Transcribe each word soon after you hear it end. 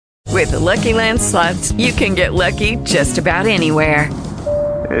With the Lucky Land Slots, you can get lucky just about anywhere.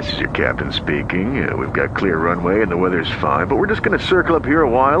 This is your captain speaking. We've got clear runway and the weather's fine, but we're just going to circle up here a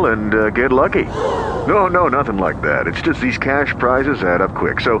while and get lucky. No, nothing like that. It's just these cash prizes add up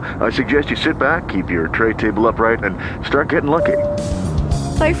quick. So I suggest you sit back, keep your tray table upright, and start getting lucky.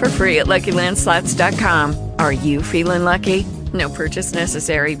 Play for free at LuckyLandSlots.com. Are you feeling lucky? No purchase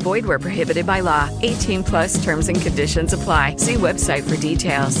necessary. Void where prohibited by law. 18 plus terms and conditions apply. See website for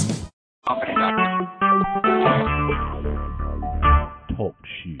details. Talk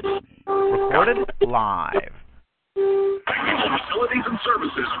shoes. Recorded live. Facilities and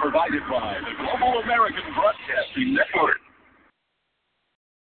services provided by the Global American Broadcasting Network.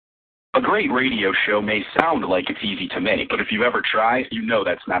 A great radio show may sound like it's easy to make, but if you've ever tried, you know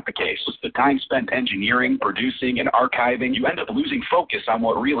that's not the case. The time spent engineering, producing, and archiving, you end up losing focus on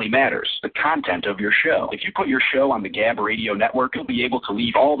what really matters, the content of your show. If you put your show on the Gab Radio Network, you'll be able to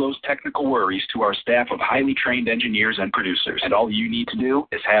leave all those technical worries to our staff of highly trained engineers and producers. And all you need to do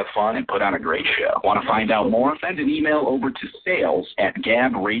is have fun and put on a great show. Want to find out more? Send an email over to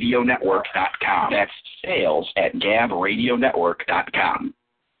sales@gabradionetwork.com. That's sales@gabradionetwork.com.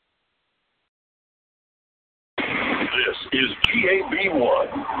 This is GAB1,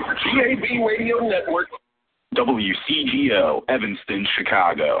 GAB Radio Network. WCGO, Evanston,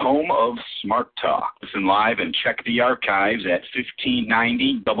 Chicago, home of Smart Talk. Listen live and check the archives at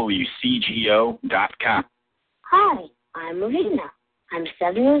 1590wcgo.com. Hi, I'm Marina. I'm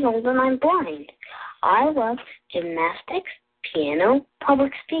 7 years old and I'm blind. I love gymnastics, piano,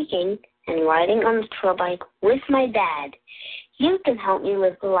 public speaking, and riding on the tour bike with my dad. You can help me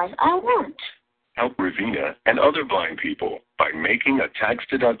live the life I want. Help Ravina and other blind people by making a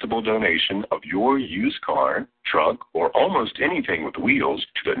tax-deductible donation of your used car, truck, or almost anything with wheels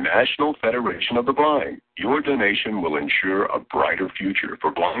to the National Federation of the Blind. Your donation will ensure a brighter future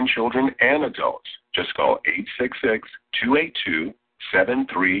for blind children and adults. Just call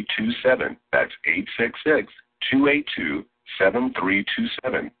 866-282-7327. That's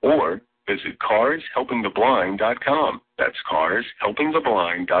 866-282-7327. Or visit carshelpingtheblind.com. That's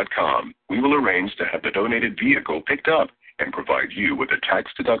carshelpingtheblind.com. We will arrange to have the donated vehicle picked up and provide you with a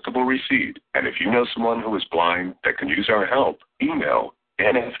tax-deductible receipt. And if you know someone who is blind that can use our help, email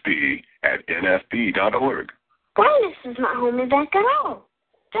nfb@nfb.org. Blindness does not hold me back at all.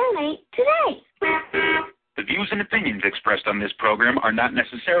 Donate today. The views and opinions expressed on this program are not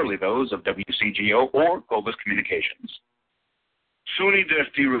necessarily those of WCGO or Globus Communications. SUNY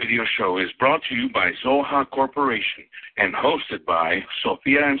Dusty Radio Show is brought to you by Zoha Corporation and hosted by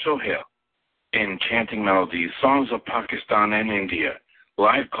Sophia and Sohail. Enchanting melodies, songs of Pakistan and India,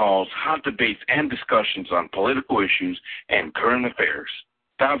 live calls, hot debates, and discussions on political issues and current affairs.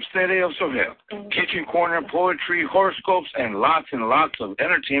 Top Stereo Sohail, kitchen corner, poetry, horoscopes, and lots of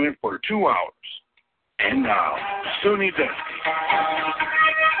entertainment for 2 hours. And now, SUNY Dusty.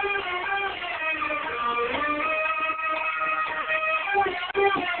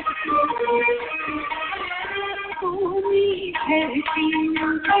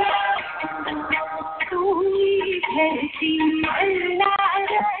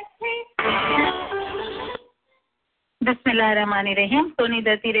 बिस्मिल्लाहिर्रहमानिर्रहीम। Soni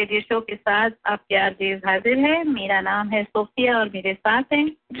दर्ती radio show के साथ आपके RJs हाजिर है। मेरा नाम है Sophia और मेरे साथ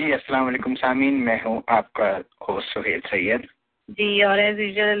हैं जी। अस्सलाम वालेकुम सामीन, मैं हूँ आपका होस्ट सोहेल सैयद जी। और एज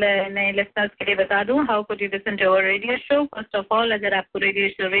यूजुअल नए लिसनर्स के लिए बता दूं, how could you listen to our radio show. First of all, अगर आपको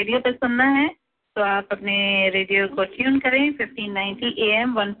रेडियो पे सुनना है तो आप अपने रेडियो को ट्यून करें 1590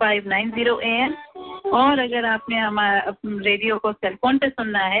 AM 1590 AM। और अगर आपने हमारा रेडियो को सेलफोन पे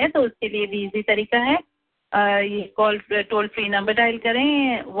सुनना है तो उसके लिए भी इजी तरीका है। ये call toll free number dial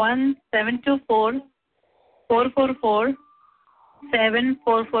करें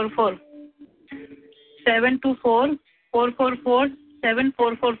 1724-444-7444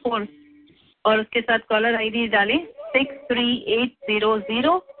 724-444-7444 और उसके साथ कॉलर आईडी डालें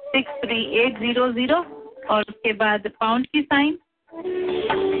 63800 और उसके बाद पाउंड की साइन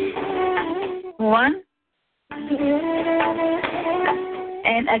 1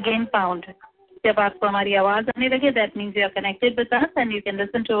 एंड अगेन पाउंड। जब आपको हमारी आवाज आने लगे that means you are connected with us and you can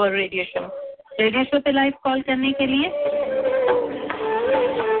listen to our radio show. Radio show पे लाइव कॉल करने के लिए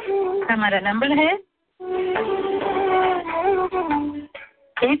हमारा नंबर है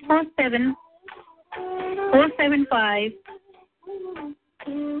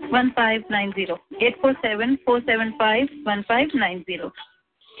 847-475-1590 847-475-1590।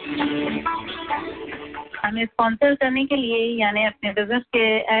 हमें स्पॉन्सर करने के लिए यानी अपने बिजनेस के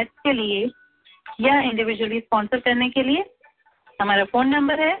एड्स के लिए या इंडिविजुअली स्पॉन्सर करने के लिए हमारा फ़ोन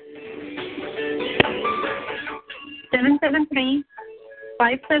नंबर है 773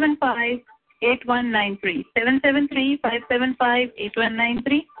 773-575-8193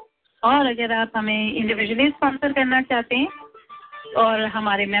 773-575-8193. اور اگر آپ ہمیں انڈیویجولی اسپانسر کرنا چاہتے ہیں اور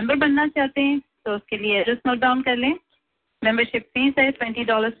ہمارے ممبر بننا چاہتے ہیں تو اس کے لیے ایڈریس نوٹ ڈاؤن کر لیں. ممبرشپ فیس ہے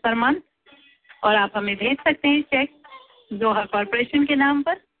 $20 پر منتھ اور آپ ہمیں بھیج سکتے ہیں چیک زوہا کارپوریشن کے نام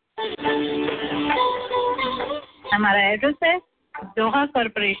پر. ہمارا ایڈریس ہے Zoha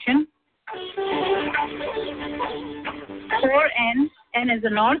corporation 4N as a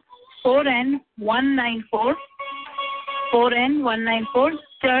North 4N194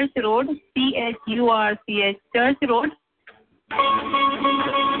 Church Road CHURCH Church Road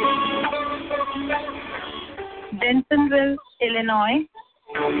Bensenville, Illinois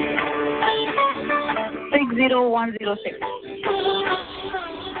 60106.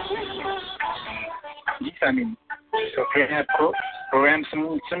 جی سامعین، تو پھر آپ کو پروگرام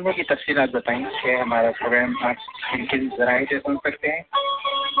سننے کی تفصیلات بتائیں کہ ہمارا پروگرام آپ کن کن ذرائع سے سن سکتے ہیں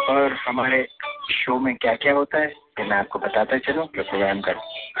اور ہمارے شو میں کیا کیا ہوتا ہے. کہ میں آپ کو بتاتا چلوں کہ پروگرام کا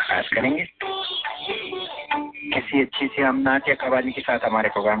آغاز کریں گے. کسی اچھی سی امنات یا قوالی کے ساتھ ہمارے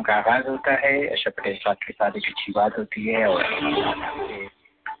پروگرام کا آغاز ہوتا ہے. اشرف پٹیل صاحب کے ساتھ ایک اچھی بات ہوتی ہے اور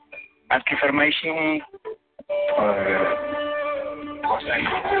آپ کی فرمائشیں ہیں اور بہت ساری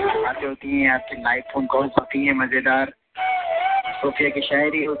باتیں ہوتی ہیں. آپ کی لائیو فون کالز ہوتی ہیں مزیدار. صوفیہ کی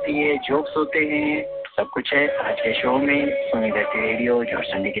شاعری ہوتی ہے, جوکس ہوتے ہیں, سب کچھ ہے آج کے شو میں. سنی رہتی ریڈیو جو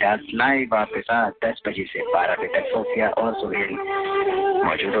سنڈے کی رات لائیو آپ کے ساتھ 10 بجے سے 12 بجے تک صوفیہ اور سہیل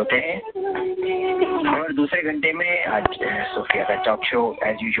موجود ہوتے ہیں. اور دوسرے گھنٹے میں آج صوفیہ کا ٹاک شو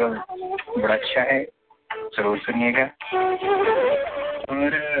ایز یوزول بڑا اچھا ہے, ضرور سنیے گا.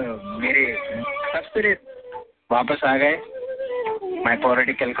 اور میرے تبصرے واپس آ گئے. مائی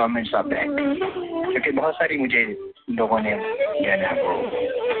پولیٹیکل کامنٹس آف دیٹ, کیونکہ بہت ساری مجھے لوگوں نے جو ہے نا وہ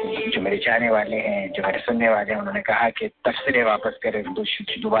جو میرے چاہنے والے ہیں, جو میرے سننے والے ہیں, انہوں نے کہا کہ تبصرے واپس کریں,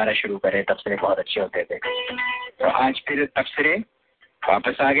 دوبارہ شروع کریں, تبصرے بہت اچھے ہوتے تھے. تو آج پھر تبصرے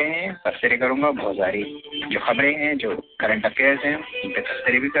واپس آ گئے ہیں. تبصرے کروں گا, بہت ساری جو خبریں ہیں, جو کرنٹ افیئرس ہیں, ان پہ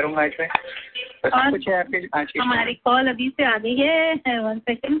تبصرے بھی کروں گا آج میں. کچھ ہے آپ کے آج کی ہماری کال ابھی سے آ گئی ہے. 1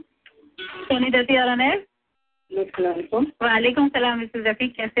 سیکنڈ. سونی دتی اور انیر. السلام علیکم. وعلیکم السلام مسز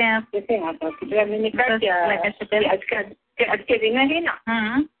رفیق, کیسے ہیں آپ؟ کیسے ہیں آپ؟ میں نے کہا کہ آج کے دن ہے نا,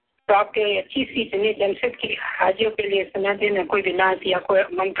 تو آپ کے اچھی سی سنی جمشید کی حاجیوں کے لیے سنا دینا کوئی بھی نعت یا کوئی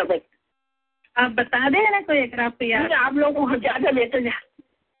منقبت. آپ بتا دیں نا کوئی اگر آپ کو یاد. آپ لوگوں کو زیادہ لیتے جا.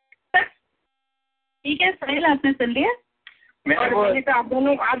 ٹھیک ہے سہیل, آپ نے سن لیا. اور آپ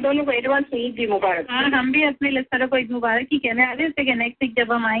دونوں کو ایڈوانس میں عید بھی مبارک. ہاں, ہم بھی اپنے لسٹروں کو عید مبارک ہی کہنے آ رہے تھے کہ نیکسٹ ویک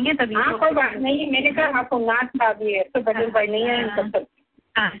جب ہم آئیں گے تبھی. ہاں کوئی بات نہیں, میں نے کہا آپ کو نعت کا بھی ہے تو بدل بھائی نہیں ہے.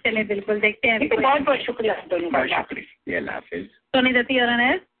 ہاں چلے بالکل دیکھتے ہیں. بہت بہت شکریہ آپ دونوں کا. شکریہ, اللہ حافظ. سونی دتی اور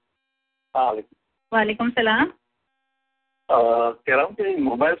انیر. وعلیکم السلام. کہہ رہا ہوں کہ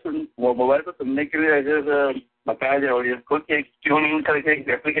موبائل پہ سننے کے لیے بتایا جائے آڈینس کو کہ ٹیون ان کر کے ایک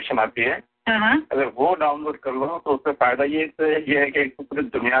اپلیکیشن آتی ہے, اگر وہ ڈاؤن لوڈ کر لو تو اس سے فائدہ یہ ہے کہ پوری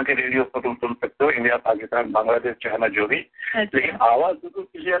دنیا کے ریڈیو پر تم سن سکتے ہو, انڈیا, پاکستان, بنگلہ دیش, چائنا, جو بھی, لیکن آواز بالکل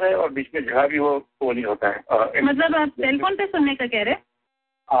کلیئر ہے اور بیچ میں جگہ بھی وہ نہیں ہوتا ہے. مطلب آپ ٹیلی فون پہ سننے کا کہہ رہے ہیں؟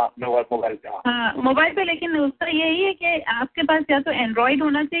 ہاں موبائل پہ. ہاں موبائل پہ, لیکن اس کا یہی ہے کہ آپ کے پاس یا تو اینڈرائڈ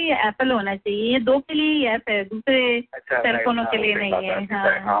ہونا چاہیے یا ایپل ہونا چاہیے. یہ دو کے لیے ہی ایپ ہے, دوسرے ٹیلی فونوں کے لیے نہیں ہے.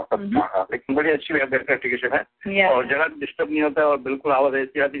 ہاں لیکن بڑی اچھی اپلیکیشن ہے اور جگہ ڈسٹرب نہیں ہوتا ہے اور بالکل آواز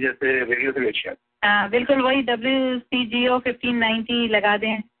ایسی آتی ہے جیسے ریڈیو سے بھی اچھی آتی ہے. ہاں بالکل وہی WCGO 1590 لگا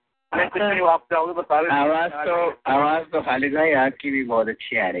دیں. آپ سے بتا رہے آواز تو خالد بھائی آپ کی بھی بہت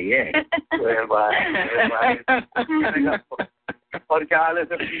اچھی آ رہی ہے. اور کیا حال ہے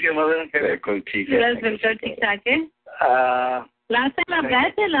سر؟ ٹھیک ہے, بالکل ٹھیک ہے, بالکل ٹھیک ٹھاک ہے. لاسٹ ٹائم آپ گئے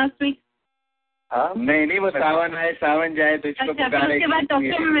تھے لاسٹ ویک؟ نہیں وہ ساون آئے ساون جائے تو اس کو اس کے بعد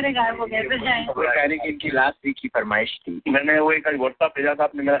ڈاکٹر میں میرے غائب ہو گئے, پھر جائیں. ان کی لاسٹ ویک کی فرمائش تھی. میں نے وہ ایک واٹس ایپ بھیجا تھا,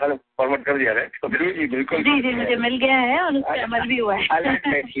 آپ نے میرا خیال فارورڈ کر دیا ہے. جی بالکل. جی مجھے مل گیا ہے اور اس پہ عمل بھی ہوا ہے.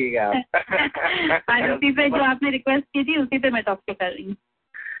 بیٹھیے گا آج اسی پہ جو آپ نے ریکویسٹ کی تھی اسی پہ میں ٹاک شو کر رہی ہوں.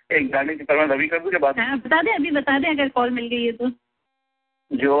 ایک گانے کی فرمائش ابھی کر دوں بات؟ ہاں بتا دیں, ابھی بتا دیں اگر کال مل گئی ہے تو.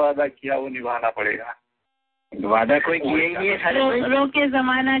 جو وعدہ کیا وہ نبھانا پڑے گا. وعدہ کوئی کیا ہی نہیں ہے. روکے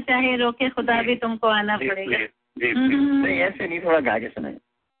زمانہ چاہے روکے خدا بھی تم کو آنا پڑے گا. جی نہیں ایسے نہیں, تھوڑا گا کے سنائیں.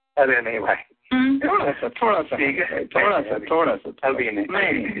 ارے نہیں بھائی, تھوڑا سا ٹھیک ہے, تھوڑا سا ابھی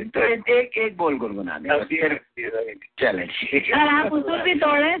نہیں تو ایک بول گنگنا دیں. چلیں اور آپ اصول بھی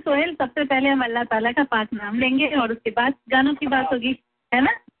توڑ رہے ہیں سہیل. سب سے پہلے ہم اللہ تعالیٰ کا پاک نام لیں گے اور اس کے بعد گانوں کی بات ہوگی, ہے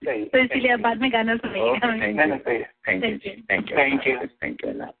نا؟ تو اسی لیے آپ بعد میں گانا سنیں گے. Thank you.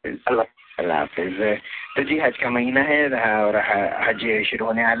 اللہ حافظ. تو جی حج کا مہینہ ہے اور حج شروع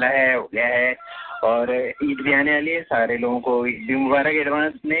ہونے والا ہے, ہو گیا ہے, اور عید بھی آنے والی ہے, سارے لوگوں کو عید بھی مبارک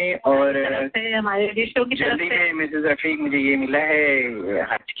ایڈوانس میں. اور ہمارے ریڈیو شو کی جلدی میں مسز رفیق مجھے یہ ملا ہے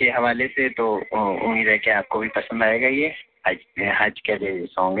حج کے حوالے سے, تو امید ہے کہ آپ کو بھی پسند آئے گا. یہ حج کا جو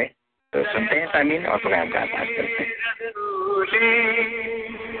سانگ ہے تو سنتے ہیں سامعین اور پروگرام کا آغاز کرتے ہیں.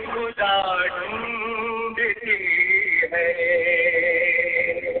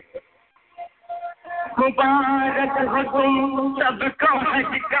 مبارک ہو تم سب کو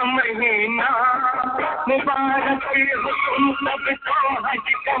حج کا مہینہ, مبارک ہو تم سب کو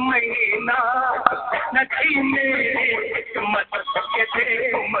حج کا مہینہ, نبی میری حکمت کے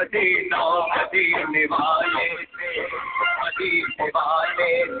تھے مدینہ, مدینے والے سے, مدینے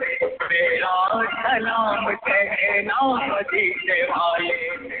والے سے میرا سلام کہنا, مدینے والے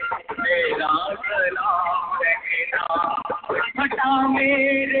میرا سلام کہنا. ہٹا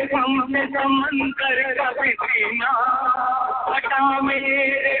میرے غم سے سمندر کا پسینہ, ہٹا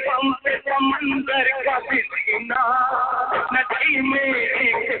میرے غم سے سمندر کا پسینہ, نبی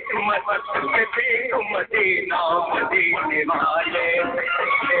میری قسمت کے تھے مدینہ, مدینے والے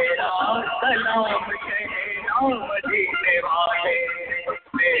میرا سلام کہنا, مدینے والے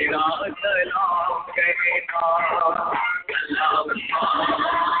میرا سلام کہنا.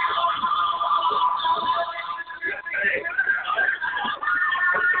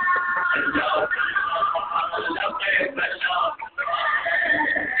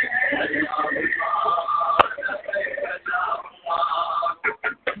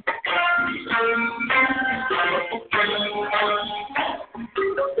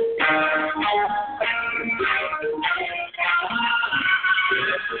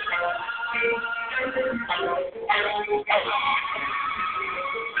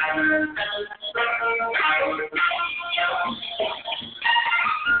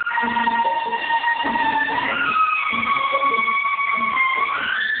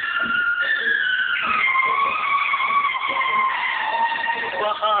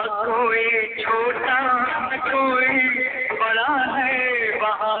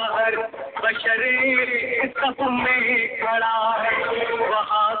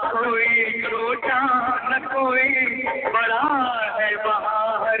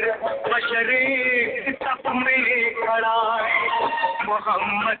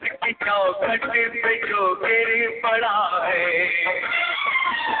 محمد کی چوکھٹ پہ جو گر پڑا ہے,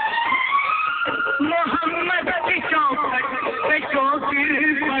 محمد کی چوکھٹ پہ جو گر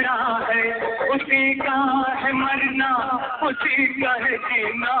پڑا ہے, اسی کا ہے مرنا, اسی کا ہے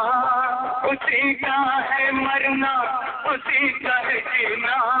جینا, اسی کا ہے مرنا, اسی کا ہے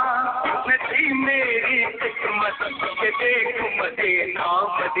جینا. نبی میری قسمت کے دیکھ مدینہ,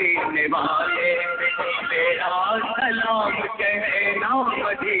 مدینے والے میرا سلام کہنا,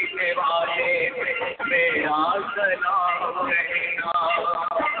 مدینے والے میرا سلام کہنا.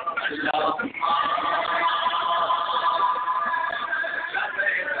 اللہ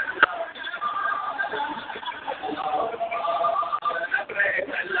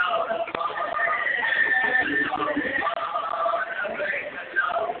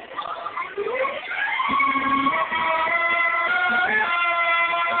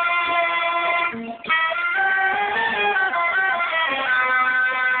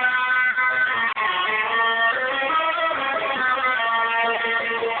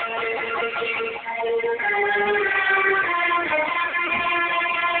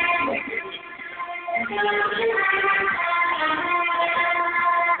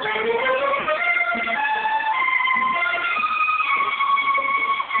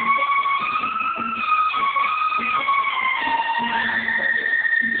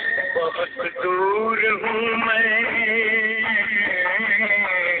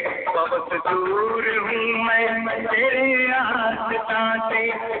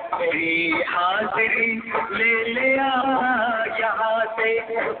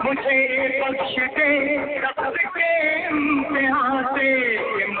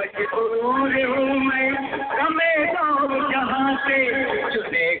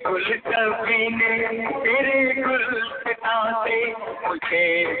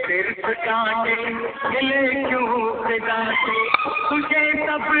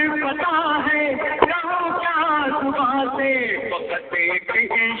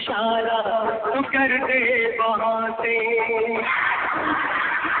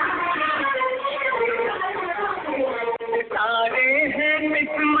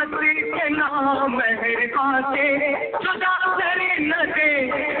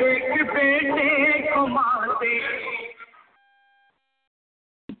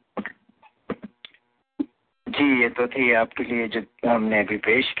آپ کے لیے جو ہم نے ابھی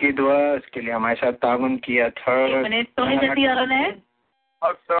پیش کی دعا, اس کے لیے ہمارے ساتھ تعاون کیا تھا.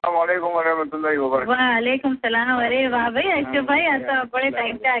 السلام علیکم ورحمۃ اللہ وبرکاتہ. وعلیکم السلام. ارے واہ بھائی اشرف بھئی ایسا بڑے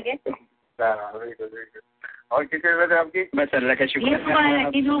ٹائم سے آگے. اور کتنے بجے آپ کی؟ بس اللہ کا شکر. عید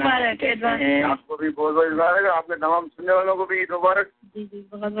مبارک. عید مبارک. آپ کو بھی بہت بہت مبارک. آپ کے تمام سننے والوں کو بھی عید مبارک. جی جی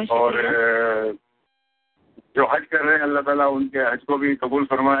بہت بہت اور شکریہ. جو حج کر رہے ہیں اللہ تعالیٰ ان کے حج کو بھی قبول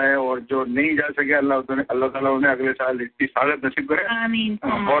فرمائے, اور جو نہیں جا سکے اللہ تعالیٰ انہیں اگلے سال اس کی سعادت نصیب کرے. آمین.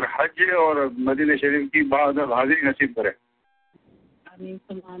 اور حج اور مدینہ شریف کی بعد حاضری نصیب کرے. آمین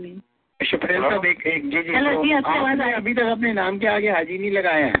آمین. شکریہ صاحب. ایک جی جی ابھی تک اپنے نام کے آگے حاجی نہیں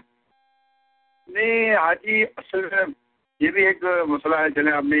لگایا ہے. نہیں حاجی اصل میں یہ بھی ایک مسئلہ ہے.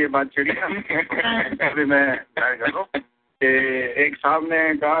 چلے آپ نے یہ بات چھیڑی ابھی میں ٹرائی کر رہا ہوں کہ ایک صاحب نے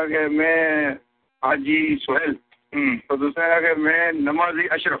کہا کہ میں حاجی سہیل, تو دوسرے نے کہا کہ میں نمازی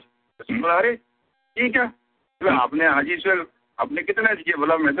اشرف. ارے ٹھیک ہے آپ نے حاجی سہیل آپ نے کتنا حج کیا؟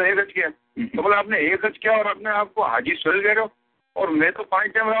 بولا میں تو 1 حج کیا. تو بولا آپ نے 1 حج کیا اور اپنے آپ کو حاجی سہیل کہہ رہے ہو, اور میں تو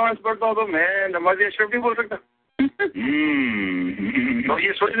 5 ٹائم نماز پڑھتا ہوں, تو میں نمازی اشرف نہیں بول سکتا. تو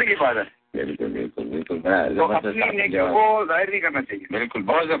یہ سوچنے کی بات ہے. بالکل بالکل بالکل. اپنی نیکیوں کو ظاہر نہیں کرنا چاہیے. بالکل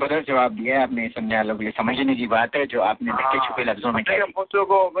بہت زبردست جواب دیا ہے آپ نے. سمجھنے والوں کے لیے سمجھنے کی بات ہے جو آپ نے لکھے چھپے لفظوں میں کہا. بچوں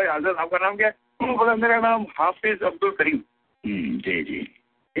کو بھائی حضرت آپ کا نام کیا ہے؟ بولا میرا نام حافظ عبد الکریم. جی جی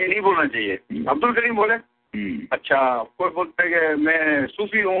یہ نہیں بولنا چاہیے. عبد الکریم بولے. اچھا کوئی بولتا ہے کہ میں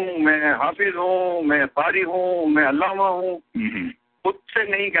صوفی ہوں, میں حافظ ہوں, میں قاری ہوں, میں علامہ ہوں. خود سے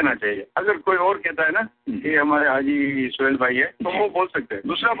نہیں کہنا چاہیے. اگر کوئی اور کہتا ہے نا کہ ہمارے حاجی سہیل بھائی ہے تو وہ بول سکتے ہیں.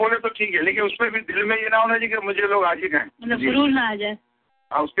 دوسرا بولے تو ٹھیک ہے, لیکن اس میں بھی دل میں یہ نہ ہونا چاہیے کہ مجھے لوگ حاجی کہیں. ضرور نہ آ جائے.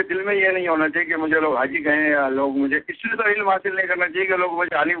 ہاں اس کے دل میں یہ نہیں ہونا چاہیے کہ مجھے لوگ حاجی کہیں یا لوگ مجھے اس لیے تو علم حاصل نہیں کرنا چاہیے کہ لوگ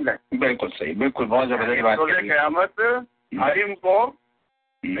مجھے عالم کہیں. بالکل صحیح. بالکل بہت زبردست بات ہے. قیامت عالم کو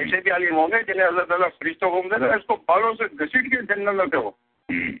ایسے بھی عالم ہوں گے جنہیں اللہ تعالیٰ فرشتوں کو اس کو بالوں سے گھسیٹ کے جنت میں ہو,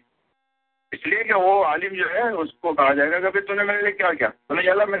 اس لیے کہ وہ عالم جو ہے اس کو کہا جائے گا کہ بھائی تو نے میرے لیے کیا کیا؟ بولے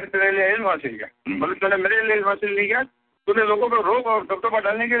اللہ میں نے تیرے لیے علم حاصل کیا. بولے تو نے میرے لیے علم حاصل نہیں کیا, تو نے لوگوں کو روک اور دبدبہ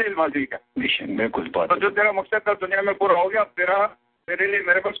ڈالنے کے لیے علم حاصل کیا. بالکل. تو جو تیرا مقصد تھا دنیا میں پورا ہو گیا, میرے لیے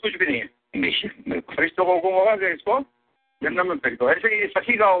میرے پاس کچھ بھی نہیں ہے. فرشتوں کو حکم ہوگا کہ اس کو جنت میں پھینک دو. ایسے ہی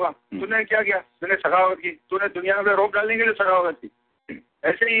سخی کا ہوگا, تو نے کیا کیا؟ تو نے سخاوت کی, تو نے دنیا میں روک ڈالنے کے لیے سخاوت کی.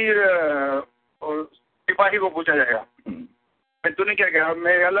 ایسے ہی سپاہی کو پوچھا جائے گا میں تو نے کیا کہا؟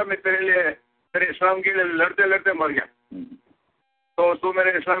 میں اللہ میں تیرے لیے میرے اسلام کے لیے لڑتے لڑتے مر گیا, تو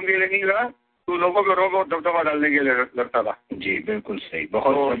میرے اسلام کے لیے نہیں لڑا, تو لوگوں کو روک اور دبدبہ ڈالنے کے لیے لڑتا تھا. جی بالکل صحیح.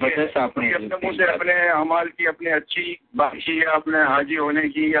 بہت زبردست. آپ نے اپنے منہ سے اپنے اعمال کی اپنے اچھی بات کی یا اپنے حاجی ہونے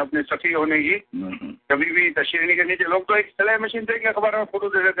کی یا اپنے سخی ہونے کی کبھی بھی تشہیر نہیں کرنی چاہیے. لوگ تو ایک سلائی مشین دے کے اخبار میں فوٹو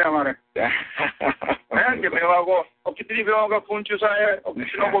دے دیتے ہیں ہمارے کہ بیوہ کو, اور کتنی بیواؤں کا خون چوسا ہے اور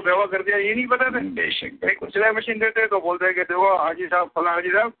کتنوں کو بیوہ کر دیا, یہ نہیں پتا تھا. بے شک. ایک سلائی مشین دیتے تو بولتے ہیں کہ دیکھو حاجی صاحب فلاں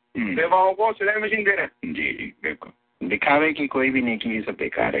حاجی صاحب بیواؤں کو سلائی مشین دے رہے ہیں. جی جی بالکل. دکھاوے کی کوئی بھی نیکی یہ سب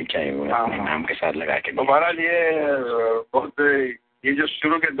بیکار ہے, چاہے وہ اپنے نام کے ساتھ لگا کے. بہرحال یہ بہت یہ جو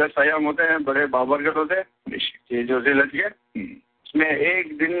شروع کے 10 ایام ہوتے ہیں بڑے بابرکت ہوتے ہیں. یہ جو ذی الحج ہے اس میں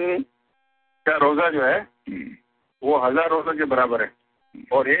ایک دن کا روزہ جو ہے وہ 1000 روزہ کے برابر ہے,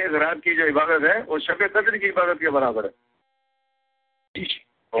 اور ایک رات کی جو عبادت ہے وہ شب قدر کی عبادت کے برابر ہے.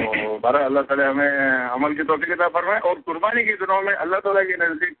 تو بارہ اللہ تعالیٰ ہمیں عمل کی توفیق عطا فرمائے. اور قربانی کے دنوں میں اللہ تعالیٰ کی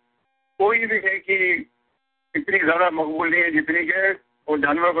نزدیک کوئی بھی ہے کہ اتنی زیادہ مقبول نہیں ہے جتنی کہ وہ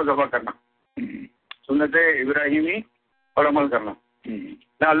جانور کو ذبح کرنا, سنت ابراہیمی اور عمل کرنا.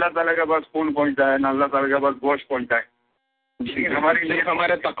 نہ اللہ تعالیٰ کے پاس خون پہنچتا ہے, نہ اللہ تعالیٰ کے پاس گوشت پہنچتا ہے. ہماری نیت,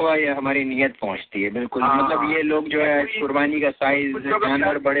 ہمارا تقویٰ ہے, ہماری نیت پہنچتی ہے. بالکل. مطلب یہ لوگ جو ہے قربانی کا سائز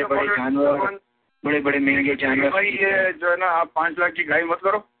جانور, بڑے بڑے جانور, بڑے بڑے مہنگے جانور, یہ جو ہے نا آپ 5 لاکھ کی گائے مت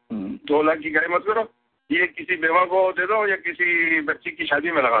کرو, 2 لاکھ کی گائے مت کرو, یہ کسی بیوہ کو دے دو یا کسی بچی کی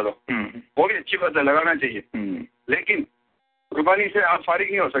شادی میں لگا دو. وہ بھی اچھی بات ہے, لگانا چاہیے. لیکن قربانی سے آپ فارغ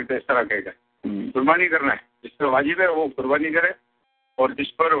نہیں ہو سکتے. اس طرح کہے گا قربانی کرنا ہے, جس پر واجب ہے وہ قربانی کرے, اور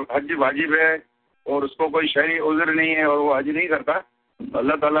جس پر حج واجب ہے اور اس کو کوئی شرعی عذر نہیں ہے اور وہ حج نہیں کرتا,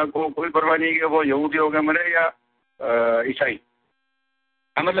 اللہ تعالیٰ کو کوئی پرواہ نہیں کہ وہ یہودی ہو کے مرے یا عیسائی.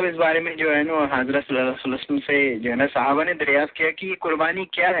 مطلب اس بارے میں جو ہے نا حضرت صلی اللہ علیہ وسلم سے جو ہے نا صحابہ نے دریافت کیا کہ قربانی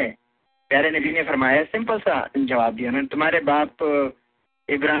کیا ہے. پیارے نبی نے فرمایا, سمپل سا جواب دیا انہوں نے, تمہارے باپ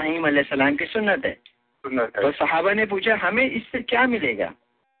ابراہیم علیہ السلام کی سنت ہے. تو صحابہ نے پوچھا ہمیں اس سے کیا ملے گا؟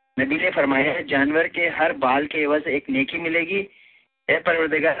 نبی نے فرمایا جانور کے ہر بال کے عوض ایک نیکی ملے گی. اے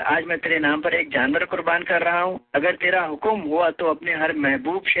پروردگار, آج میں تیرے نام پر ایک جانور قربان کر رہا ہوں, اگر تیرا حکم ہوا تو اپنے ہر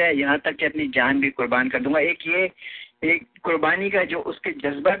محبوب شے یہاں تک کہ اپنی جان بھی قربان کر دوں گا. ایک قربانی کا جو اس کے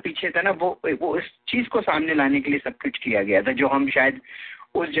جذبہ پیچھے تھا نا, وہ اس چیز کو سامنے لانے کے لیے سب کچھ کیا گیا تھا, جو ہم شاید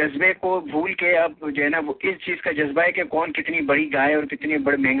اس جذبے کو بھول کے اب جو ہے نا وہ اس چیز کا جذبہ ہے کہ کون کتنی بڑی گائے اور کتنی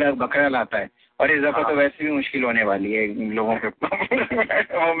بڑا مہنگا بکرا لاتا ہے, اور اضافہ تو ویسے بھی مشکل ہونے والی ہے لوگوں کے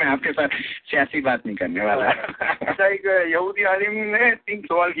وہ میں آپ کے ساتھ سیاسی بات نہیں کرنے والا. اچھا، ایک یہودی عالم نے 3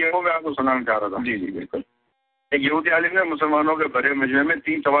 سوال کیے، وہ میں آپ کو سنانا چاہ رہا تھا. جی جی بالکل. ایک یہودی عالم نے مسلمانوں کے بڑے مجمع میں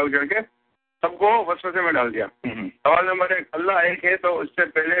 3 سوال کر کے سب کو وسوسے میں ڈال دیا. سوال نمبر 1، اللہ ایک ہے تو اس سے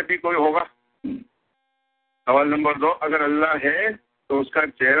پہلے بھی کوئی ہوگا. سوال نمبر 2، اگر اللہ ہے تو اس کا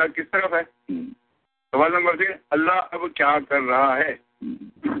چہرہ کس طرف ہے. سوال نمبر 3، اللہ اب کیا کر رہا ہے.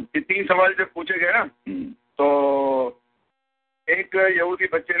 یہ 3 سوال جب پوچھے گئے نا تو ایک یہودی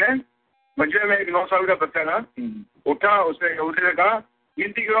بچے نے مجمع میں، ایک 9 سال کا بچہ تھا، اٹھا، اس نے یہودی نے کہا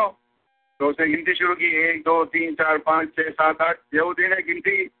گنتی کرو. تو اس نے گنتی شروع کی، 1 2 3 4 5 6 7 8. یہودی نے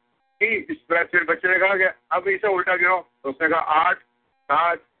گنتی کی، اس پر پھر بچے نے کہا کہ اب اسے الٹا گرو. تو اس نے کہا 8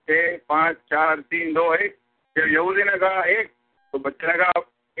 7 6 5 4 3 2 1. پھر یہودی نے کہا 1. تو بچے نے کہا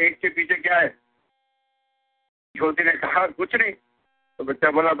 1 کے پیچھے کیا ہے. یہودی نے کہا کچھ نہیں. تو بچہ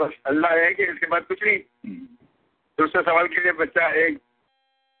بولا بس اللہ ہے کہ اس کے بعد کچھ نہیں. دوسرے سوال کے لیے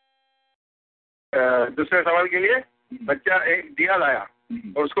بچہ ایک دیا لایا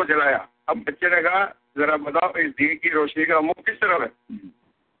اور اس کو جلایا. اب بچے نے کہا ذرا بتاؤ اس دیے کی روشنی کا منہ کس طرف ہے.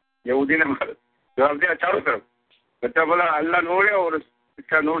 یہودی نے جواب دیا چاروں طرف. بچہ بولا اللہ نور ہے اور اس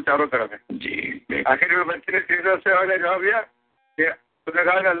کا نور چاروں طرف ہے. جی. آخر میں بچے نے تیسرا سوال کا جواب دیا کہ اس نے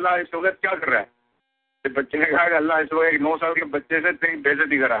کہا کہ اللہ اس وقت کیا کر رہا ہے. بچے نے کہا کہ اللہ اس وقت ایک 9 سال کے بچے سے تیری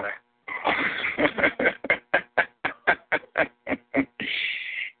بےعزتی کرا رہا ہے.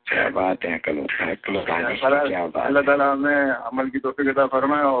 کیا بات ہے. اللہ تعالیٰ ہمیں عمل کی توفیق عطا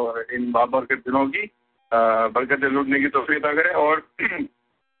فرمائے اور ان بابرکت دنوں کی برکتیں لوٹنے کی توفیق عطا کرے. اور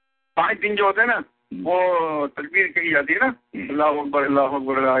 5 دن جو ہوتے ہیں نا وہ تکبیر کہی جاتی ہے نا، اللہ اکبر اللہ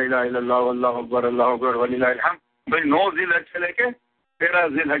اکبر لا الہ الا اللہ اللہ اکبر اللہ اکبر وللہ الحمد. تو 9 ذی الحج سے لے کے 13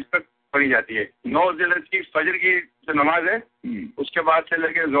 ذی الحج تک پڑھی جاتی ہے. 9 ذی الحج کی فجر کی جو نماز ہے اس کے بعد سے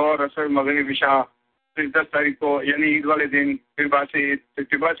لے کے ظہر عصر مغرب عشاء، پھر 10 تاریخ کو یعنی عید والے دن، پھر باسی عید، پھر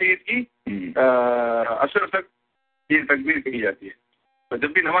تباسی عید کی عصر تک یہ تکبیر کہی جاتی ہے. تو جب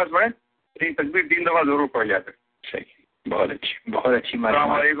بھی نماز پڑھیں تو یہ تکبیر 3 دفعہ ضرور پڑھ جاتے. صحیح. بہت اچھی.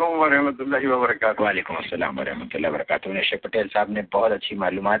 السلام علیکم ورحمۃ اللہ وبرکاتہ. وعلیکم السلام ورحمۃ اللہ وبرکاتہ. نشر پٹیل صاحب نے بہت اچھی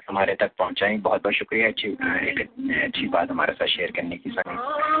معلومات ہمارے تک پہنچائیں. بہت بہت شکریہ. اچھی بات ہمارے ساتھ شیئر کرنے کی.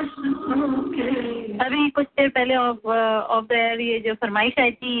 ابھی کچھ دیر پہلے آف دا ایئر یہ جو فرمائش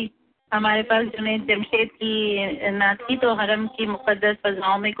آئی تھی ہمارے پاس جنید جمشید کی نعت کی، تو حرم کی مقدس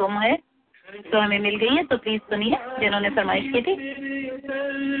فضاؤں میں گم ہے، تو ہمیں مل گئی ہے. تو پلیز سنیے جنہوں نے فرمائش کی تھی.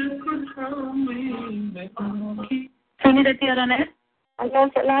 سنی رہتی اور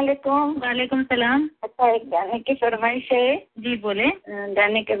السلام علیکم. وعلیکم السلام. اچھا، ایک گانے کی فرمائش ہے. جی بولے.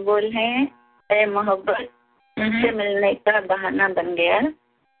 گانے کے بول ہیں اے محبت سے ملنے کا بہانہ بن گیا.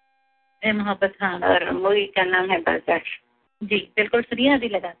 اے محبت. ہاں. اور مووی کا نام ہے برداشت. جی بالکل سنیے، ابھی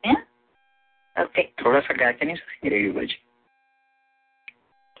لگاتے ہیں. اوکے. تھوڑا سا گا کے نہیں سنیں گے بھائی؟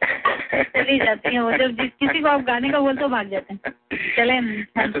 چلی جاتی ہیں وہ، جب کسی کو آپ گانے کا بولتے بھاگ جاتے ہیں. چلیں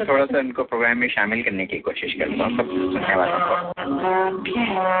میں تو تھوڑا سا ان کو پروگرام میں شامل کرنے کی کوشش کرتا ہوں سب سننے والوں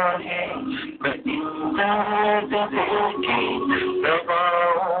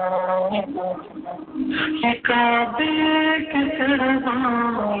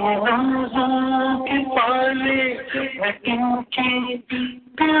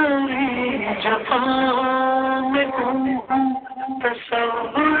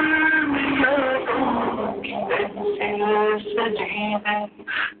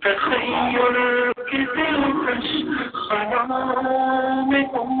تخیل کے دلکش خیال میں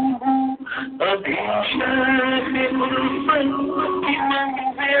ہوں ابھی شیخ الفن کی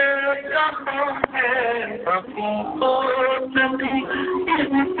منزل کہاں ہے ابھی تو تبھی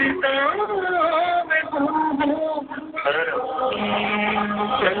ابتدا میں ہوں ہر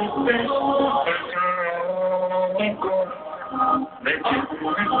میں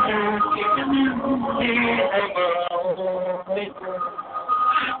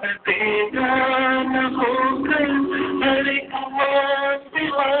بیگان ہو کر ہر ایک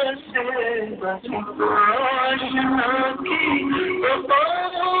واسطہ سے بس آشنا کی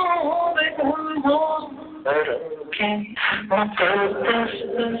وفاؤں میں ہوں رکھے مقدس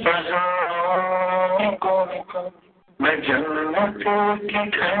فضاؤں کو میں جنت کی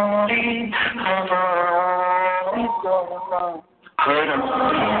ٹھنڈی ہواؤں کو ہر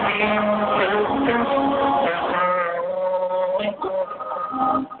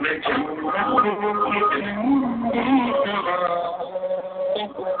میں جنت کی ٹھنڈی ہواؤں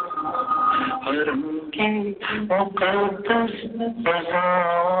کو حرم کی مقدس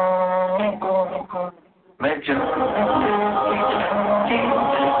فضاؤں کو میں جنت کی ٹھنڈی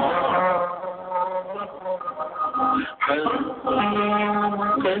ہواؤں کو حرم کی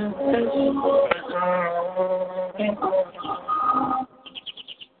مقدس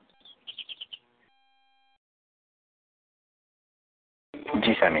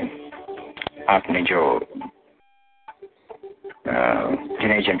सामीन, आपने जो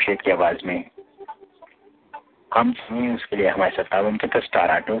जिन्हें जमशेद की आवाज़ में हम सुनिए, उसके लिए हमारे साथ ताउन के तो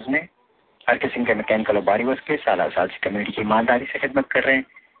स्टार ऑटोज में हर किस्म के मैकेनिकल और बॉडी वर्क के साल से कम्युनिटी की ईमानदारी से खिदमत कर रहे हैं।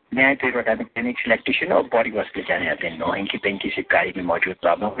 न्याय तो मैकेनिक इलेक्ट्रिशियन और बॉडी वर्क ले जाने आते हैं। 9 इंच की पेंकी से गाड़ी में मौजूद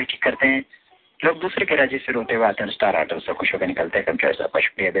प्रॉब्लम भी ठीक करते हैं। लोग दूसरे के राज्य से रोते हुए आते हैं, स्टार ऑटो से खुश होकर निकलते हैं, कर्मचारी साहब का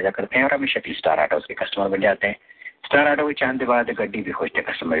शुक्रिया अदा करते हैं और हमेशा के स्टार ऑटोज के कस्टमर बन जाते हैं। स्टार ऑटो की चांद बाद गड्डी भी खुश थे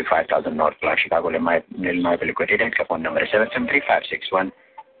कस्टमर 5000 नॉर्थ क्लास शिकागो लिक्विडेड। का फोन नंबर है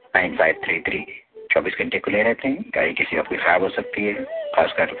 773-561-9533। 24 घंटे खुले रहते हैं। गाड़ी किसी वक्त भी खराब हो सकती है,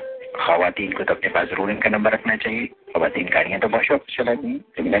 खासकर खवातीन को तो अपने पास जरूर इनका नंबर रखना चाहिए। खवातीन गाड़ियाँ तो बहुत शौक से चलाती हैं,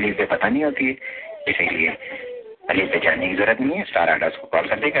 लेकिन अलीफ पे पता नहीं होती है, इसीलिए अलीफ पे जाने की जरूरत नहीं है। स्टार ऑटोज को कॉल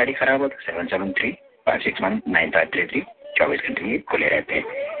करते, गाड़ी खराब हो तो 773-561-9533। 24 घंटे ये खुले रहते हैं।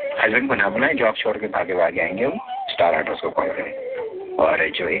 हस्बैंड को ना बुलाएं, जॉब छोड़ के भागे आएंगे वो, स्टार ऑटोज को कॉल करें। और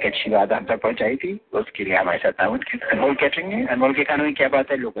जो एक अच्छी बात आप तक पहुंचाई थी उसके लिए हमारे साथ अनमोल कैटरिंग है। अनमोल के खानों की क्या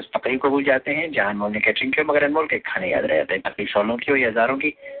बात है, लोग उस तकरीब को भूल जाते हैं जहाँ अनमोल ने कैटरिंग की, मगर अनमोल के खाने याद रह जाते हैं। तकलीफ सौलों की हो या हज़ारों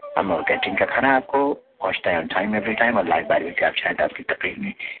की, अनमोल कैटरिंग का खाना आपको पहुँचता है ऑन टाइम एवरी टाइम। और लाइव बार भी आप शायद आपकी तकरीब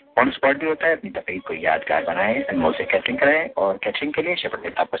में ऑन स्पॉट भी होता है। अपनी तकरीब को यादगार बनाएं, अनमोल से कैटरिंग कराएं। और कैटरिंग के लिए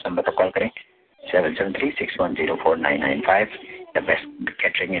शफकत आपको नंबर पर कॉल करें 773-610-4995। The best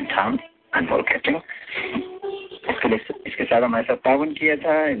catering in town, Anmol catering. इसके साथ हमारे साथ ताउन किया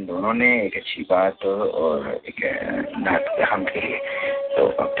था इन दोनों ने, एक अच्छी बात और एक नात हम के लिए। तो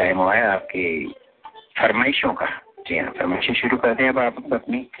अब टाइम हुआ है आपकी फरमाइशों का। जी हाँ, फरमाइशें शुरू कर दें अब आप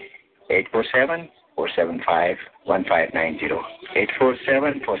अपनी। 847-475-1590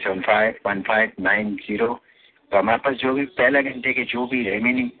 847-475-1590। तो हमारे पास जो भी पहला घंटे के जो भी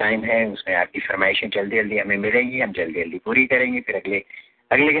रिमेनिंग टाइम है उसमें आपकी फरमाइशें जल्दी हमें मिलेंगी, हम जल्दी पूरी करेंगे। फिर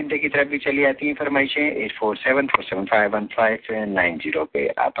अगले घंटे की तरफ भी चली आती हैं फरमाइशें। 847-475-1590 पे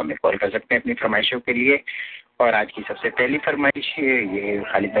आप हमें कॉल कर सकते हैं अपनी फरमाइशों के लिए। और आज की सबसे पहली फरमाइश ये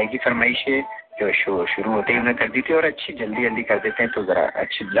खालिद भाई की फरमाइश है, जो शो शुरू होते ही उन्हें कर दी थी और अच्छी जल्दी कर देते हैं, तो ज़रा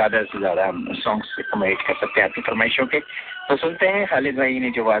अच्छी ज़्यादा से ज़्यादा हम सॉन्ग्स कमेंट कर सकते हैं आपकी फरमाइशों के। तो सुनते हैं, खालिद भाई ने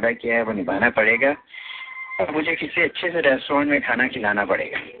जो वादा किया है वो निभाना पड़ेगा और मुझे किसी अच्छे से रेस्टोरेंट में खाना खिलाना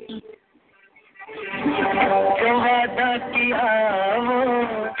पड़ेगा। जो वादा किया वो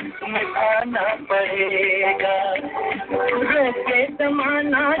निभाना पड़ेगा, रोके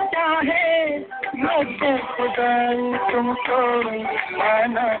जमाना चाहे मुझे खुदा तुमको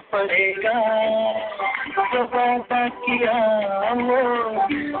आना पड़ेगा। जो वादा किया वो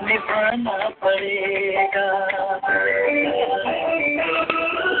निभाना पड़ेगा।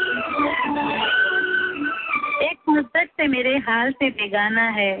 एक मुद्दत से मेरे हाल से बेगाना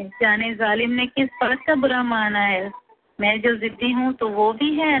है, जाने जालिम ने किस बात का बुरा माना है। मैं जो जिद्दी हूँ तो वो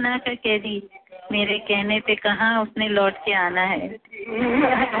भी है अना का कैदी, मेरे कहने पे कहाँ उसने लौट के आना है।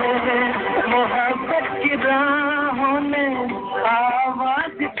 मोहब्बत की राहों ने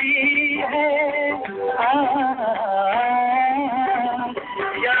आवाज दी है,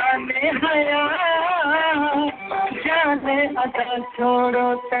 जाने हया जाने अदा छोड़ो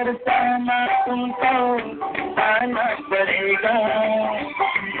तरसाना तुमको आना पड़ेगा।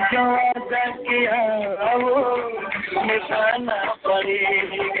 जो वादा किया वो निभाना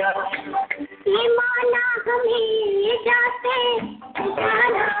पड़ेगा। ये माना हमें जाते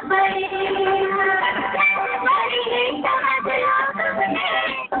आना पड़ेगा।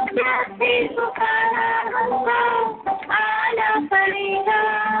 जाते पुकारा हमको आना पड़ेगा।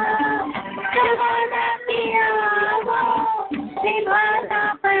 जो वादा किया वो निभाना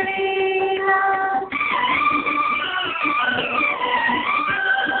पड़ेगा।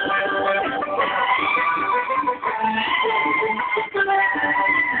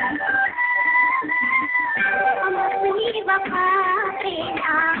 हम अपनी वफा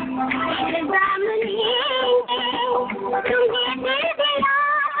देना इल्जाम लेंगे, तुम्हें दे दिया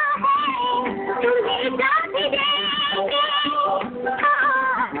है तुम्हें जान देंगे।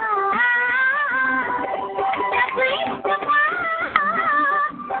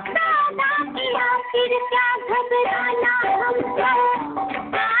 फिर क्या घबराना, हमको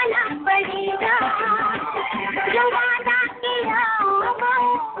आना पड़ेगा। जो वादा किया वो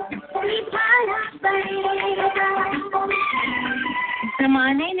निभाना पड़ेगा।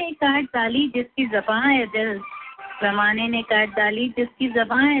 जमाने ने काट डाली जिसकी ज़बां है दिल, जमाने ने काट डाली जिसकी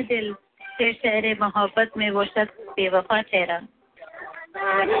ज़बां है दिल, फिर शहर मोहब्बत में वो शख्स बेवफा ठहरा।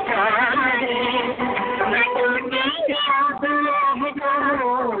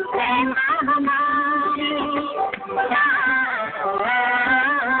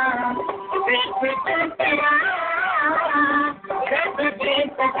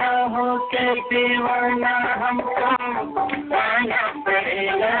 हो के दीवाना हमको आना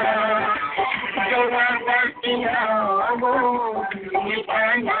पड़ेगा। जो वादा किया वो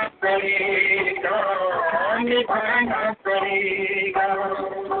निभाना पड़ेगा, निभाना पड़ेगा।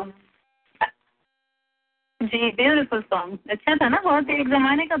 जी ब्यूटीफुल सॉन्ग, अच्छा था ना, बहुत एक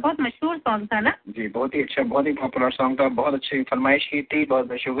जमाने का बहुत मशहूर सॉन्ग था ना जी, बहुत ही अच्छा, बहुत ही पॉपुलर सॉन्ग था, बहुत अच्छी फरमाइश की थी, बहुत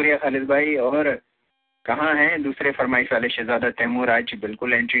बहुत शुक्रिया खालिद भाई। और कहाँ हैं दूसरे फरमाइश वाले शहजादा तैमूर? आज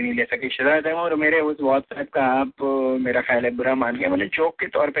बिल्कुल एंट्री नहीं ले सके शहजादा तैमूर। मेरे उस व्हाट्सएप का आप मेरा ख्याल है बुरा मान गया, मैंने जोक के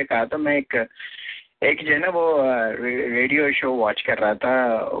तौर पे कहा था। मैं एक जो है ना वो रेडियो शो वॉच कर रहा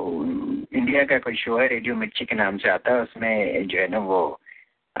था, इंडिया का कोई शो है, रेडियो मिर्ची के नाम से आता है, उसमें जो है ना वो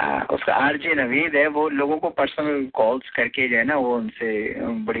उसका आरजे नवीद है, वो लोगों को पर्सनल कॉल्स करके जो है ना वो उनसे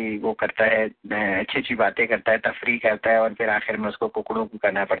बड़ी वो करता है, अच्छी अच्छी बातें करता है, तफरीह करता है, और फिर आखिर में उसको कुकड़ों को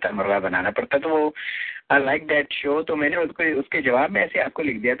करना पड़ता है, मुर्गा बनाना पड़ता है। तो वो आई लाइक दैट शो। तो मैंने उसके जवाब में ऐसे आपको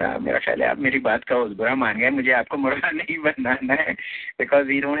लिख दिया था। मेरा ख्याल है आप मेरी बात का उस बुरा मान गए, मुझे आपको मुर्गा नहीं बनाना है, because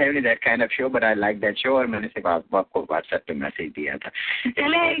we don't have that kind of show, but I like that show. और मैंने सिर्फ आपको व्हाट्सएप पे मैसेज दिया था।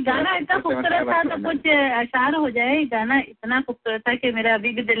 चले, गाना इतना खूबसूरत था तो कुछ अशार हो जाए। गाना इतना खूबसूरत था कि मेरा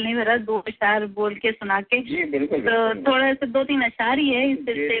अभी भी दिल नहीं भरा 2 अशार बोल के सुना के। जी बिल्कुल। तो थोड़ा सा 2-3 अशार ही है इस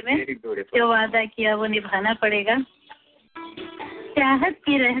सिलसिले में। जो वादा किया वो निभाना पड़ेगा। चाहत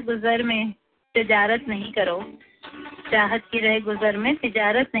की रह गुजर में तिजारत नहीं करो, चाहत की रह गुजर में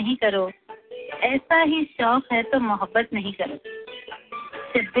तिजारत नहीं करो, ऐसा ही शौक है तो मोहब्बत नहीं करो।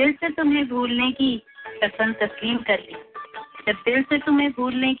 जब दिल से तुम्हें भूलने की कसम तस्लीम कर ली, जब दिल से तुम्हें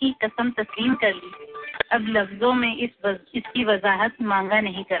भूलने की कसम तस्लीम कर ली, अब लफ्जों में इसकी वजाहत मांगा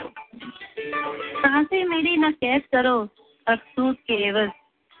नहीं करो। सांसें मेरी न कैद करो अफसोस के एवज,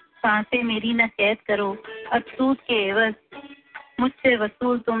 सांसें मेरी न कैद करो अफसोस के एवज, मुझसे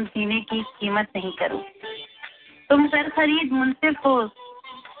वसूल तुम जीने की कीमत नहीं करो। तुम जर खरीद मुनसिफ हो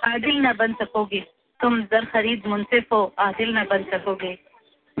आदिल न बन सकोगे, तुम जर खरीद मुनसिफ हो आदिल न बन सकोगे,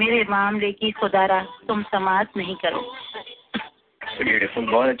 मेरे मामले की खुदारा तुम समाअत नहीं करो। ब्यूटीफुल,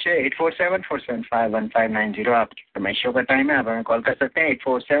 बहुत अच्छे। 8474751590 आपकी फरमाइशों का टाइम है, आप हमें कॉल कर सकते हैं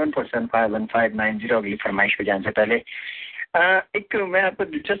 8474751590। अगली फरमाइश को जाने से पहले एक मैं आपको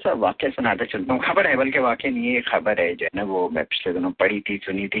दिलचस्प वाक्य सुनाता चलता हूँ। खबर है, बल्कि वाक्य नहीं है, खबर है जो है ना वो मैं पिछले दिनों पढ़ी थी,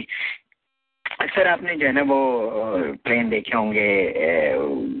 सुनी थी। अक्सर आपने जो है ना वो प्लेन देखे होंगे,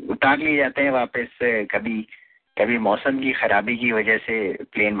 उतार लिए जाते हैं वापस, कभी मौसम की खराबी की वजह से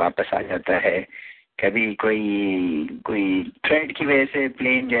प्लेन वापस आ जाता है, कभी कोई थ्रेड की वजह से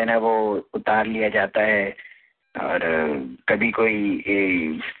प्लेन जो है ना वो उतार लिया जाता है, और कभी कोई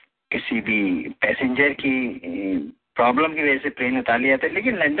किसी भी पैसेंजर की प्रॉब्लम की वजह से प्लेन उतार लिया जाता है।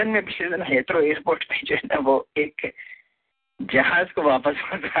 लेकिन लंदन में पिछले दिन हेथ्रो एयरपोर्ट पे जो है ना वो एक जहाज को वापस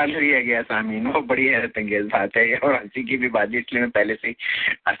उतार लिया गया सामीन। वो बड़ी हैरत अंगेज बात है और हंसी की भी बात है, इसलिए मैं पहले से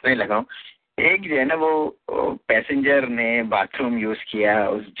हंसने लगा हूँ। एक जो है ना वो पैसेंजर ने बाथरूम यूज किया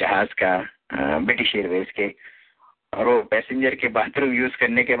उस जहाज का, ब्रिटिश एयरवेज के, और वो पैसेंजर के बाथरूम यूज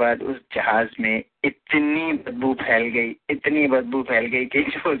करने के बाद उस जहाज में इतनी बदबू फैल गई कि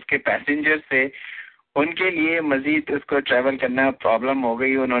जो उसके पैसेंजर से उनके लिए मजीद उसको ट्रैवल करना प्रॉब्लम हो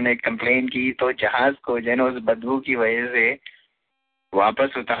गई। उन्होंने कंप्लेन की तो जहाज को जो है ना उस बदबू की वजह से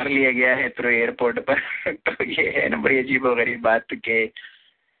वापस उतार लिया गया है हेथ्रो एयरपोर्ट पर। तो ये है ना बड़ी अजीब और गरीब बात के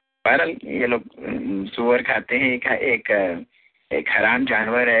बहरहाल ये लोग सुअर खाते हैं, एक हराम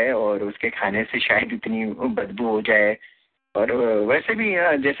जानवर है और उसके खाने से शायद इतनी बदबू हो जाए। और वैसे भी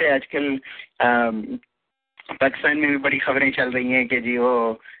जैसे आजकल पाकिस्तान में भी बड़ी खबरें चल रही हैं कि जी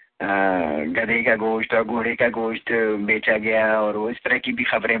वो गधे का गोश्त और घोड़े का गोश्त बेचा गया, और वो इस तरह की भी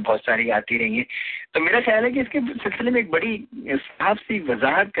खबरें बहुत सारी आती रही हैं। तो मेरा ख्याल है कि इसके सिलसिले में एक बड़ी साफ सी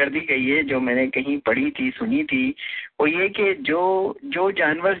वजाहत कर दी गई है, जो मैंने कहीं पढ़ी थी, सुनी थी, वो ये कि जो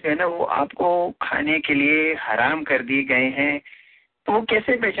जानवर जो है ना वो आपको खाने के लिए हराम कर दिए गए हैं, तो वो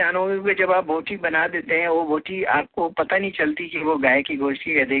कैसे पहचानोगे? क्योंकि जब आप बोटी बना देते हैं, वो बोटी आपको पता नहीं चलती कि वो गाय की गोश्त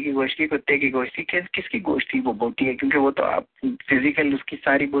की, गधे की गोश्त की, कुत्ते की गोश्त की, किसकी गोश्त की वो बोटी है, क्योंकि वो तो आप फिजिकल उसकी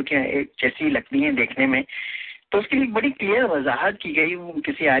सारी बोटियां एक जैसी लगती हैं देखने में। तो उसके लिए बड़ी क्लियर वजाहत की गई।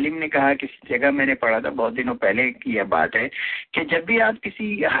 किसी आलिम ने कहा, किसी जगह मैंने पढ़ा था बहुत दिनों पहले की यह बात है कि जब भी आप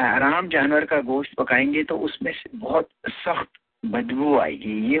किसी हराम जानवर का गोश्त पकाएंगे तो उसमें से बहुत सख्त बदबू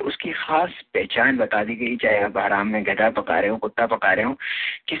आएगी। ये उसकी खास पहचान बता दी गई। चाहे आप हराम में गधा पका रहे हो, कुत्ता पका रहे हो,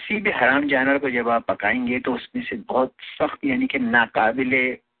 किसी भी हराम जानवर को जब आप पकाएंगे तो उसमें से बहुत सख्त यानी कि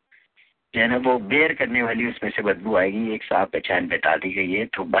नाकाबिले जो है ना वो बेयर करने वाली उसमें से बदबू आएगी। एक साफ पहचान बता दी गई है।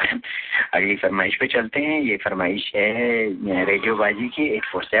 तो अगली फरमाइश पे चलते हैं। ये फरमाइश है रेडियो बाजी की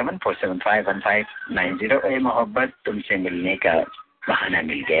 8474751590। ए मोहब्बत तुमसे मिलने का बहाना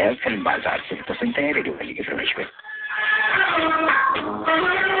मिल गया, फिल्म बाजार से। तो सुनते हैं रेडियो बाजी की फरमाइश पे।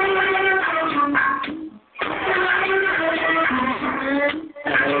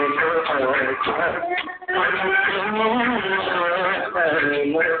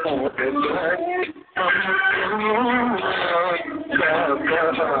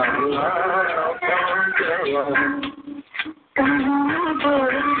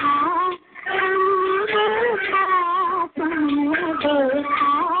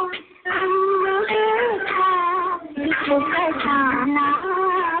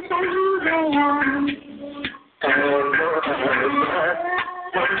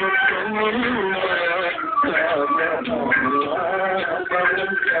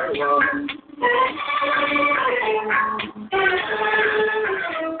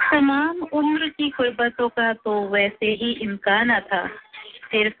 تمام عمر کی قربتوں کا تو ویسے ہی امکان تھا،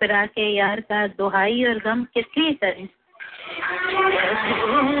 پھر فراق یار کا دہائی اور غم کس لیے کریں؟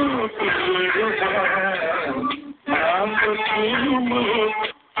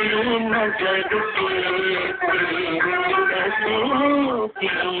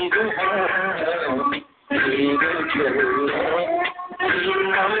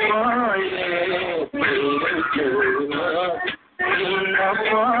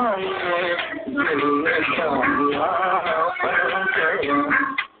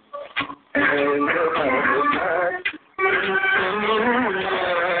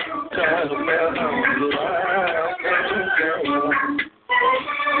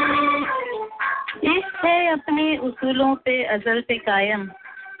 اپنے اصولوں پہ ازل پہ قائم،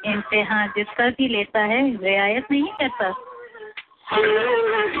 امتحان جس کا بھی لیتا ہے رعایت نہیں کرتا۔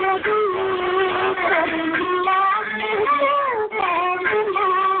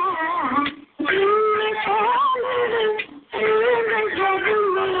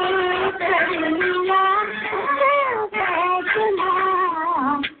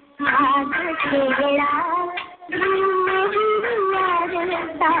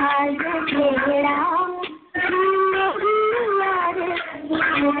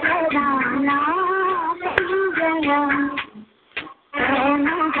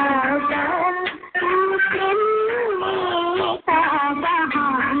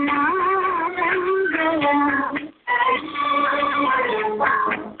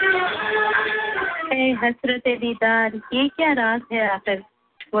 حسرت دیدار یہ کیا راز ہے آخر،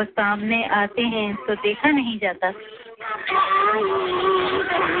 وہ سامنے آتے ہیں تو دیکھا نہیں جاتا۔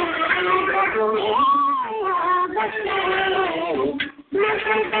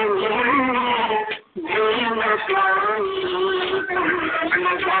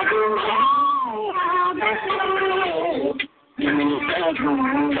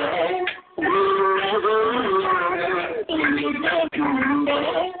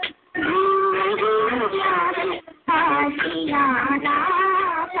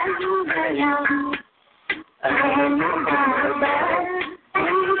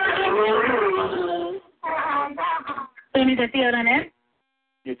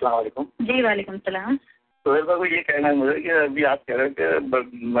 جی السلام علیکم۔ جی وعلیکم السلام۔ سہیل صاحب کو یہ کہنا ہے مجھے کہ ابھی آپ کہہ رہے تھے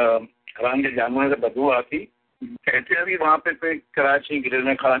حرام کے جانوروں سے بدبو آتی، کہتے ابھی وہاں پہ کوئی کراچی گرل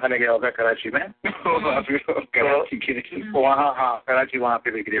میں کھانا کھانے گیا ہوگا کراچی میں، وہاں ہاں کراچی وہاں پہ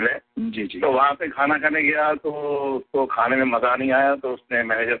بھی گرل ہے جی جی، تو وہاں پہ کھانا کھانے گیا تو اس کو کھانے میں مزہ نہیں آیا، تو اس نے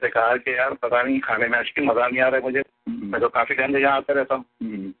مینیجر سے کہا کہ یار پتہ نہیں کھانے میں آج مزہ نہیں آ رہا ہے مجھے، میں تو کافی ٹائم سے یہاں آتا رہتا ہوں۔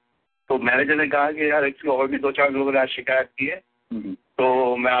 تو مینیجر نے کہا کہ یار ایکچولی اور بھی 2-4 لوگوں نے آج شکایت کی ہے، تو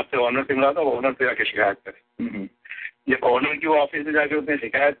میں آپ سے آنر سے ملا تھا، آنر سے جا کے شکایت کریں۔ جب آنر کی وہ آفس میں جا کے اس نے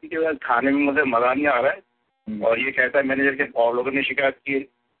شکایت کی کہ کھانے میں مجھے مزہ نہیں آ رہا ہے، اور یہ کہتا ہے مینیجر کے اور لوگوں نے شکایت کی ہے،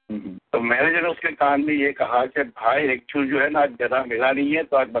 تو مینیجر نے اس کے کان میں یہ کہا کہ بھائی ایکچوئل جو ہے نا آج گدھا ملا نہیں ہے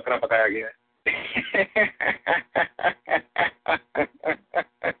تو آج بکرا پکایا گیا ہے۔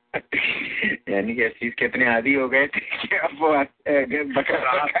 یعنی کہ اس چیز کے اتنے عادی ہو گئے تھے کہ اب وہ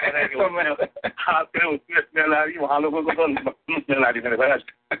بکرا ہاتھ میں اس میں اسمیل آ رہی، وہاں لوگوں کو تو اسمیل آ رہی میرے بھائی۔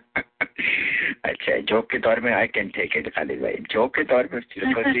 اچھا جوک کے طور میں آئی کین ٹیک اٹ خالد بھائی، جوک کے طور پہ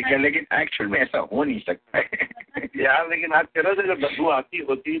ٹھیک ہے، لیکن ایکچوئل میں ایسا ہو نہیں سکتا ہے یار۔ لیکن آج کہہ رہے تھے جب بدبو آتی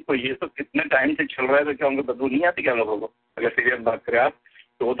ہوتی تو یہ تو کتنے ٹائم سے چل رہا ہے، تو کیا ان کو بدبو نہیں آتی کیا لوگوں کو؟ اگر سیریس بات کریں آپ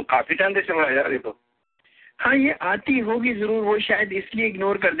تو وہ تو کافی ٹائم سے چل رہا ہے یار یہ تو۔ ہاں یہ آتی ہوگی ضرور، وہ شاید اس لیے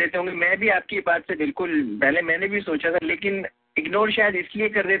اگنور کر دیتے ہوں گے۔ میں بھی آپ کی بات سے بالکل پہلے میں نے بھی سوچا تھا، لیکن اگنور شاید اس لیے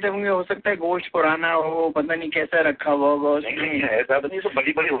کر دیتے ہوں گے، ہو سکتا ہے گوشت پرانا ہو، پتہ نہیں کیسا رکھا ہوا ہوگا اس میں۔ ایسا تو نہیں، تو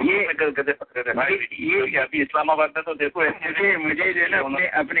بڑی بڑی گدے پکڑے تھے یہ ابھی اسلام آباد میں تو دیکھو۔ مجھے جو ہے نا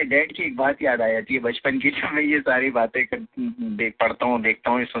اپنے ڈیڈ کی ایک بات یاد آ جاتی ہے بچپن کی، جو میں یہ ساری باتیں پڑھتا ہوں،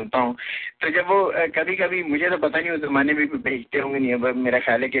 دیکھتا ہوں، سنتا ہوں، تو جب وہ کبھی کبھی مجھے تو پتہ نہیں اس زمانے میں بھی بھیجتے ہوں گے نہیں, میرا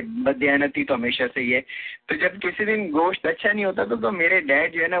خیال ہے کہ بددیانتی تو ہمیشہ سے ہی ہے. تو جب کسی دن گوشت اچھا نہیں ہوتا تو میرے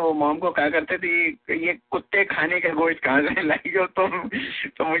ڈیڈ جو ہے نا وہ موم کو کہا کرتے تھے یہ کتے کھانے کا گوشت کہاں سے لائی ہو تم.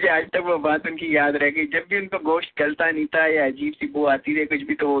 تو مجھے آج تک وہ بات ان کی یاد رہ گئی. جب بھی ان کو گوشت گلتا نہیں تھا یا عجیب سی بو آتی رہی کچھ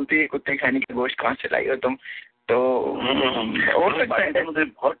بھی تو بولتے کتے کھانے کا گوشت کہاں سے لائی ہو تم. تو مجھے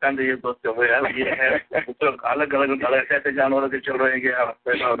بہت ٹائم سے یہ دوست ہو یار, یہ ہے الگ الگ ایسے جانوروں کے چل رہے ہیں کہ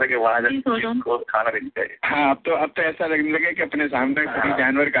ایسا ہوتا ہے کہ وہاں کھانا نہیں چاہیے. ہاں اب تو ایسا لگنے لگے کہ اپنے سامنے کبھی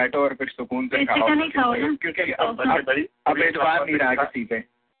جانور کاٹو اور پھر سکون سے کھاؤ, کیونکہ اب اعتبار نہیں رہا کسی پہ.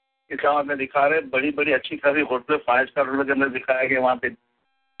 اسلام آپ نے دکھا رہے بڑی بڑی اچھی خاصی ہوٹل 5 اسٹار ہوٹل کے اندر دکھایا کہ وہاں پہ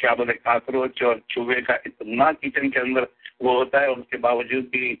کیا بولے کاکروچ اور چوہے کا اتنا کچن کے اندر وہ ہوتا ہے, اس کے باوجود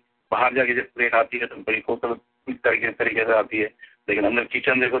بھی باہر جا کے جب پلیٹ آتی ہے تو بڑی خوبصورت طریقے سے آتی ہے, لیکن اندر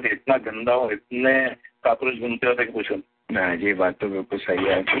کچن دیکھو تو اتنا گندا ہو, اتنے کاکروچ گھومتے ہوتے کہ پوچھو. ہاں یہ بات تو بالکل صحیح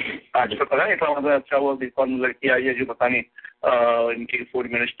ہے. آج تو پتا نہیں تھا اچھا وہ لڑکی آئی ہے جو پتا نہیں ان کی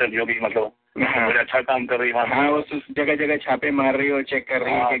فوڈ منسٹر جو بھی مطلب بڑا اچھا کام کر رہی ہے. ہاں وہ جگہ جگہ چھاپے مار رہی ہے اور چیک کر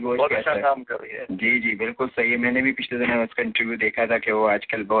رہی ہے کہ گوشت بہت اچھا کام کر رہی ہے. جی جی بالکل صحیح ہے. میں نے بھی پچھلے دنوں اس کا انٹرویو دیکھا تھا کہ وہ آج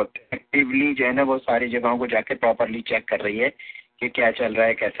کل بہت ایکٹیولی جو ہے نا وہ ساری جگہوں کو جا کے پراپرلی چیک کر رہی ہے کہ کیا چل رہا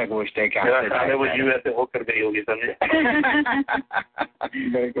ہے, کیسا گوشت ہے, کیا وہ جی ویسے ہو کر گئی ہوگی سمجھے.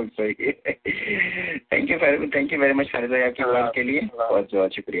 بالکل صحیح. تھینک یو ویری مچ فیضا آپ کی بات کے لیے, بہت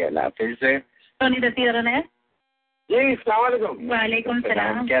بہت شکریہ. اللہ حافظ. جی السلام علیکم. وعلیکم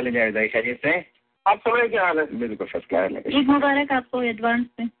السلام. کیا لے جائے خیریت سے؟ آپ سمجھے کیا حال ہے؟ بالکل فرسٹ کلاس. عید مبارک آپ کو ایڈوانس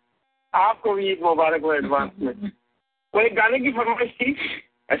میں. آپ کو بھی عید مبارک ہو ایڈوانس میں. کوئی گانے کی فرمائش تھی؟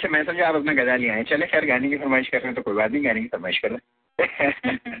 اچھا میں سمجھا آپ اپنا گدا لے آئے. چلے خیر گانے کی فرمائش کر رہے ہیں تو کوئی بات نہیں, گانے کی فرمائش کر رہے ہیں.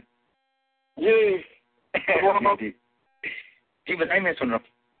 جی بتائیے میں سن رہا ہوں.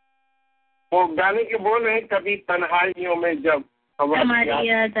 وہ گانے کے بول رہے ہیں کبھی تنہائیوں میں جب ہماری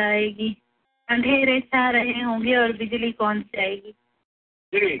یاد آئے گی, اندھیرے چھا رہے ہوں گے اور بجلی کون سے آئے گی.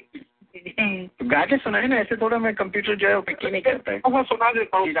 جی گا کے سنائے نا, ایسے تھوڑا میں کمپیوٹر جو ہے وہ پک نہیں کرتا ہے. وہ سنا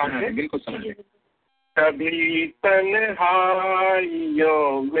دیتا ہوں. بالکل سنا. کبھی تنہائیوں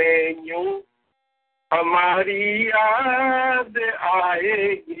میں یوں ہماری یاد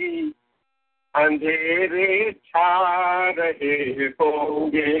آئے گی, اندھیرے چھا رہے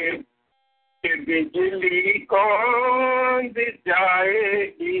ہوں گے کہ بجلی کون جائے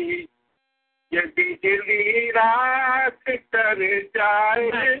گی, یہ بجلی رات کر جائے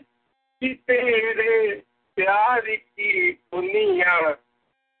کہ تیرے پیار کی دنیا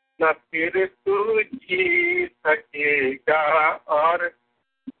نہ پھر تو جی سکے گا اور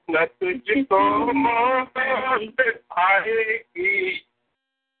نہ تجھ کو موت آئے گی.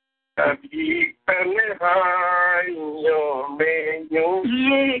 کبھی تنہائیوں میں یوں.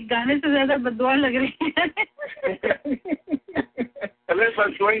 یہ گانے سے زیادہ بددعا لگ رہی ہے. چلے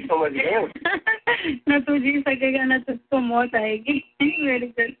بس وہی سمجھ گئے. نہ تو جی سکے گا نہ تجھ کو موت آئے گی. Very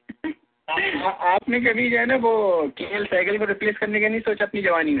good. آپ نے کبھی جو ہے نا وہ کیل سائیکل کو ریپلیس کرنے کا نہیں سوچا اپنی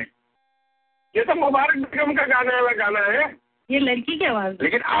جوانی میں؟ یہ تو مبارک بیگم کا گانے والا گانا ہے. یہ لڑکی کی آواز.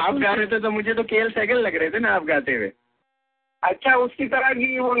 لیکن آپ گا رہے تھے تو مجھے تو کیل سائیکل لگ رہے تھے نا آپ گاتے ہوئے. اچھا اس کی طرح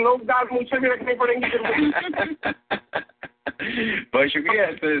کی وہ لوگ دار مجھ سے بھی رکھنے پڑیں گے. بہت شکریہ.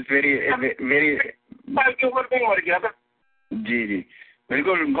 ویری سال کی عمر میں مر گیا تھا. جی جی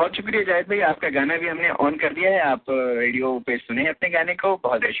بالکل بہت شکریہ جاہد بھائی. آپ کا گانا بھی ہم نے آن کر دیا ہے, آپ ریڈیو پہ سنیں اپنے گانے کو.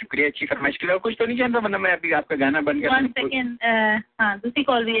 بہت بہت شکریہ اچھی فرمائش کے لیے. اور کچھ تو نہیں جانتا ورنہ میں ابھی آپ کا گانا بند کر. 1 سیکنڈ. ہاں دوسری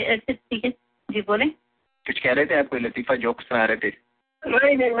کال بھی ٹھیک ہے. جی بولیں. کچھ کہہ رہے تھے آپ کو لطیفہ جوک سنا رہے تھے.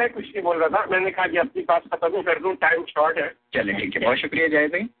 نہیں میں کچھ نہیں بول رہا تھا. میں نے کہا کہ اپنی بات ختم کر دوں, ٹائم شارٹ ہے. چلے ٹھیک ہے. بہت شکریہ جاہد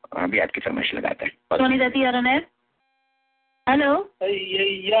بھائی. ابھی آپ کی فرمائش لگاتے ہیں. سونی دتی آ رہا ہے. ہلو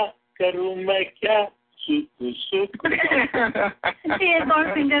کروں میں کیا ایک اور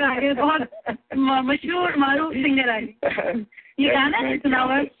سنگر آ گئے, بہت مشہور معروف سنگر آ گئے. یہ گانا نہیں سنا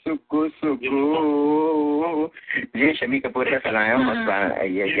ہوا. سکو سکو جی شمی کپور کا سنایا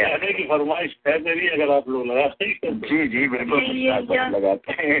گانے کی فرمائش ہے میری, اگر آپ لوگ لگاتے ہیں. جی جی بالکل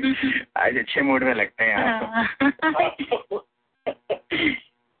لگاتے ہیں. آج اچھے موڈ میں لگتے ہیں آپ.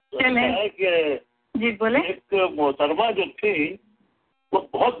 چلیں جی بولیں. ایک محترمہ جو تھی وہ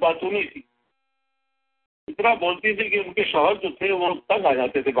بہت باتونی تھی. اتنا بولتی تھی کہ ان کے شوہر جو تھے وہ تنگ آ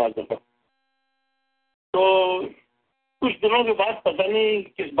جاتے تھے بعض دفعہ. تو کچھ دنوں کے بعد پتہ نہیں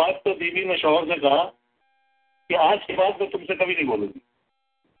کس بات پہ بیوی نے شوہر سے کہا کہ آج کے بعد میں تم سے کبھی نہیں بولوں گی.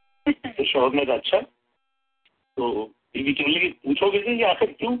 تو شوہر نے کہا اچھا. تو بیوی چلی گئی, پوچھو گے کہ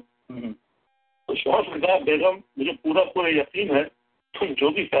آخر کیوں؟ تو شوہر نے کہا بیگم مجھے پورا یقین ہے تم جو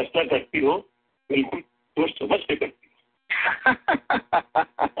بھی فیصلہ کرتی ہو بالکل سوچ سمجھ کے کرتی ہو.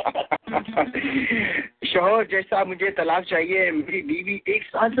 شوہر جج صاحب مجھے طلاق چاہیے, میری بیوی 1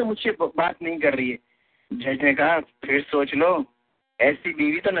 سال سے مجھ سے بات نہیں کر رہی ہے. جج نے کہا پھر سوچ لو, ایسی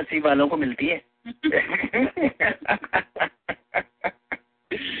بیوی تو نصیب والوں کو ملتی ہے.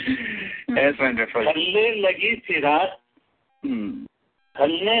 ہلنے لگی سی رات,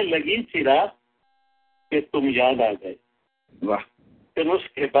 ہلنے لگی سی رات کہ تم یاد آ گئے. واہ. پھر اس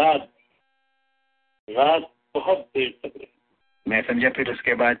کے بعد رات بہت دیر تک رہی. میں سمجھا پھر اس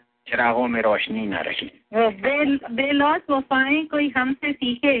کے بعد چراغوں میں روشنی نہ رہی. بے لوث وفائیں کوئی ہم سے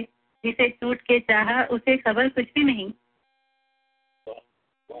سیکھے, جسے ٹوٹ کے چاہا اسے خبر کچھ بھی نہیں.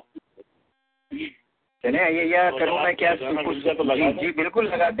 چلے آئیے یا کروں میں کیا سکوں. جی بالکل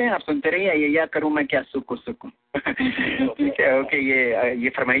لگاتے ہیں, آپ سنتے رہیے. آئیے یا کروں میں کیا سکوں. ٹھیک ہے, اوکے. یہ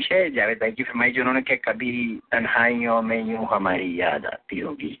فرمائش ہے جاوید بھائی کی فرمائش, جنہوں نے کہ کبھی تنہائیوں میں یوں ہماری یاد آتی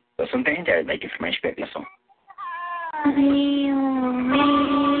ہوگی. تو سنتے ہیں جاوید بھائی کی فرمائش پہ اگلا سانگ.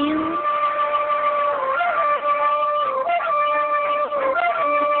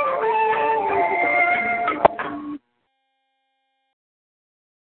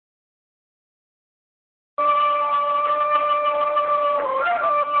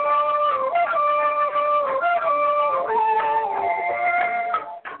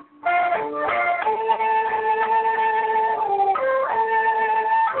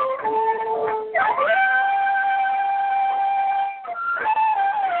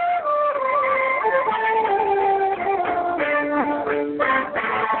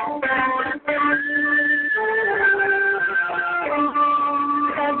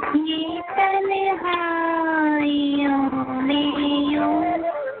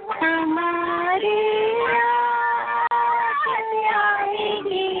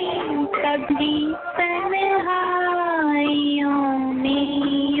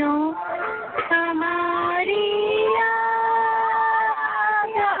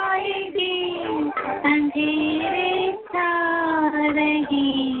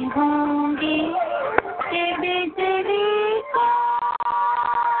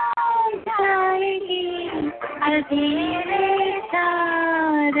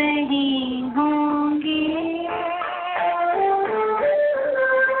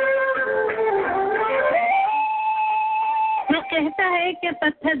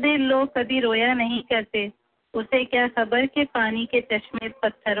 کبھی رویا نہیں کرتے, اسے کیا خبر کہ پانی کے چشمے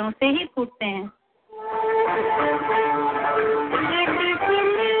پتھروں سے ہی پھوٹتے ہیں.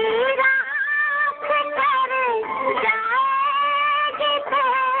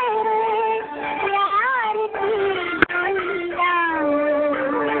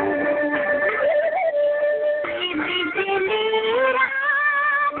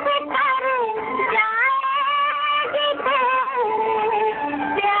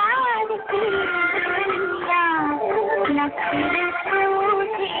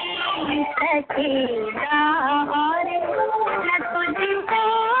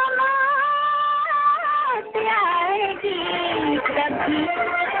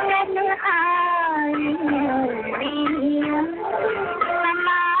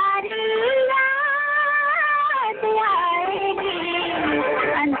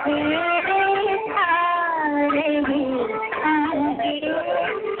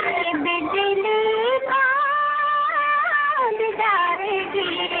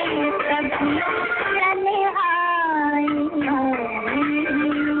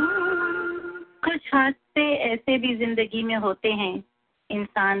 کچھ حادثے ایسے بھی زندگی میں ہوتے ہیں,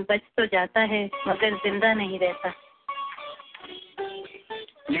 انسان بچ تو جاتا ہے مگر زندہ نہیں رہتا.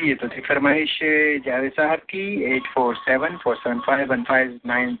 جی یہ تو تھی فرمائش جاوید صاحب کی.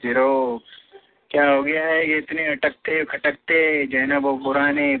 8474751590. کیا ہو گیا ہے یہ اتنے اٹکتے کھٹکتے جو ہے نا وہ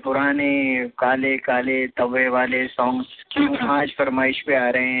پرانے کالے کالے توے والے سانگس کیوں آج فرمائش پہ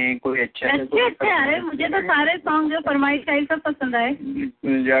آ رہے ہیں؟ کوئی اچھا آ رہے ہیں. مجھے تو سارے سانگ جو فرمائش آئی سب پسند آئے.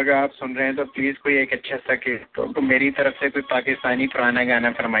 اگر آپ سن رہے ہیں تو پلیز کوئی ایک اچھا سا تو میری طرف سے کوئی پاکستانی پرانا گانا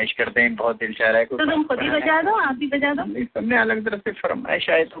فرمائش کر دیں, بہت دل چاہ رہا ہے. تو تم خود ہی بجا دو, آپ ہی بجا دو. سب نے الگ طرف سے فرمائش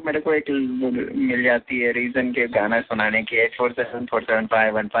آئے تو میرے کو ایک مل جاتی ہے ریزن کے گانا سنانے کی.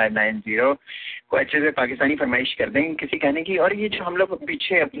 8474751590. کوئی اچھے سے پاکستانی فرمائش کر دیں کسی گانے کی. اور یہ جو ہم لوگ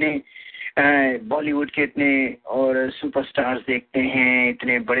پیچھے اپنے بالی ووڈ کے اتنے اور سپر سٹارز دیکھتے ہیں,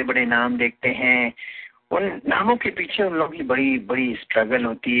 اتنے بڑے بڑے نام دیکھتے ہیں, ان ناموں کے پیچھے ان لوگوں کی بڑی بڑی اسٹرگل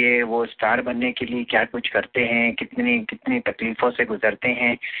ہوتی ہے. وہ اسٹار بننے کے لیے کیا کچھ کرتے ہیں, کتنی تکلیفوں سے گزرتے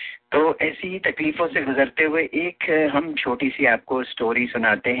ہیں. تو ایسی ہی تکلیفوں سے گزرتے ہوئے ایک ہم چھوٹی سی آپ کو سٹوری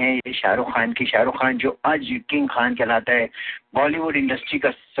سناتے ہیں. یہ شاہ رخ خان کی. شاہ رخ خان جو آج کنگ خان کہلاتا ہے, بالی ووڈ انڈسٹری کا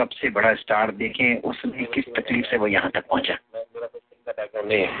سب سے بڑا اسٹار. دیکھیں اس نے کس تکلیف سے وہ یہاں تک پہنچا.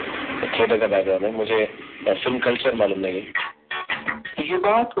 نہیں ہے, چھوٹے کا بیک گراؤنڈ ہے, مجھے فلم کلچر معلوم نہیں ہے. یہ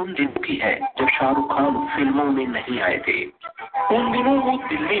بات ان دنوں کی ہے جب شاہ رخ خان فلموں میں نہیں آئے تھے. ان دنوں وہ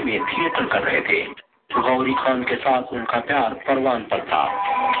دلی میں تھیٹر کر رہے تھے. گوری خان کے ساتھ ان کا پیار پروان پر تھا.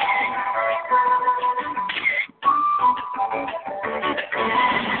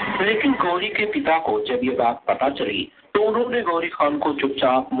 لیکن گوری کے پتا کو جب یہ بات پتا چلی تو انہوں نے گوری خان کو چپ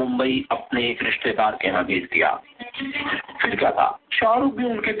چاپ ممبئی اپنے ایک رشتے دار کے یہاں بھیج دیا. پھر کیا تھا, شاہ رخ بھی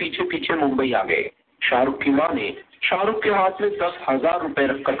ان کے پیچھے پیچھے ممبئی آ گئے. شاہ رخ کی ماں نے شاہ رخ کے ہاتھ میں 10,000 روپے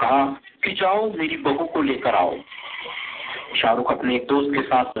رکھ کر کہا کہ جاؤ میری بہو کو لے کر آؤ. شاہ رخ اپنے ایک دوست کے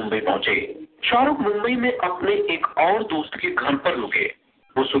ساتھ ممبئی پہنچے. شاہ رخ ممبئی میں اپنے ایک اور دوست کے گھر پر رکے.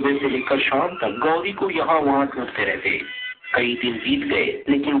 وہ صبح سے لے کر شام تک گوری کو یہاں وہاں ڈھونڈتے رہتے. کئی دن بیت گئے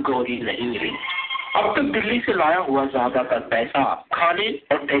لیکن گوری نہیں ملی. اب تک دلی سے لایا ہوا زیادہ تر پیسہ کھانے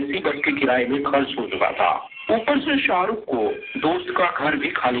اور ٹیکسی بس کے کرائے میں خرچ ہو چکا تھا. اوپر سے شاہ رخ کو دوست کا گھر بھی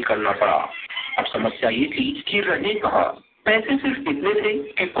خالی کرنا پڑا. اب سمسیا یہ تھی کہ رہے کہاں. پیسے صرف اتنے تھے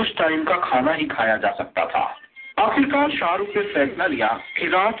کہ کچھ ٹائم کا کھانا ہی کھایا جا سکتا تھا. آخرکار شاہ رخ نے فیصلہ لیا کہ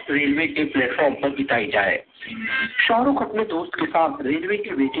رات ریلوے کے پلیٹ فارم پر بتائی جائے. شاہ رخ اپنے دوست کے ساتھ ریلوے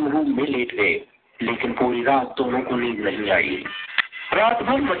کے ویٹنگ روم میں لیٹ گئے لیکن پوری رات دونوں کو نیند نہیں آئی. رات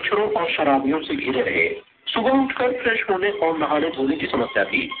بھر مچھروں اور شرابیوں سے گھرے رہے. صبح اٹھ کر فریش ہونے اور نہانے دھونے کی سمسیا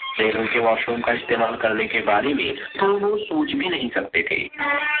تھی. ریلوے کے واش روم کا استعمال کرنے کے بارے میں دونوں سوچ بھی نہیں سکتے تھے.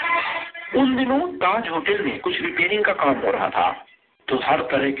 ان دنوں تاج ہوٹل میں کچھ ریپیئرنگ کا کام ہو رہا تھا تو ہر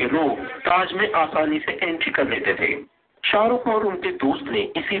طرح کے لوگ تاج میں آسانی سے انٹری کر لیتے تھے. شاہ رخ اور ان کے دوست نے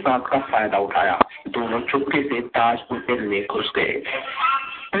اسی بات کا فائدہ اٹھایا. دونوں چپکے سے تاج ہوٹل میں گھس گئے.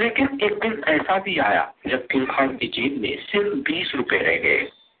 لیکن ایک دن ایسا بھی آیا جب کنگ خان کی جیب میں صرف 20 روپے رہ گئے.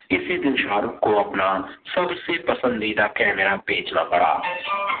 اسی دن شاہ رخ کو اپنا سب سے پسندیدہ کیمرہ بیچنا پڑا.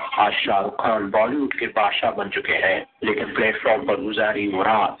 آج شاہ رخ خان بالی ووڈ کے بادشاہ بن چکے ہیں لیکن پلیٹ فارم پر گزاری وہ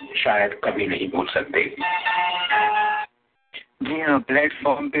رات شاید کبھی نہیں بھول سکتے. جی ہاں, پلیٹ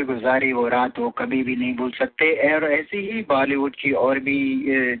فارم پہ گزاری وہ رات وہ کبھی بھی نہیں بھول سکتے. اور ایسی ہی بالی ووڈ کی اور بھی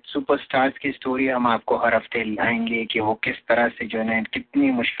سپر سٹارز کی سٹوری ہم آپ کو ہر ہفتے لائیں گے کہ وہ کس طرح سے جو ہے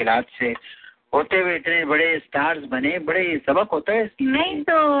کتنی مشکلات سے ہوتے ہوئے اتنے بڑے سٹارز بنے. بڑے سبق ہوتا ہے. نہیں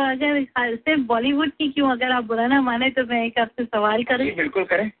تو اگر صرف بالی ووڈ کی کیوں, اگر آپ برا نہ مانے تو میں ایک آپ سے سوال کروں. جی بالکل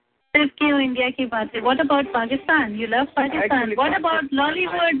کریں. صرف کیوں انڈیا کی بات ہے. What about Pakistan? You love Pakistan. What about lolly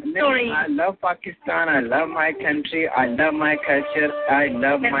would story? I love Pakistan. I love my country. I love my culture. آئی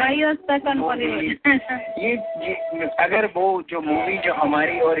لو مائی. یہ اگر وہ جو مووی جو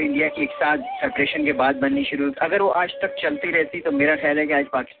ہماری اور انڈیا کی ایک ساتھ سپریشن کے بعد بننی شروع ہوئی, اگر وہ آج تک چلتی رہتی تو میرا خیال ہے کہ آج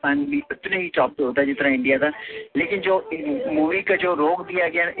پاکستان بھی اتنے ہی ٹاپ پہ ہوتا جتنا انڈیا تھا. لیکن جو مووی کا جو روک دیا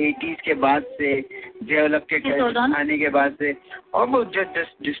گیا 80s کے بعد سے, ڈیولپ کے آنے کے بعد سے, اور وہ جو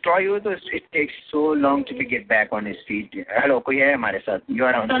ڈسٹرائے ہوئے تو it takes so long to get back on his feet. Hello, کوئی ہے ہمارے ساتھ؟ You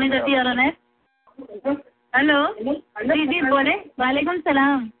are on. ہیلو جی جی بولے. وعلیکم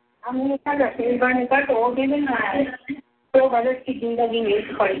السلام. ہم نے کہا سیلوانی کا تو وہ بھی نہیں تو برس کی زندگی میں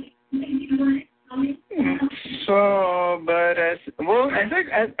پڑی. 100 برس وہ ایسا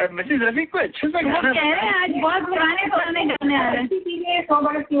مسز رفیق کو اچھا سا گانا کہہ رہے ہیں. آج بہت پرانے گانے آ رہے ہیں. 100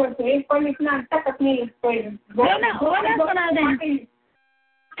 برس کی وجہ سے ایک پل اتنا اچھا اپنی سنا دیں.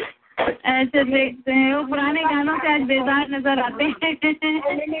 ایسے دیکھتے ہیں وہ پرانے گانوں سے آج بیزار نظر آتے ہیں.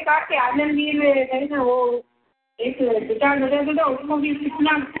 میں نے کہا کہ عالمگیر ہے نا وہ ایک گٹار بجا تھا اس کو بھی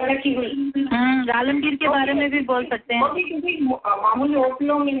کتنا ترقی ہوئی. عالمگیر کے بارے میں بھی بول سکتے ہیں. معمولی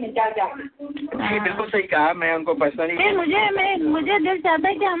ہوٹلوں میں جا جا. جی بالکل صحیح کہا. میں ان کو پرسنلی مجھے دل چاہتا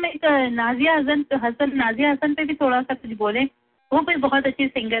ہے کہ ہم ایک نازیہ حسن پہ بھی تھوڑا سا کچھ بولیں. وہ بھی بہت اچھی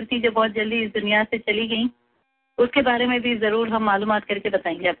سنگر تھی جو بہت جلدی اس دنیا سے چلی گئی. اس کے بارے میں بھی ضرور ہم معلومات کر کے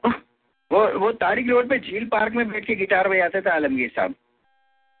بتائیں گے آپ کو. وہ تاریخ روڈ پہ جھیل پارک میں بیٹھ کے گٹار بجاتے تھے عالمگیر صاحب.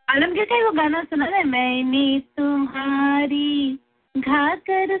 عالمگیر کا وہ گانا سنا ہے, میں نے تمہاری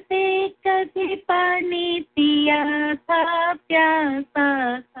گھاگر سے کبھی پانی پیا تھا پیاسا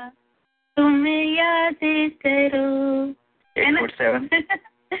تھا تمہیں یاد کرو.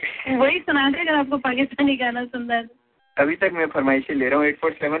 وہی سنا دے اگر آپ کو پاکستانی گانا سننا ہے. ابھی تک میں فرمائشیں لے رہا ہوں.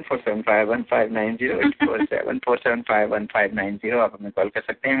 8474751590 8474751590 آپ ہمیں کال کر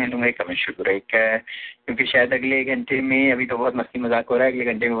سکتے ہیں. میں لوں گا کمرشل بریک کیونکہ شاید اگلے گھنٹے میں, ابھی تو بہت مستی مذاق ہو رہا ہے, اگلے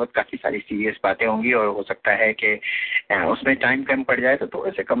گھنٹے میں بہت کافی ساری سیریس باتیں ہوں گی اور ہو سکتا ہے کہ اس میں ٹائم کم پڑ جائے تو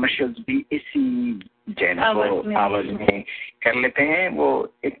تھوڑے سے کمرشلز بھی اسی آواز میں کر لیتے ہیں. وہ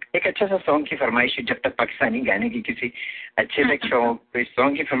ایک اچھا سا سانگ کی فرمائش ہے. جب تک پاکستانی گانے کی کسی اچھے تک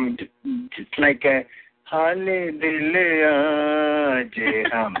سانگ کی فرمائش لائک حال دل آج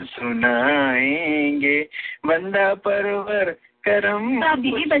ہم سنائیں گے, بندہ پرور करम आप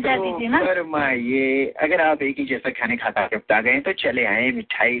भी बजा दीजिए ना। फरमाइए, अगर आप एक ही जैसा खाने खाता करता गए तो चले आए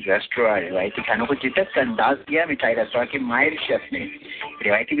मिठाई रेस्टोरेंट। रिवायती खानों को जिद्दत का अंदाज दिया मिठाई रेस्टोरेंट के माहिर शेफ ने।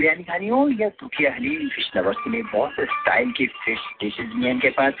 रिवायती बिरयानी खानी हो या सूखिया हलीम, फिश लवर्स के लिए बहुत से स्टाइल की फिश डिशेज भी इनके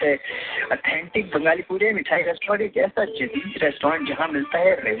पास है। ऑथेंटिक बंगाली फूड है। मिठाई रेस्टोरेंट एक ऐसा जदीद रेस्टोरेंट जहाँ मिलता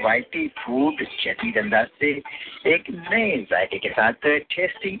है रिवायती फूड जदीद अंदाज से एक नए जायके के साथ।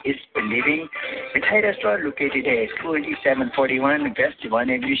 Testing is believing. मिठाई रेस्टोरेंट लोकेटेड है 2741 वेस्ट 1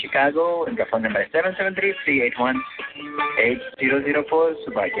 एवेन्यू शिकागो। इनका फोन नंबर है 773818004।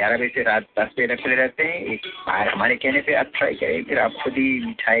 सुबह 11 बजे से रात 10 बजे तक खुले रहते हैं। एक बार हमारे कहने पे आप ट्राई करें, फिर आप खुद ही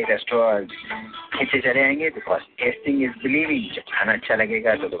मिठाई रेस्टोरेंट खींचे चले आएंगे। Because testing is believing. जब खाना अच्छा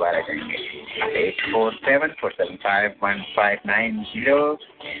लगेगा तो दोबारा जाएंगे। 8474751590।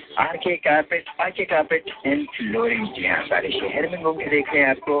 R K carpet and flooring. जी हाँ, सारे शहर में घूम के देख रहे हैं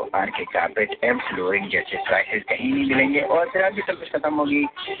आपको आरके कारपेट एंड फ्लोरिंग जैसे प्राइसेस कहीं नहीं मिलेंगे। और फिर आपकी सर्विस खत्म होगी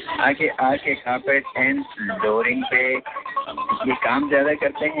आगे आरके कारपेट एंड फ्लोरिंग पे। ये काम ज़्यादा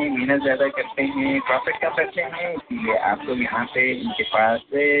करते हैं, मेहनत ज़्यादा करते हैं, प्रॉफिट का करते हैं, इसलिए आपको यहाँ पे इनके पास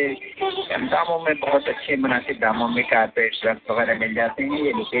कम दामों में बहुत अच्छे मुनासिब दामों में कारपेट रफ वगैरह मिल जाते हैं।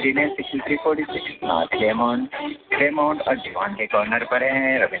 ये लोकेटेड है 6346 नॉर्थ क्लेमोंट और डिवान के कॉर्नर पर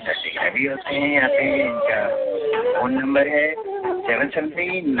है। रविंद्र सिंह भी होते हैं यहाँ पे। इनका फ़ोन नंबर है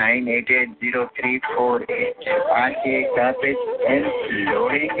 773-988-0348। R K carpet and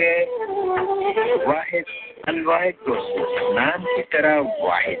flooring Wahid Al Wahid grocery, नाम की तरह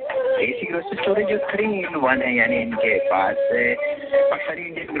वाहिद देसी ग्रोसरी स्टोरेज जो 3-in-1 है। यानी इनके पास सारी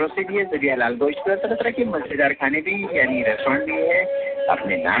इंडियन ग्रोसरी भी है, जरिया लाल गोश्त, तरह तरह के मजेदार खाने भी, यानी रेस्टोरेंट भी है।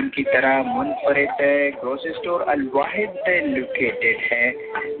 अपने नाम की तरह मुनफरिद ग्रोसरी स्टोर अलवाहिद लोकेटेड है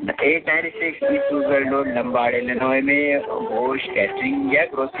 896 ईस्ट रोड लंबाड़ इलिनॉय में। गोश्त कैटरिंग या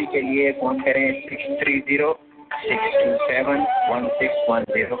ग्रोसरी के लिए फ़ोन करें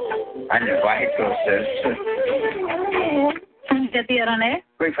 630-627-1610। अलवाहिद ग्रोसर्स।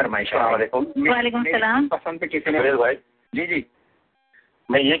 कोई फरमाइश? वालेकुम सलाम। पसंद पे किसी ने भाई? जी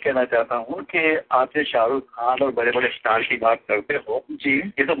मैं ये कहना चाहता हूँ कि आप जो शाहरुख खान और बड़े बड़े स्टार की बात करते हो जी,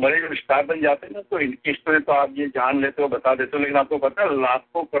 ये तो बड़े जो स्टार बन जाते हैं ना, तो इनकी स्टोरी तो आप ये जान लेते हो, बता देते हो, लेकिन आपको पता है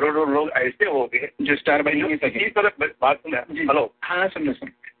लाखों करोड़ों लोग ऐसे हो गए जो स्टार बन नहीं सके। इसी तरह बात सुना। हेलो, हाँ सुन।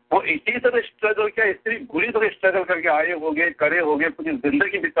 वो इसी तरह स्ट्रगल क्या इतनी बुरी तरह स्ट्रगल करके आए होंगे, करे होंगे, पूरी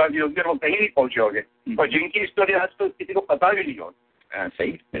जिंदगी बिता दी होगी और वो कहीं नहीं पहुंचे होंगे, और जिनकी स्टोरी आज तो किसी को पता भी नहीं होगी।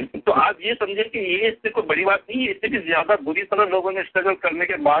 सही। तो आप ये समझे कि ये इससे कोई बड़ी बात नहीं है। इससे भी ज्यादा बुरी तरह लोगों ने स्ट्रगल करने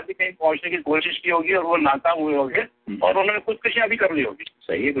के बाद भी कहीं पहुंचने की कोशिश की होगी और वो नाकाम हुए होंगे और उन्होंने खुदकुशियां भी कर ली होगी।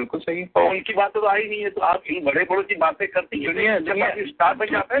 सही है, बिल्कुल सही। तो उनकी बात तो आई नहीं है, तो आप इन बड़े बड़ों की बातें करती है। दुनिया स्टार बन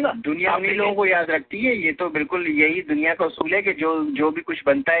जाता है ना, दुनिया उन्हीं लोगों को याद रखती है। ये तो बिल्कुल यही दुनिया का उसूल है कि जो भी कुछ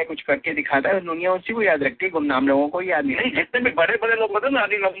बनता है, कुछ करके दिखाता है, दुनिया उसी को याद रखती है, गुमनाम लोगों को याद नहीं। जितने भी बड़े बड़े लोग होते हैं ना,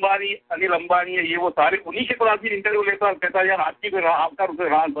 अनिल अंबानी है, ये वो सारे उन्हीं के बाद इंटरव्यू लेता है, कहता है यार आपका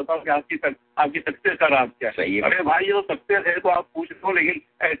राज बताओ कि आपकी सक्सेस का राज क्या है। अरे भाई ये तो सक्सेस है तो आप पूछ लो, लेकिन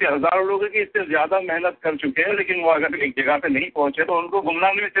ऐसे हजारों लोग हैं कि इससे ज्यादा मेहनत कर चुके हैं, लेकिन वो अगर एक जगह पे नहीं पहुंचे तो उनको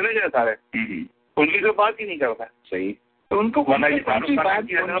गुमनाम में चले जाए सारे। उनकी कोई बात ही नहीं करता। सही। तो उनको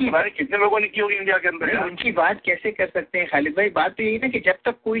कितने लोगों ने की होगी इंडिया के अंदर। उनकी बात कैसे कर सकते हैं खालिद भाई? बात तो यही ना कि जब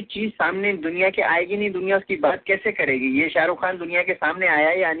तक कोई चीज सामने दुनिया के आएगी नहीं, दुनिया उसकी बात कैसे करेगी? ये शाहरुख खान दुनिया के सामने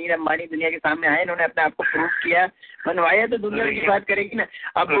आया या अनिल अंबानी दुनिया के सामने आए, इन्होंने अपने आप को प्रूव किया, बनवाया, तो दुनिया की बात करेगी ना।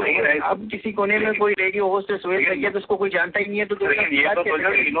 अब किसी कोने में कोई रेडियो होस्ट सोहेल भैया तो उसको कोई जानता ही नहीं है, तो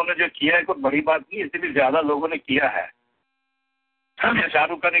इन्होंने जो किया है कोई बड़ी बात नहीं, इससे भी ज्यादा लोगों ने किया है।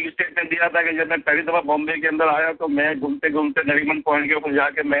 शाहरुख खान ने एक स्टेटमेंट दिया था कि जब मैं पहली दफा बॉम्बे के अंदर आया तो मैं घूमते घूमते नरीमन पॉइंट के ऊपर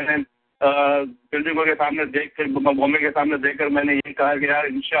जाके मैंने बिल्डिंगों के सामने बॉम्बे के सामने देखकर मैंने ये कहा कि यार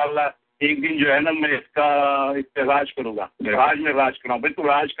इंशाल्लाह एक दिन जो है ना मैं इस पे राज करूंगा, राज में राज करूँगा। भाई तू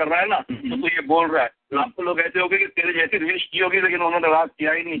राज कर रहा है ना, तो तू ये बोल रहा है, लाखों लोग ऐसे हो गए कि तेरे जैसी रील्स की होगी लेकिन उन्होंने राज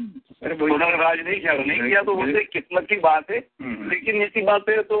किया ही नहीं। उन्होंने राज नहीं किया तो उससे किस्मत की बात है। लेकिन ऐसी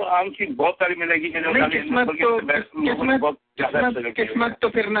बातें तो आम की बहुत सारी मिलेगी। किस्मत तो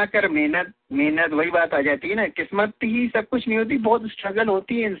फिर ना कर, मेहनत वही बात आ जाती है ना। किस्मत ही सब कुछ नहीं होती, बहुत स्ट्रगल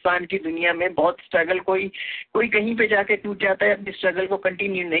होती है इंसान की दुनिया में, बहुत स्ट्रगल। कोई कहीं पे जाके टूट जाता है, अपनी स्ट्रगल को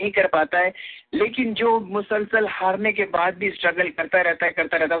कंटिन्यू नहीं कर पाता है, लेकिन जो मुसलसल हारने के बाद भी स्ट्रगल करता रहता है। हो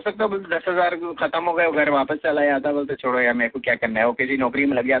सकता है 10,000 खत्म हो गए, घर वापस चला जाता, बोलते छोड़ो यार मेरे को क्या करना है, वो किसी नौकरी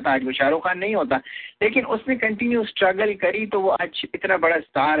में लग जाता, आज वो शाहरुख खान नहीं होता। लेकिन उसने कंटिन्यू स्ट्रगल करी तो वो आज इतना बड़ा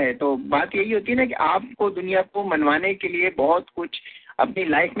स्टार है। तो बात यही होती है ना कि आपको दुनिया को मनवाने के लिए बहुत कुछ अपनी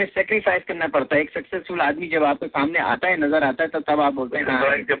लाइफ में सेक्रीफाइस करना पड़ता है। एक सक्सेसफुल आदमी जब आपके सामने आता है, नजर आता है, तो तब आप बोलते हैं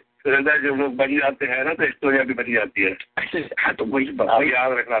جب لوگ بن جاتے ہیں نا تو اسٹوریاں بھی بن جاتی ہے. ہاں تو وہی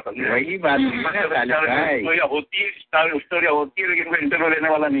یاد رکھنا سمجھے, وہی بات ہوتی ہے, اسٹوریاں ہوتی ہے لیکن کوئی انٹرویو لینے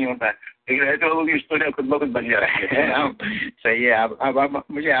والا نہیں ہوتا ہے, لیکن ایسے لوگوں کی اسٹوریاں خود بخود بن جاتی ہے. صحیح ہے. اب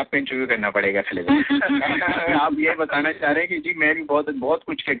مجھے آپ کو انٹرویو کرنا پڑے گا خالد. آپ یہ بتانا چاہ رہے ہیں کہ جی میں بھی بہت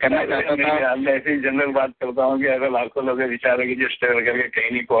کچھ کرنا چاہتا تھا. میں ایسے ہی جنرل بات کرتا ہوں کہ اگر لاکھوں لوگ بیچارے کہ جو اسٹرگل کر کے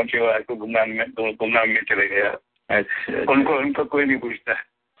کہیں نہیں پہنچے اور آپ کو گمنام میں چلے گیا, ان کو کوئی نہیں پوچھتا.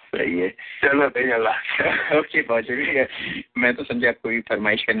 صحیح ہے. چلو صحیح, اللہ اوکے بہت شکریہ. میں تو سمجھا آپ کوئی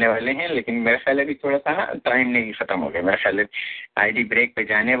فرمائش کرنے والے ہیں, لیکن میرا خیال ہے ابھی تھوڑا سا نا ٹائم نہیں ختم ہو گیا. میرا خیال ہے آئی ڈی بریک پہ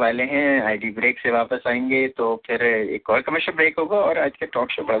جانے والے ہیں. آئی ڈی بریک سے واپس آئیں گے تو پھر ایک اور کمرشل بریک ہوگا, اور آج کے ٹاک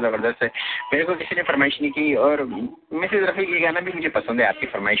شو بڑا زبردست ہے. میرے کو کسی نے فرمائش نہیں کی, اور مسز رفیع یہ گانا بھی مجھے پسند ہے. آپ کی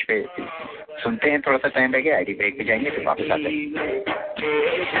فرمائش پہ سنتے ہیں, تھوڑا سا ٹائم رہ گیا. آئی ڈی بریک پہ جائیں گے پھر واپس آتے ہیں.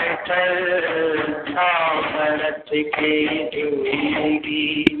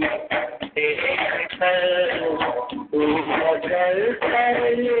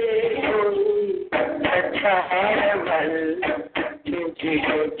 اچھا ہے بل تجھے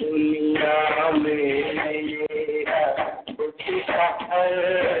دنیا میں تجھے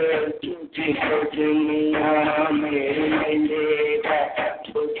دنیا میں ملے گا,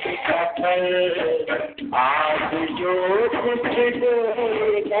 تجھے آج جو کچھ دے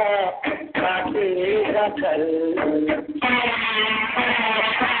گا کھاتے گا کل.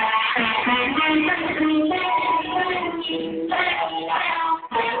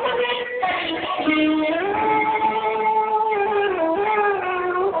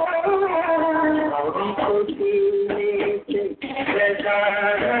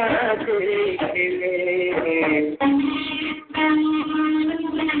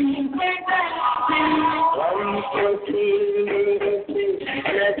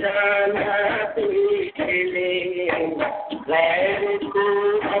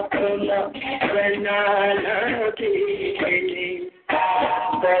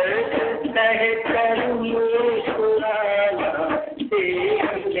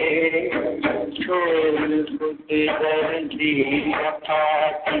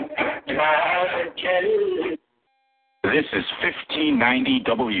 This is 1590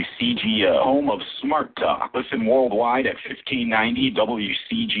 WCGO, home of Smart Talk. Listen worldwide at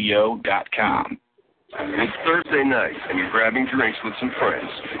 1590WCGO.com. It's Thursday night, and you're grabbing drinks with some friends.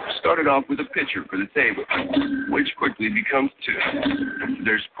 Started off with a pitcher for the table, which quickly becomes two.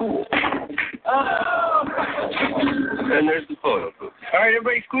 There's pool. And there's the photo booth. All right,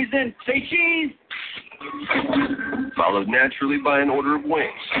 everybody squeeze in. Say cheese! Followed naturally by an order of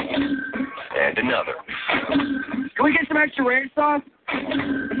wings. And another. Can we get some extra ranch sauce?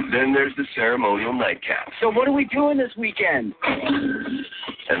 Then there's the ceremonial nightcap. So what are we doing this weekend?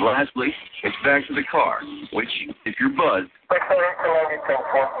 And lastly, it's back to the car, which, if you're buzzed,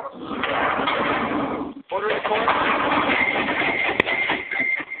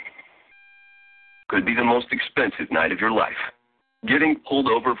 could be the most expensive night of your life. Getting pulled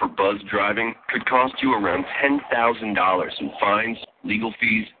over for buzz driving could cost you around $10,000 in fines, legal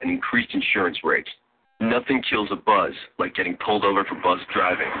fees, and increased insurance rates. Nothing kills a buzz like getting pulled over for buzz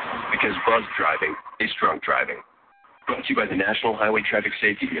driving, because buzz driving is drunk driving. Brought to you by the National Highway Traffic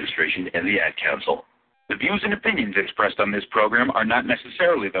Safety Administration and the Ad Council. The views and opinions expressed on this program are not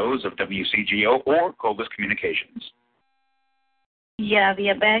necessarily those of WCGO or Coldest Communications. Yeah, we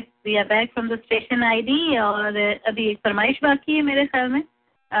are back from the station ID, اور ابھی ایک فرمائش باقی ہے میرے خیال میں.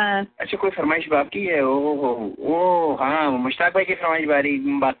 اچھا کوئی فرمائش باقی ہے؟ او ہاں مشتاق بھائی کی فرمائش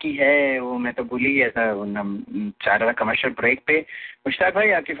باقی ہے, وہ میں تو بھول ہی گیا تھا, چاہ رہا تھا کمرشل بریک پہ. مشتاق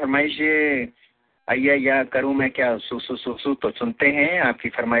بھائی آپ کی فرمائش یا کروں میں کیا سو سو سو سو تو سنتے ہیں آپ کی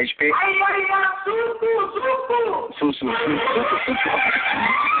فرمائش پہ. سو سو سو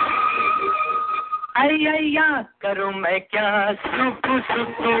کروں میں کیا سکو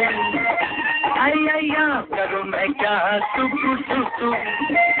سکو, کروں میں کیا سکو سکو,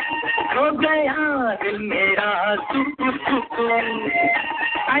 ہو گیا دل میرا سکو سکو,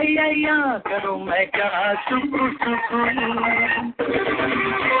 کروں میں کیا سکو سکو.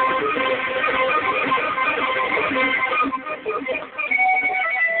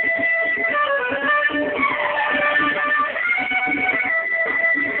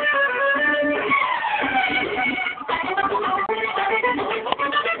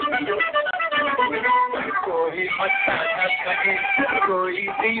 کوئی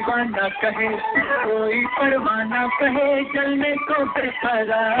دیوانہ परवाना कहे, कोई परवाना कहे जलने को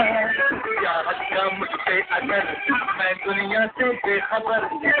बेकरार। चाहत का मुझसे अगर मैं दुनिया से बेखबर,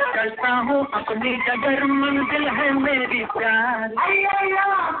 चलता हूँ अपनी डगर, मंजिल है मेरी प्यार।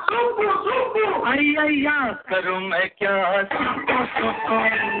 अय्या करूँ मैं क्या सुकून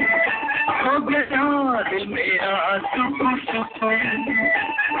सुकून, हो गया दिल मेरा सुकून सुकून।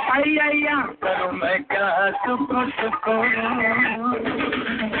 अय्या करूँ मैं क्या सुकून सुकून।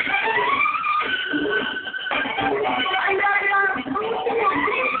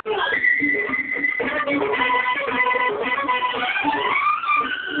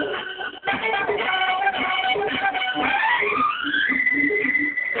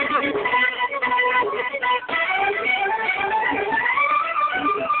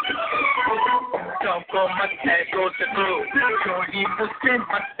 को मत है दोस्त को चोरी मुझसे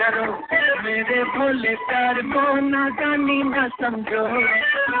मत डरो, मेरे भोले प्यार को नादानी न समझो।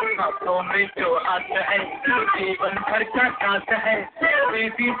 हाथों में जो आता है जीवन भर का साथ है,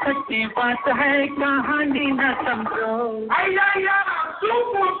 बेबी सच्ची बात है कहानी न समझो।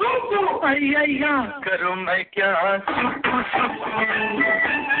 अय्या करूँ मैं क्या सुकून सुकून,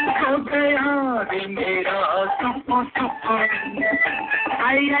 हो गया दिल मेरा सुकून सुकून।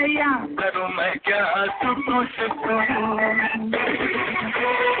 अय्या करूँ मैं क्या सुकून सुकून।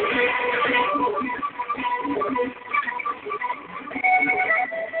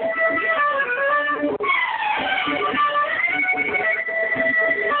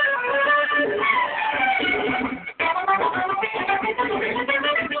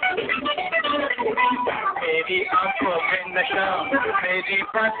 मेरी आंखों में नशा, मेरी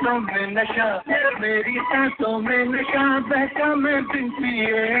बातों में नशा, मेरी सांसों में नशा, बहता मैं बिन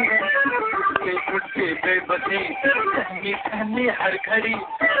पिए। उठते बेबसी सहमी सहमी हर घड़ी,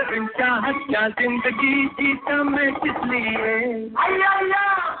 बिन चाहत क्या जिंदगी जीता मैं किस लिए।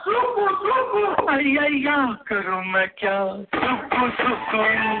 अय्या करूँ मैं क्या सुकून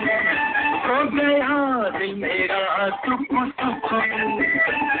सुकून, हो गया दिल मेरा सुकून सुकून।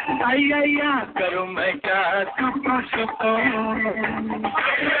 अय्या करूँ मैं क्या सुकून सुकून।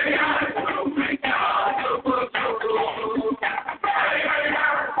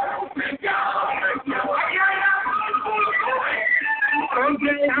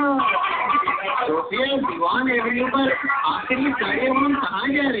 सोफिया दीवान एवेन्यू पर आखिरी गाड़ी हम कहाँ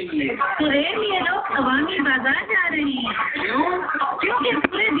जा रही है? सुहेल, ये लोग अवामी बाजार जा रही हैं। क्यों? क्योंकि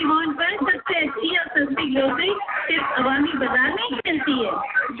पूरे दीवान पर सबसे अच्छी और सस्ती ग्रोसरी सिर्फ अवामी बाजार में ही मिलती है।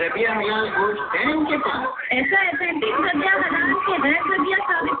 जबिया मियाँ गोश्त है उनके पास? ऐसा एथेंटिक सब्जियां हलाल के गैर सब्जियां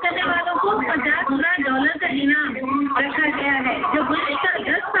साबित करने वालों को $50,000 का इनाम रखा गया है, जो गुज़श्ता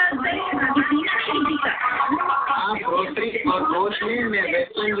 10 साल से किसी ने नहीं जीता। आप ग्रोसरी और गोश्त में मैं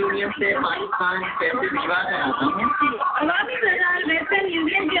वेस्टर्न यूनियन से पाकिस्तान पैसे भिजवा कर आता हूँ। अवामी बाजार वेस्टर्न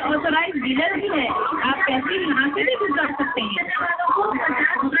यूनियन के ऑथोराइज डीलर भी है, आप पैसे यहाँ से भी भिजवा सकते हैं।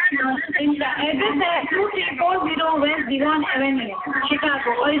 इनका एड्रेस है 2340 वेस्ट दीवान एवेन्यू,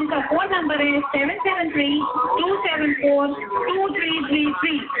 शिकागो, और इसका फोन नंबर है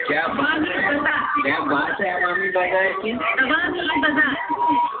 773-274-2333। क्या बात है अवामी बाजार की? अवामी बाजार,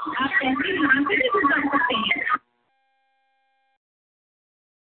 आप पैसे यहाँ से भी भिजवा सकते हैं।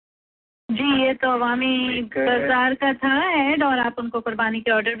 जी, ये तो अवामी बाजार का था ऐड, और आप उनको कुर्बानी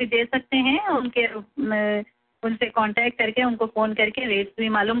के ऑर्डर भी दे सकते हैं। उनसे कांटेक्ट करके, उनको फ़ोन करके रेट्स भी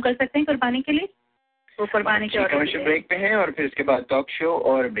मालूम कर सकते हैं कुर्बानी के लिए। वो कुर्बानी के ऑर्डर कमर्शियल ब्रेक पे हैं, और फिर इसके बाद टॉक शो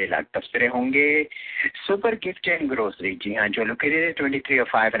और बेलाग तबसरे होंगे। सुपर गिफ्ट एंड ग्रोसरी, जी हाँ, जो लोकेटेड है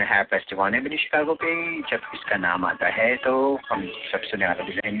 2305.5 वेस्ट दीवान एवेन्यू शिकागो पे। जब इसका नाम आता है तो हम सब सुनने वालों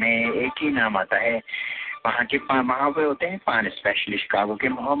के जहन में एक ही नाम आता है, वहाँ पे होते हैं पान स्पेशलिस्ट शिकागो के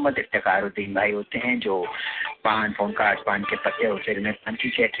मोहम्मद इफ्तिखारुद्दीन भाई होते हैं, जो पान, फोन कार्ड, पान के पत्ते होते हैं, पान की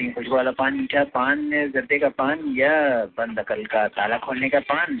कैटरिंग, खुशबू वाला पान, मीठा पान, जर्दे का पान या बंद अकल का ताला खोलने का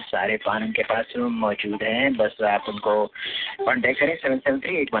पान, सारे पान उनके पास मौजूद हैं। बस आप उनको कॉन्टेक्ट करें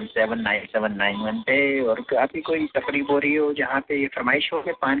 773-817-9791 पे। और आपकी कोई तकरीब हो रही हो जहाँ पे ये फरमाइश हो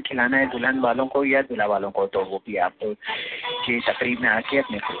कि पान खिलाना है दुल्हन वालों को या दूल्हा वालों को, तो वो भी आप की तकरीब में आके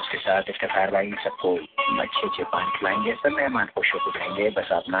अपने दोस्त के साथ इफ्तिखार भाई सबको अच्छे पान खिलाएंगे, सब मेहमान खुश होकर रहेंगे।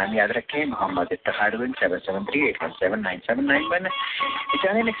 बस आप नाम याद रखें, मोहम्मद इफ्तिखारुद्दीन, 773-817-9791।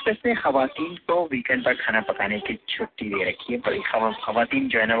 इटालियन एक्सप्रेस ने खवातीन को वीकेंड पर खाना पकाने की छुट्टी दे रखी है। बड़ी खवातीन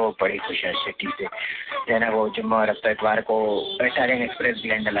जो है ना, वो बड़ी खुश है सिटी से, जो है ना, वो जुम्मा और हफ्ता इतवार को इटालियन एक्सप्रेस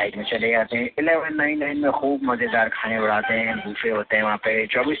ग्लैंड लाइट में चले जाते हैं। 1199 में खूब मज़ेदार खाने उड़ाते हैं, बूफे होते हैं वहाँ पे,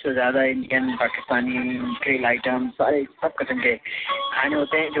 24 से ज़्यादा इंडियन, पाकिस्तानी, ग्रिल आइटम, सारे सब किस्म के खाने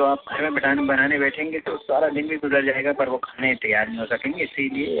होते हैं, जो आप घर में बनाने बैठेंगे तो सारा दिन भी गुजर जाएगा, पर वो खाने तैयार नहीं हो सकेंगे।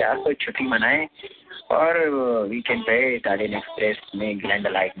 इसीलिए आप कोई छुट्टी मनाएं اور ویکینڈ پہ اٹالین ایکسپریس میں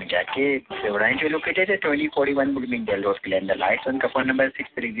گلینڈر لائٹ میں جا کے سے اڑائیں جو لوکیٹڈ ہے 2041 بلومنگڈیل روڈ گلینڈر لائٹ. ان کا فون نمبر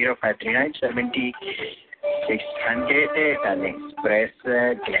 630539700600 اٹالین ایکسپریس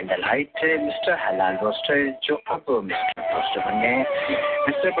گلینڈر لائٹ. مسٹر حلال روسٹر جو اب مسٹر روسٹر بن گئے ہیں.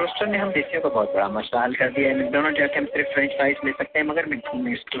 مسٹر روسٹر نے ہم دیسیوں کا بہت بڑا مسئلہ حل کر دیا ہے. میکڈونلڈ جا کے ہم صرف فرینچ فرائز لے سکتے ہیں, مگر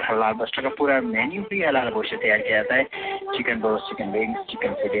مسٹر حلال روسٹر کا پورا مینیو بھی حلال گوشت سے تیار کیا جاتا ہے. Chicken roast, chicken wings,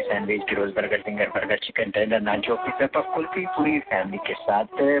 chicken fillet sandwich, گروز burger, finger burger, chicken tender, nacho, pizza puff, kulfi, پوری فیملی کے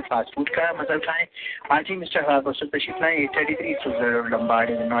ساتھ فاسٹ فوڈ کا مزہ اٹھائیں. آج ہی مسٹر حلال روسٹر تشریف لائیں. 833 لمبارڈ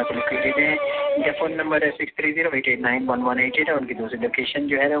نارتھ لوکیٹڈ ہے. ان کا فون نمبر ہے 6308891188 اور ان کی دوسری لوکیشن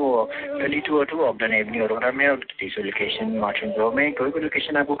جو ہے وہ 2202 آبڈن ایونیو اورورا میں, اور تیسری لوکیشن مارٹن گرو میں. کوئی بھی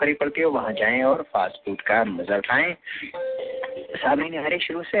لوکیشن آپ کو قریب پڑتی ہو وہاں جائیں اور فاسٹ فوڈ کا مزہ اٹھائیں. صابری نہاری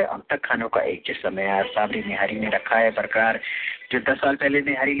شروع سے اب تک کھانوں کا ایک جیسا معیار صابری نہاری نے رکھا ہے برقرار. جو 10 سال پہلے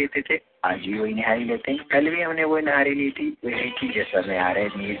نہاری لیتے تھے آج بھی وہی نہاری لیتے ہیں. پہلے بھی ہم نے وہ نہاری لی تھی, ایک ہی جیسا معیار ہے.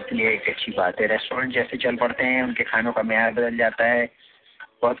 یہ ایک اچھی بات ہے. ریسٹورینٹ جیسے چل پڑتے ہیں ان کے کھانوں کا معیار بدل جاتا ہے,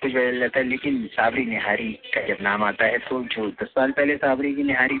 بہت کچھ بدل جاتا ہے, لیکن صابری نہاری کا جب نام آتا ہے تو جو 10 سال پہلے صابری کی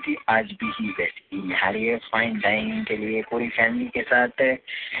نہاری تھی آج بھی ہی ویسی ہی نہاری ہے. فائن ڈائننگ کے لیے پوری فیملی کے ساتھ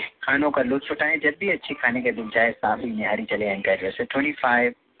کھانوں کا لطف اٹھائیں. جب بھی اچھی کھانے کا دل چاہے صابری نہاری چلے آئیں. کا ایڈریس ہے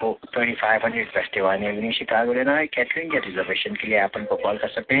 2500 فیسٹیوال ایونیو شکاگو لینا ہے. کیٹرنگ یا ریزرویشن کے لیے آپ ان کو کال کر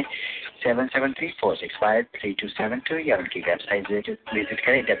سکتے ہیں 7734653272 یا ان کی ویب سائٹ وزٹ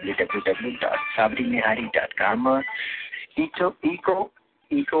کریں www.sabrinihari.com.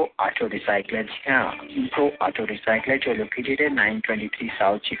 Eco Auto Recycler, Eco Auto Recycler جو لوکیٹڈ ہے 923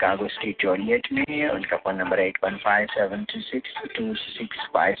 ساؤتھ شکاگو اسٹریٹ جولیٹ میں. ان کا فون نمبر ہے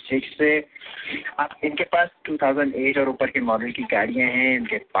 8157262656. آپ ان کے پاس 2008 اور اوپر کے ماڈل کی گاڑیاں ہیں. ان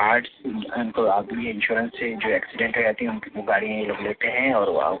کے پارٹس ان کو ابھی انشورنس سے جو ایکسیڈنٹ ہو جاتی ہیں وہ گاڑیاں یہ لوگ لیتے ہیں اور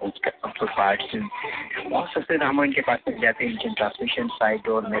اس کو پارٹس بہت سستے داموں ان کے پاس مل جاتے ہیں. Engine, transmission, side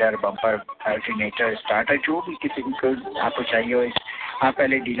door, mirror, bumper, alternator, starter, جو بھی کسی کو آپ کو چاہیے ہو آپ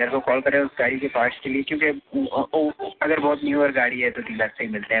پہلے ڈیلر کو کال کریں اس گاڑی کے پارٹس کے لیے, کیونکہ اگر بہت نیور گاڑی ہے تو ڈیلر سے ہی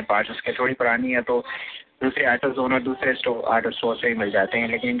ملتے ہیں پارٹس. اس کے تھوڑی پرانی ہے تو دوسرے آٹو زون اور دوسرے آٹو اسٹور سے ہی مل جاتے ہیں,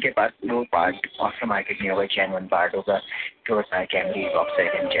 لیکن ان کے پاس وہ پارٹ آفٹر مارکیٹ نہیں ہوگا, جینون پارٹ ہوگا. Toyota, Camry, box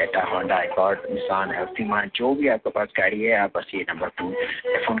vegan, Jetta, Honda, Accord, Nissan, Altima, جو بھی آپ کے پاس گاڑی ہے آپ بس یہ نمبر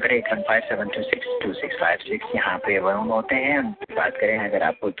فون کریں 8157262656. یہاں پہ روم ہوتے ہیں, ان سے بات کریں. اگر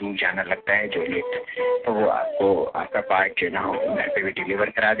آپ کو دور جانا لگتا ہے جو لیٹ تو وہ آپ کو آپ کا پارٹ جو نا گھر پہ بھی ڈلیور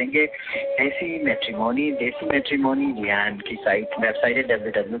کرا دیں گے. دیسی میٹریمونی ریان کی ویب سائٹ ہے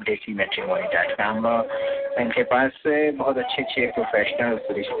www.desimatrimony.com. ان کے پاس بہت اچھے پروفیشنل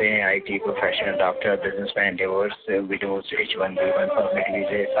رشتے ہیں, I T professional, doctor, businessman, divorce, widows, H1, B1, permit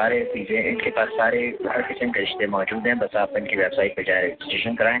ویزے, سارے چیزیں ان کے پاس سارے ہر قسم کے رشتے موجود ہیں. بس آپ ان کی ویب سائٹ پہ جائیں,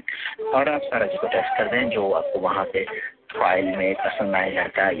 رجسٹریشن کرائیں اور آپ سارا چیز کو ٹیسٹ کر دیں جو آپ کو وہاں پہ فائل میں پسند آئے,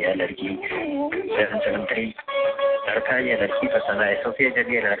 لڑکا یا لڑکی. 773 لڑکا یا لڑکی پسند آئے. صوفیہ جب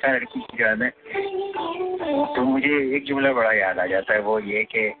یہ لڑکا لڑکی کی جو ہے تو مجھے ایک جملہ بڑا یاد آ جاتا ہے, وہ یہ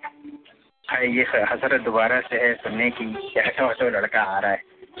کہ یہ حسرت دوبارہ سے ہے سننے کی کہ ہٹو لڑکا آ رہا ہے,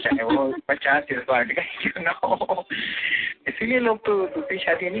 چاہے وہ 50 بارٹ کا کیوں نہ ہو. اسی لیے لوگ تو دوسری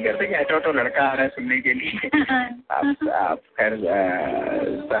شادی نہیں کرتے کہ ہٹو لڑکا آ رہا ہے سننے کے لیے. آپ خیر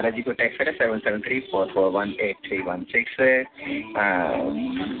سارا جی کو ٹیکس کریں 7734418316.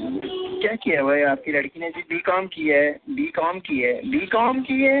 کیا ہوا ہے آپ کی لڑکی نے جی؟ بی کام کی ہے.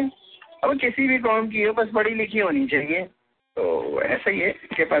 اور کسی بھی کام کی ہو, بس پڑھی لکھی ہونی چاہیے. تو ایسا ہی ہے,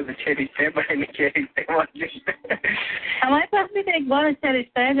 ان کے پاس اچھے رشتے ہیں, پڑھے لکھے رشتے. ہمارے پاس بھی تو ایک بہت اچھا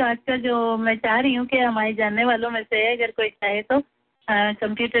رشتہ ہے جو آج کل جو میں چاہ رہی ہوں کہ ہماری جاننے والوں میں سے اگر کوئی چاہے تو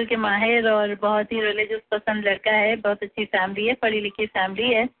کمپیوٹر کے ماہر اور بہت ہی ریلیجس پسند لڑکا ہے. بہت اچھی فیملی ہے, پڑھی لکھی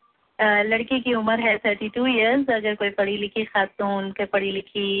فیملی ہے. لڑکی کی عمر ہے 32 ایئرز. اگر کوئی پڑھی لکھی خاتون کے پڑھی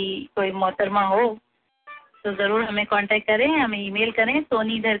لکھی کوئی محترمہ ہو تو ضرور ہمیں کانٹیکٹ کریں, ہمیں ای میل کریں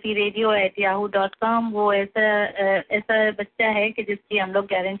sonidhartiradio@yahoo.com. وہ ایسا بچہ ہے کہ جس کی ہم لوگ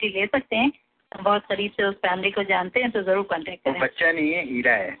گارنٹی لے سکتے ہیں. بہت قریب سے اس فیملی کو جانتے ہیں تو ضرور کانٹیکٹ کریں. بچہ نہیں ہے,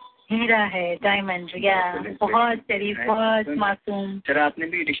 ہیرا ہے, ڈائمنڈ. یا بہت شریف, بہت معصوم. سر آپ نے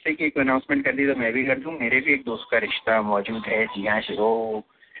بھی رشتے کی ایک اناؤنسمنٹ کر دی تو میں بھی کر دوں. میرے بھی ایک دوست کا رشتہ موجود ہے جی ہاں, وہ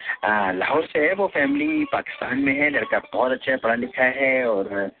لاہور سے ہے. وہ فیملی پاکستان میں ہے. لڑکا بہت اچھا ہے, پڑھا لکھا ہے اور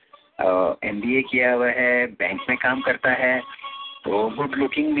MBA کیا ہوا ہے, بینک میں کام کرتا ہے. تو گڈ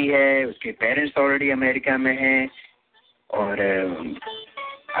لکنگ بھی ہے. اس کے پیرنٹس آلریڈی امریکہ میں ہیں. اور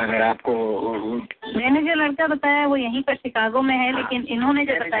اگر آپ کو میں نے جو لڑکا بتایا وہ یہیں پر شکاگو میں ہے, لیکن انہوں نے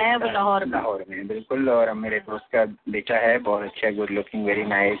جو بتایا وہ لاہور میں. بالکل. اور میرے دوست کا بیٹا ہے, بہت اچھا, good looking, very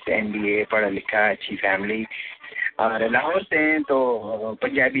nice, MBA, پڑھا لکھا, اچھی فیملی. اور لاہور سے ہیں تو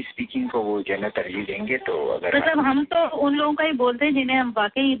پنجابی اسپیکنگ کو وہ جو ہے نا ترجیح دیں گے. تو اگر مطلب ہم تو ان لوگوں کا ہی بولتے ہیں جنہیں ہم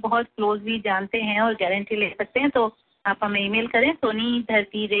واقعی بہت کلوزلی جانتے ہیں اور گارنٹی لے سکتے ہیں. تو آپ ہمیں ای میل کریں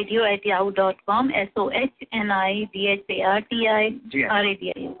sonidhartiradio@yahoo.com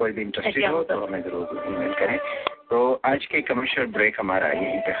SOHNIDHARTI کوئی بھی انٹرسٹڈ ہو تو ہمیں ضرور ای میل کریں. تو آج کے کمرشل بریک ہمارا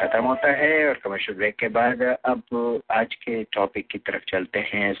یہیں پہ ختم ہوتا ہے اور کمرشل بریک کے بعد اب آج کے ٹاپک کی طرف چلتے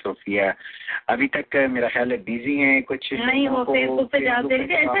ہیں. صوفیہ ابھی تک میرا خیال ہے بیزی ہیں کچھ نہیں, وہ فیس بک پہ جاتے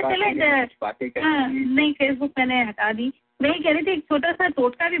ایسا چلے نہیں, فیس بک میں نے ہٹا دی. میں یہ کہہ رہی تھی ایک چھوٹا سا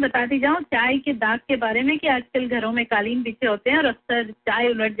ٹوٹکا بھی بتاتی جاؤں چائے کے داغ کے بارے میں کہ آج کل گھروں میں قالین بچھے ہوتے ہیں اور اکثر چائے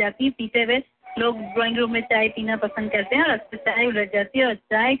الٹ جاتی ہے پیتے ہوئے. لوگ ڈرائنگ روم میں چائے پینا پسند کرتے ہیں اور اکثر چائے الٹ جاتی ہے اور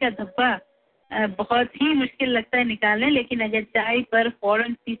چائے کا دھبا بہت ہی مشکل لگتا ہے نکالنے. لیکن اگر چائے پر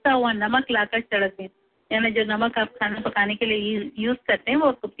فوراً پیسا ہوا نمک لا کر چھڑک دیں, یعنی جو نمک آپ کھانا پکانے کے لیے یوز کرتے ہیں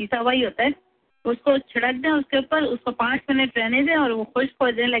وہ پیسا ہوا ہی ہوتا ہے, اس کو چھڑک دیں اس کے اوپر, اس کو 5 منٹ رہنے دیں اور وہ خشک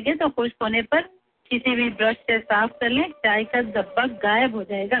ہونے لگے تو خشک ہونے پر کسی بھی برش سے صاف کر لیں, چائے کا دھبا غائب ہو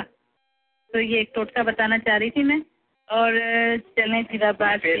جائے گا. تو یہ ایک ٹوٹکا بتانا چاہ رہی تھی میں. اور چلیں پھر اب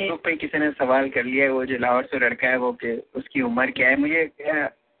فیس بک پہ کسی نے سوال کر لیا ہے وہ جو لاہور سے لڑکا ہے وہ کہ اس کی عمر کیا ہے. مجھے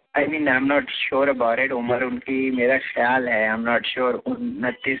I mean I am not sure about it. عمر ان کی میرا خیال ہے آئی ایم ناٹ شیور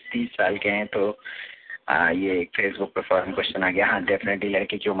 29-30 سال کے ہیں. تو یہ فیس بک پہ فوراً کوشچن آ گیا. ہاں ڈیفینیٹلی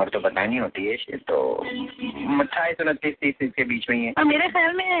لڑکی کی عمر تو بتانی ہوتی ہے تو 28-29-30 کے بیچ میں ہی ہے. میرے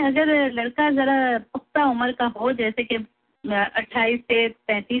خیال میں اگر لڑکا ذرا پختہ عمر کا ہو جیسے کہ 28 سے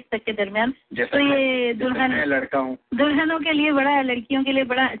 35 تک کے درمیان تو یہ لڑکا ہوں دلہنوں کے لیے بڑا, لڑکیوں کے لیے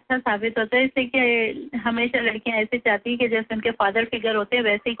بڑا اچھا ثابت ہوتا ہے. اس سے کہ ہمیشہ لڑکیاں ایسے چاہتی ہیں کہ جیسے ان کے فادر فگر ہوتے ہیں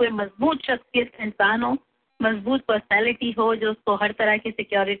ویسے ہی کوئی مضبوط شخصیت کا انسان ہو, مضبوط پرسنالٹی ہو جو اس کو ہر طرح کی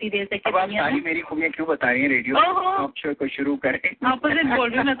سیکیورٹی دے سکے. اب آپ ساری میری خوبیاں کیوں بتا رہی ہیں ریڈیو ٹاک شو کو شروع کریں. اپوزٹ بول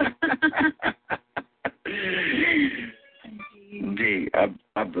رہی ہوں میں تو. جی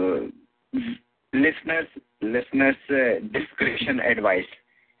اب لسنرس ڈسکریشن ایڈوائس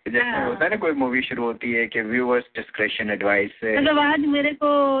جیسے ہوتا ہے نا کوئی مووی شروع ہوتی ہے کہ ویورس ڈسکریشن ایڈوائس. مطلب آج میرے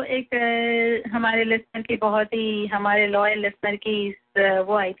کو ایک ہمارے لسنر کی بہت ہی ہمارے لوئل لسنر کی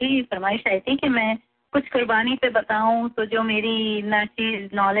وہ آئی تھی, فرمائش آئی تھی کہ میں کچھ قربانی پہ بتاؤں. تو جو میری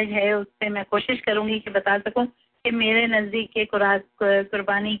ناچیز نالج ہے اس سے میں کوشش کروں گی کہ بتا سکوں کہ میرے نزدیک کے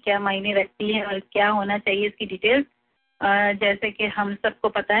قربانی کیا معنی رکھتی ہے اور کیا ہونا چاہیے اس کی ڈیٹیلز. جیسے کہ ہم سب کو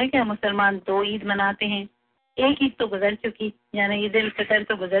پتہ ہے کہ ہم مسلمان 2 عید مناتے ہیں. ایک عید تو گزر چکی یعنی عید الفطر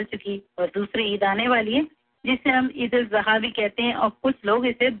تو گزر چکی اور دوسری عید آنے والی ہے جسے ہم عید الاضحیٰ بھی کہتے ہیں اور کچھ لوگ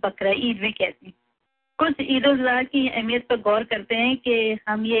اسے بقرہ عید بھی کہتے ہیں. کچھ عید الاضحیٰ کی اہمیت پر غور کرتے ہیں کہ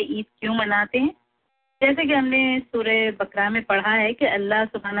ہم یہ عید کیوں مناتے ہیں. جیسے کہ ہم نے سورہ بقرہ میں پڑھا ہے کہ اللہ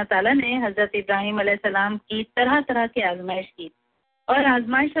سبحانہ تعالیٰ نے حضرت ابراہیم علیہ السلام کی طرح طرح کی آزمائش کی اور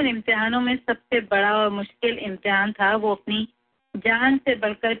آزمائش اور امتحانوں میں سب سے بڑا اور مشکل امتحان تھا وہ اپنی جان سے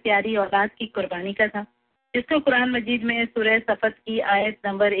بڑھ کر پیاری اولاد کی قربانی کا تھا, جس کو قرآن مجید میں سورہ صفت کی آیت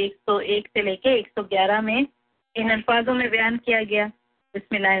نمبر 101 سے لے کے 111 میں ان الفاظوں میں بیان کیا گیا.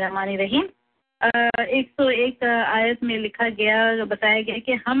 بسم اللہ الرحمن الرحیم. 101 آیت میں لکھا گیا, بتایا گیا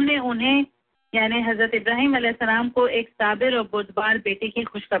کہ ہم نے انہیں یعنی حضرت ابراہیم علیہ السلام کو ایک صابر اور بردبار بیٹے کی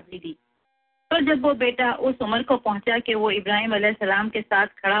خوشخبری دی. تو جب وہ بیٹا اس عمر کو پہنچا کہ وہ ابراہیم علیہ السلام کے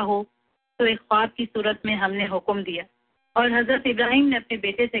ساتھ کھڑا ہو تو ایک خواب کی صورت میں ہم نے حکم دیا اور حضرت ابراہیم نے اپنے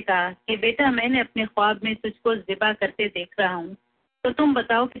بیٹے سے کہا کہ بیٹا میں نے اپنے خواب میں تجھ کو ذبح کرتے دیکھ رہا ہوں, تو تم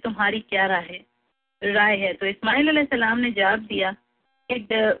بتاؤ کہ تمہاری کیا رائے ہے. تو اسماعیل علیہ السلام نے جواب دیا کہ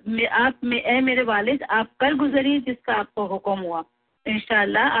اے میرے والد آپ کر گزریے جس کا آپ کو حکم ہوا,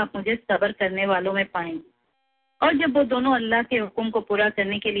 انشاءاللہ آپ مجھے صبر کرنے والوں میں پائیں گے. اور جب وہ دونوں اللہ کے حکم کو پورا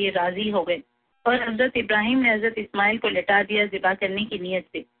کرنے کے لیے راضی ہو گئے اور حضرت ابراہیم نے حضرت اسماعیل کو لٹا دیا ذبح کرنے کی نیت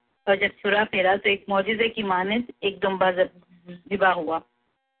سے, اور جب چھرا پھیرا تو ایک معجزے کی مانند ایک دمبا ذبح ہوا.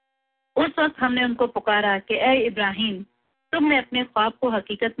 اس وقت ہم نے ان کو پکارا کہ اے ابراہیم تم نے اپنے خواب کو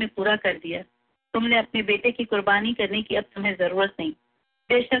حقیقت میں پورا کر دیا, تم نے اپنے بیٹے کی قربانی کرنے کی اب تمہیں ضرورت نہیں.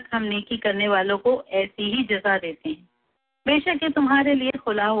 بے شک ہم نیکی کرنے والوں کو ایسی ہی جزا دیتے ہیں. بے شک یہ تمہارے لیے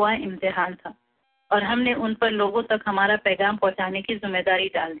کھلا ہوا امتحان تھا اور ہم نے ان پر لوگوں تک ہمارا پیغام پہنچانے کی ذمہ داری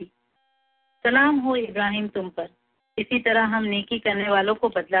ڈال دی. سلام ہو ابراہیم تم پر, اسی طرح ہم نیکی کرنے والوں کو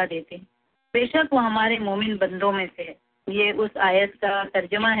بدلا دیتے ہیں. بے شک وہ ہمارے مومن بندوں میں سے ہے. یہ اس آیت کا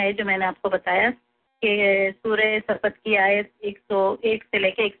ترجمہ ہے جو میں نے آپ کو بتایا کہ سورہ صفت کی آیت 101 سے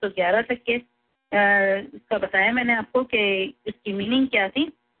لے کے 111 تک کے اس کا بتایا میں نے آپ کو کہ اس کی میننگ کیا تھی.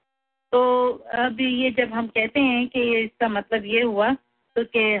 تو اب یہ جب ہم کہتے ہیں کہ اس کا مطلب یہ ہوا تو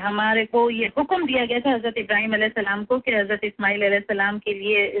کہ ہمارے کو یہ حکم دیا گیا تھا حضرت ابراہیم علیہ السلام کو کہ حضرت اسماعیل علیہ السلام کے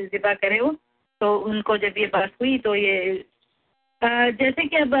لیے ذبح کرے ہو, تو ان کو جب یہ بات ہوئی تو یہ جیسے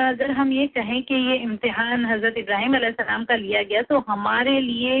کہ اب اگر ہم یہ کہیں کہ یہ امتحان حضرت ابراہیم علیہ السلام کا لیا گیا تو ہمارے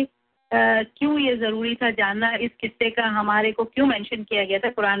لیے کیوں یہ ضروری تھا جاننا، اس قصے کا ہمارے کو کیوں مینشن کیا گیا تھا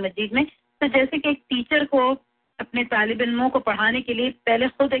قرآن مجید میں؟ تو جیسے کہ ایک ٹیچر کو اپنے طالب علموں کو پڑھانے کے لیے پہلے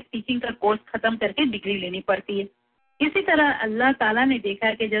خود ایک ٹیچنگ کا کورس ختم کر کے ڈگری لینی پڑتی ہے، اسی طرح اللہ تعالیٰ نے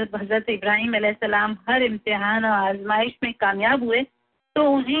دیکھا کہ جب حضرت ابراہیم علیہ السلام ہر امتحان اور آزمائش میں کامیاب ہوئے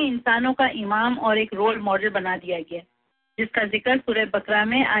تو انہیں انسانوں کا امام اور ایک رول ماڈل بنا دیا گیا، جس کا ذکر سورہ بقرہ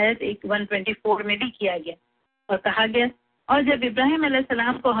میں آیت 124 میں بھی کیا گیا اور کہا گیا، اور جب ابراہیم علیہ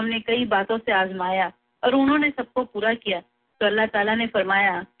السلام کو ہم نے کئی باتوں سے آزمایا اور انہوں نے سب کو پورا کیا تو اللہ تعالیٰ نے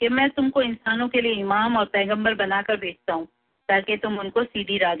فرمایا کہ میں تم کو انسانوں کے لیے امام اور پیغمبر بنا کر بھیجتا ہوں تاکہ تم ان کو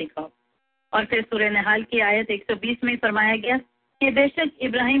سیدھی راہ دکھاؤ۔ اور پھر سورہ نحل کی آیت 120 میں فرمایا گیا کہ بے شک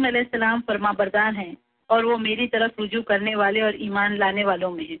ابراہیم علیہ السلام فرما بردار ہیں اور وہ میری طرف رجوع کرنے والے اور ایمان لانے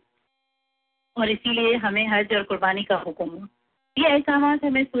والوں میں ہیں، اور اسی لیے ہمیں حج اور قربانی کا حکم ہوا۔ یہ احکامات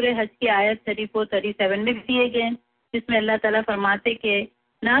ہمیں سورہ حج کی آیت 34-37 میں بھی دیے گئے ہیں، جس میں اللہ تعالیٰ فرماتے کہ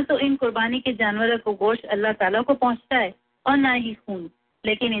نہ تو ان قربانی کے جانوروں کو گوشت اللہ تعالیٰ کو پہنچتا ہے اور نہ ہی خون،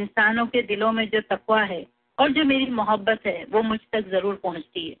 لیکن انسانوں کے دلوں میں جو تقویٰ ہے اور جو میری محبت ہے وہ مجھ تک ضرور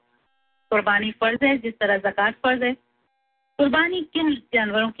پہنچتی ہے۔ قربانی فرض ہے جس طرح زکوٰۃ فرض ہے۔ قربانی کن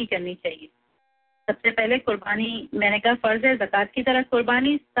جانوروں کی کرنی چاہیے؟ سب سے پہلے قربانی میں نے کہا فرض ہے، زکوٰۃ کی طرح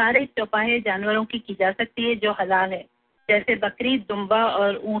قربانی سارے چوپاہے جانوروں کی جا سکتی ہے جو حلال ہے، جیسے بکری، دمبا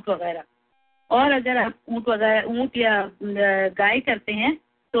اور اونٹ وغیرہ۔ اور اگر آپ اونٹ یا گائے کرتے ہیں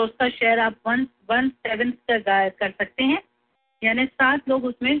تو اس کا شیئر آپ 1/7 کا کر سکتے ہیں، یعنی 7 لوگ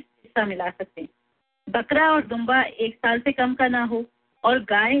اس میں حصہ ملا سکتے ہیں۔ بکرا اور دمبا 1 سال سے کم کا نہ ہو، اور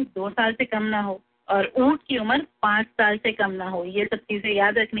گائے 2 سال سے کم نہ ہو، اور اونٹ کی عمر 5 سال سے کم نہ ہو۔ یہ سب چیزیں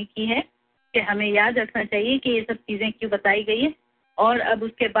یاد رکھنے کی ہے کہ ہمیں یاد رکھنا چاہیے کہ یہ سب چیزیں کیوں بتائی گئی ہے۔ اور اب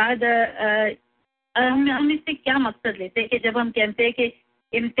اس کے بعد ہم اس سے کیا مقصد لیتے ہیں کہ جب ہم کہتے ہیں کہ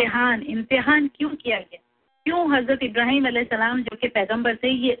امتحان کیوں کیا گیا، کیوں حضرت ابراہیم علیہ السلام جو کہ پیغمبر تھے،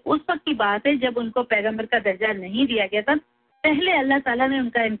 یہ اس وقت کی بات ہے جب ان کو پیغمبر کا درجہ نہیں دیا گیا تھا، پہلے اللہ تعالیٰ نے ان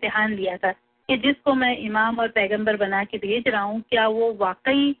کا امتحان لیا تھا کہ جس کو میں امام اور پیغمبر بنا کے بھیج رہا ہوں کیا وہ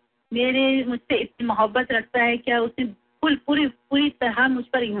واقعی مجھ سے اتنی محبت رکھتا ہے، کیا اس نے پوری طرح مجھ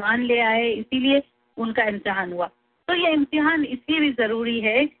پر ایمان لے آئے، اسی لیے ان کا امتحان ہوا۔ تو یہ امتحان اس لیے بھی ضروری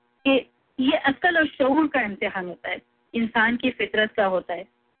ہے کہ یہ عقل اور شعور کا امتحان ہوتا ہے، انسان کی فطرت کا ہوتا ہے۔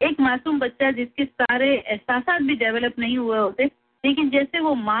 ایک معصوم بچہ جس کے سارے احساسات بھی ڈیولپ نہیں ہوئے ہوتے، لیکن جیسے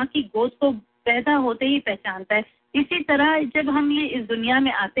وہ ماں کی گود کو پیدا ہوتے ہی پہچانتا ہے، اسی طرح جب ہم یہ اس دنیا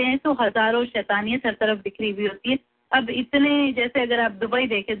میں آتے ہیں تو ہزاروں شیطانیت ہر طرف بکھری ہوئی ہوتی ہے۔ اب اتنے جیسے اگر آپ دبئی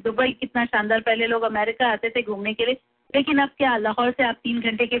دیکھیں، دبئی کتنا شاندار، پہلے لوگ امریکہ آتے تھے گھومنے کے لیے، لیکن اب کیا لاہور سے آپ 3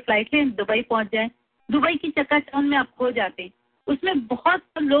 گھنٹے کی فلائٹ لیں دبئی پہنچ جائیں، دبئی کی چکا چوند میں آپ کھو جاتے ہیں۔ اس میں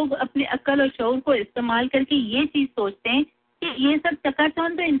بہت لوگ اپنے عقل اور شعور کو استعمال کر کے یہ چیز سوچتے ہیں کہ یہ سب چکا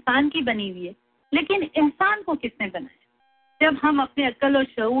چوند تو انسان کی بنی ہوئی ہے، لیکن انسان کو کس نے بنایا؟ جب ہم اپنے عقل اور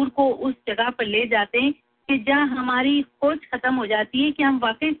شعور کو اس جگہ پر لے جاتے ہیں کہ جہاں ہماری سوچ ختم ہو جاتی ہے کہ ہم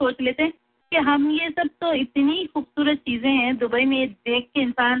واقعی سوچ لیتے ہیں کہ ہم یہ سب تو اتنی خوبصورت چیزیں ہیں دبئی میں دیکھ کے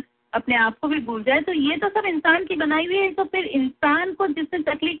انسان اپنے آپ کو بھی بھول جائے، تو یہ تو سب انسان کی بنائی ہوئی ہے، تو پھر انسان کو جس نے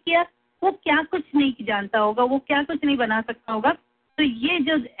تخلیق کیا وہ کیا کچھ نہیں جانتا ہوگا، وہ کیا کچھ نہیں بنا سکتا ہوگا۔ تو یہ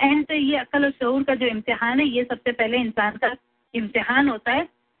جو اینڈ یہ عقل اور شعور کا جو امتحان ہے یہ سب سے پہلے انسان کا امتحان ہوتا ہے،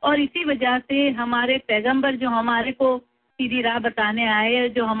 اور اسی وجہ سے ہمارے پیغمبر جو ہمارے کو سیدھی راہ بتانے آئے،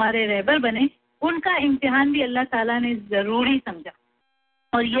 جو ہمارے رہبر بنے، ان کا امتحان بھی اللہ تعالیٰ نے ضروری سمجھا۔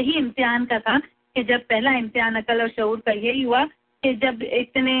 اور یہی امتحان کا تھا کہ جب پہلا امتحان عقل اور شعور کا یہی ہوا کہ جب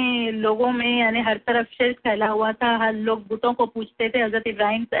اتنے لوگوں میں یعنی ہر طرف شرک پھیلا ہوا تھا، ہر لوگ بتوں کو پوجتے تھے۔ حضرت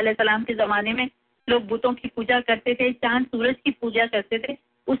ابراہیم علیہ السلام کے زمانے میں لوگ بتوں کی پوجا کرتے تھے، چاند سورج کی پوجا کرتے تھے۔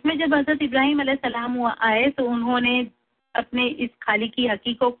 اس میں جب حضرت ابراہیم علیہ السلام آئے تو انہوں نے اپنے اس خالق کی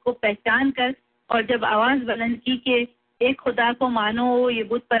حقیقت کو پہچان کر اور جب آواز بلند کی کہ ایک خدا کو مانو، یہ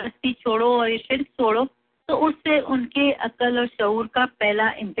بت پرستی چھوڑو اور یہ شرک چھوڑو، تو اس سے ان کے عقل اور شعور کا پہلا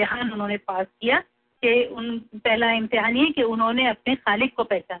امتحان انہوں نے پاس کیا کہ پہلا امتحان یہ کہ انہوں نے اپنے خالق کو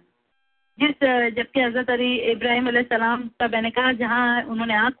پہچانا۔ جبکہ حضرت ابراہیم علیہ السلام کا میں نے کہا جہاں انہوں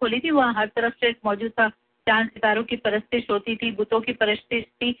نے آنکھ کھولی تھی وہاں ہر طرف شرک موجود تھا، چاند ستاروں کی پرستش ہوتی تھی، بتوں کی پرستش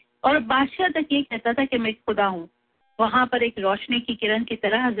تھی، اور بادشاہ تک یہ کہتا تھا کہ میں خدا ہوں۔ وہاں پر ایک روشنی کی کرن کی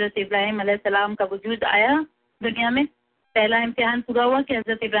طرح حضرت ابراہیم علیہ السلام کا وجود آیا دنیا میں۔ پہلا امتحان پورا ہوا کہ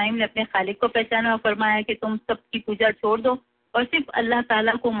حضرت ابراہیم نے اپنے خالق کو پہچانا اور فرمایا کہ تم سب کی پوجا چھوڑ دو اور صرف اللہ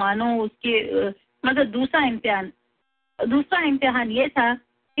تعالیٰ کو مانو۔ اس کے مگر دوسرا امتحان یہ تھا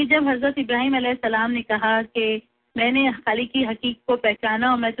کہ جب حضرت ابراہیم علیہ السلام نے کہا کہ میں نے خالق کی حقیقت کو پہچانا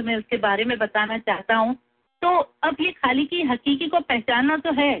اور میں تمہیں اس کے بارے میں بتانا چاہتا ہوں، تو اب یہ خالق کی حقیقی کو پہچاننا تو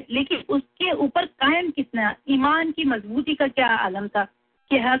ہے، لیکن اس کے اوپر قائم کتنا، ایمان کی مضبوطی کا کیا عالم تھا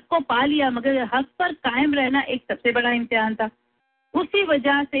کہ حق کو پا لیا مگر حق پر قائم رہنا ایک سب سے بڑا امتحان تھا. اسی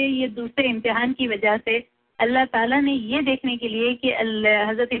وجہ سے یہ دوسرے امتحان کی وجہ سے اللہ تعالیٰ نے یہ دیکھنے کے لیے کہ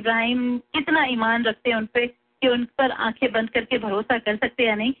حضرت ابراہیم کتنا ایمان رکھتے ہیں ان پہ، کہ ان پر آنکھیں بند کر کے بھروسہ کر سکتے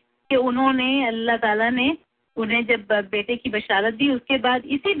یا نہیں، کہ انہوں نے اللہ تعالیٰ نے انہیں جب بیٹے کی بشارت دی اس کے بعد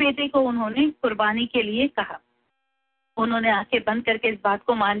اسی بیٹے کو انہوں نے قربانی کے لیے کہا. انہوں نے آنکھیں بند کر کے اس بات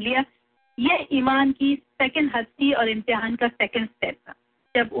کو مان لیا. یہ ایمان کی سیکنڈ حد تھی اور امتحان کا سیکنڈ سٹیپ تھا،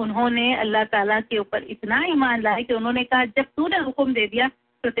 جب انہوں نے اللہ تعالیٰ کے اوپر اتنا ایمان لایا کہ انہوں نے کہا جب تو نے حکم دے دیا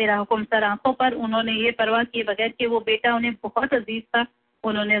تو تیرا حکم سر آنکھوں پر. انہوں نے یہ پرواہ کیے بغیر کہ وہ بیٹا انہیں بہت عزیز تھا،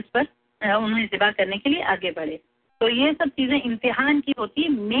 انہوں نے اس پر انہیں ذبح کرنے کے لیے آگے بڑھے. تو یہ سب چیزیں امتحان کی ہوتی.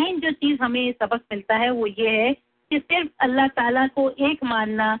 مین جو چیز ہمیں سبق ملتا ہے وہ یہ ہے کہ صرف اللہ تعالیٰ کو ایک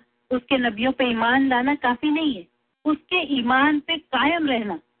ماننا، اس کے نبیوں پہ ایمان لانا کافی نہیں ہے، اس کے ایمان پہ قائم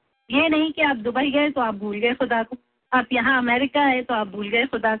رہنا. یہ نہیں کہ آپ دبئی گئے تو آپ بھول گئے خدا کو، آپ یہاں امریکہ ہے تو آپ بھول گئے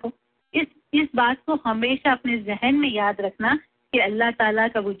خدا کو. اس بات کو ہمیشہ اپنے ذہن میں یاد رکھنا کہ اللہ تعالیٰ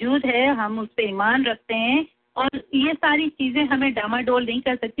کا وجود ہے، ہم اس پہ ایمان رکھتے ہیں، اور یہ ساری چیزیں ہمیں ڈاماڈول نہیں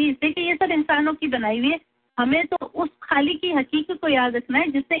کر سکتی، اس لیے کہ یہ سب انسانوں کی بنائی ہوئی ہے. ہمیں تو اس خالق کی حقیقت کو یاد رکھنا ہے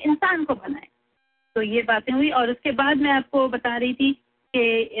جس نے انسان کو بنایا. تو یہ باتیں ہوئی. اور اس کے بعد میں آپ کو بتا رہی تھی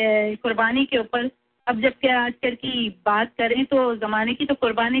کہ قربانی کے اوپر اب جب کہ آج کل کی بات کریں تو زمانے کی، تو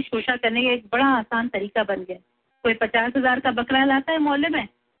قربانی شوشا کرنے کا ایک بڑا آسان طریقہ بن گیا. کوئی 50,000 کا بکرا لاتا ہے محلے میں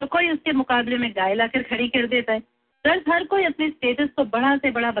تو کوئی اس کے مقابلے میں گائے لا کر کھڑی کر دیتا ہے. ہر کوئی اپنے اسٹیٹس کو بڑا سے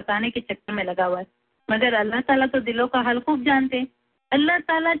بڑا بتانے کے چکر میں لگا ہوا ہے. مگر اللہ تعالیٰ تو دلوں کا حال خوب جانتے ہیں. اللہ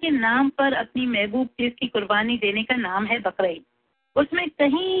تعالیٰ کے نام پر اپنی محبوب چیز کی قربانی دینے کا نام ہے بقرہ عید. اس میں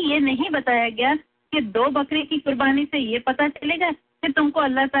کہیں یہ نہیں بتایا گیا کہ 2 بکرے کی قربانی سے یہ پتہ چلے گا کہ تم کو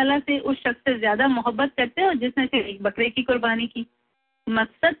اللہ تعالیٰ سے اس شخص سے زیادہ محبت کرتے ہو جس نے صرف 1 بکرے کی قربانی کی.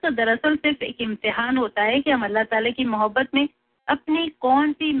 مقصد تو دراصل صرف ایک امتحان ہوتا ہے کہ ہم اللہ تعالیٰ کی محبت میں اپنی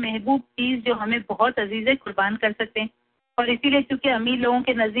کون سی محبوب چیز جو ہمیں بہت عزیز ہے قربان کر سکتے ہیں. اور اسی لیے چونکہ امیر لوگوں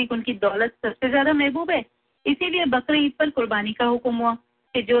کے نزدیک ان کی دولت سب سے زیادہ محبوب ہے، اسی لیے بقرہ عید پر قربانی کا حکم ہوا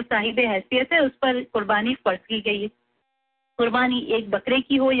کہ جو صاحب حیثیت ہے اس پر قربانی فرض کی گئی ہے. قربانی 1 بکرے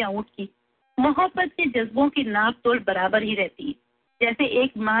کی ہو یا اونٹ کی، محبت کے جذبوں کی ناپ تول برابر ہی رہتی ہے. جیسے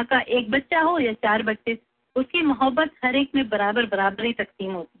ایک ماں کا 1 بچہ ہو یا 4 بچے، اس کی محبت ہر ایک میں برابر ہی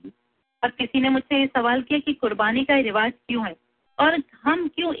تقسیم ہوتی ہے. اب کسی نے مجھ سے یہ سوال کیا کہ قربانی کا رواج کیوں ہے اور ہم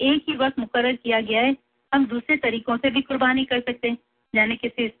کیوں ایک ہی وقت مقرر کیا گیا ہے، ہم دوسرے طریقوں سے بھی قربانی کر سکتے ہیں، یعنی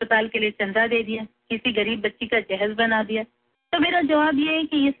کسی اسپتال کے لیے چندہ دے دیا، کسی غریب بچی کا جہیز بنا دیا. تو میرا جواب یہ ہے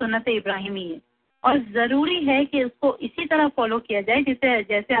کہ یہ سنت ابراہیمی ہے اور ضروری ہے کہ اس کو اسی طرح فالو کیا جائے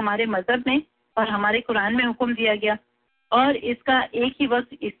جیسے ہمارے مذہب میں اور ہمارے قرآن میں حکم دیا گیا. اور اس کا ایک ہی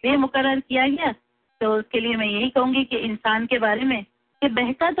وقت اس لیے مقرر کیا گیا تو اس کے لیے میں یہی کہوں گی کہ انسان کے بارے میں کہ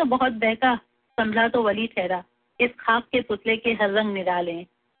بہکا تو بہت بہکا، سنبھلا تو ولی ٹھہرا، اس خواب کے پتلے کے ہر رنگ نرالے ہیں.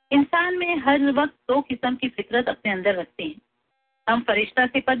 انسان میں ہر وقت 2 قسم کی فطرت اپنے اندر رکھتے ہیں. ہم فرشتہ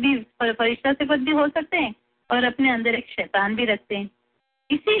صفت بھی ہو سکتے ہیں اور اپنے اندر ایک شیطان بھی رکھتے ہیں.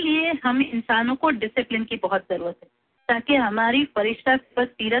 اسی لیے ہم انسانوں کو ڈسپلن کی بہت ضرورت ہے تاکہ ہماری فرشتہ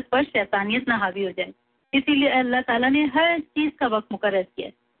صفت سیرت پر شیطانیت نہ حاوی ہو جائے. اسی لیے اللہ تعالیٰ نے ہر چیز کا وقت مقرر کیا.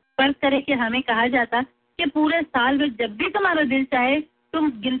 فرض کرے کہ ہمیں کہا جاتا کہ پورے سال میں جب بھی تمہارا دل چاہے تم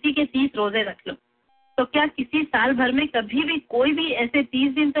گنتی کے 30 روزے رکھ لو، تو کیا کسی سال بھر میں کبھی بھی کوئی بھی ایسے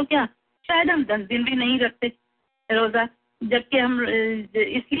 30 دن، تو کیا شاید ہم 10 دن بھی نہیں رکھتے روزہ. جبکہ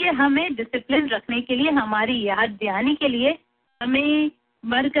اس لیے ہمیں ڈسپلن رکھنے کے لیے، ہماری یاد دہانی کے لیے ہمیں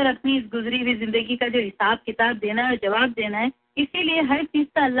مر کر اپنی اس گزری ہوئی زندگی کا جو حساب کتاب دینا ہے اور جواب دینا ہے. اسی لیے ہر چیز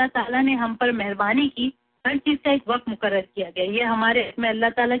کا اللہ تعالیٰ نے ہم پر مہربانی کی، ہر چیز کا ایک وقت مقرر کیا گیا. یہ ہمارے میں اللہ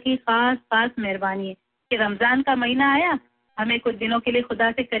تعالیٰ کی خاص مہربانی ہے کہ رمضان کا مہینہ آیا، ہمیں کچھ دنوں کے لیے خدا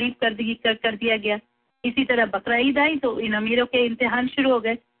سے قریب کر دیا گیا. اسی طرح بقرہ عید آئی تو ان امیروں کے امتحان شروع ہو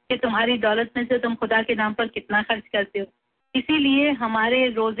گئے کہ تمہاری دولت میں سے تم خدا کے نام پر کتنا خرچ کرتے ہو. اسی لیے ہمارے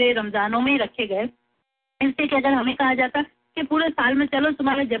روزے رمضانوں میں ہی رکھے گئے. اس سے کہ اگر ہمیں کہا جاتا کہ پورے سال میں چلو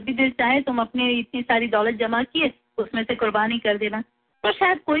تمہارا جب بھی دل چاہے تم اپنے اتنی ساری دولت جمع کیے اس میں سے قربانی کر دینا، تو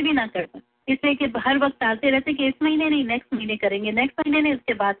شاید کوئی بھی نہ کرتا. اس لیے کہ ہر وقت ٹالتے رہتے کہ اس مہینے نہیں، نیکسٹ مہینے کریں گے، نیکسٹ مہینے نہیں، اس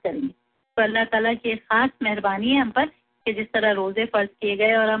کے بعد کریں گے. تو اللہ تعالیٰ کی خاص مہربانی ہے ہم پر کہ جس طرح روزے فرض کیے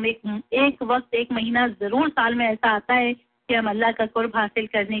گئے اور ہم ایک وقت ایک مہینہ ضرور سال میں ایسا آتا ہے کہ ہم اللہ کا قرب حاصل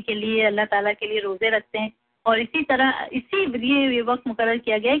کرنے کے لیے اللہ تعالیٰ کے لیے روزے رکھتے ہیں. اور اسی طرح اسی لیے یہ وقت مقرر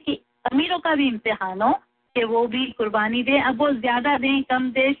کیا گیا ہے کہ امیروں کا بھی امتحان ہو کہ وہ بھی قربانی دیں. اب وہ زیادہ دیں کم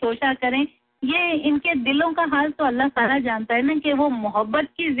دیں شوشا کریں، یہ ان کے دلوں کا حال تو اللہ تعالیٰ جانتا ہے نا کہ وہ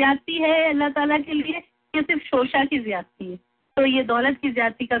محبت کی زیادتی ہے اللہ تعالیٰ کے لیے کہ صرف شوشا کی زیادتی ہے. تو یہ دولت کی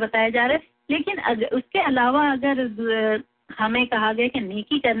زیادتی کا بتایا جا رہا ہے. لیکن اس کے علاوہ اگر ہمیں کہا گیا کہ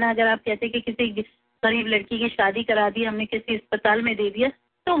نیکی کرنا، اگر آپ کہتے کہ کسی غریب لڑکی کی شادی کرا دی ہم نے، کسی اسپتال میں دے دیا،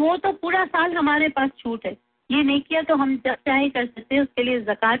 تو وہ تو پورا سال ہمارے پاس چھوٹ ہے. یہ نیکیاں تو ہم جب چاہے کر سکتے ہیں. اس کے لیے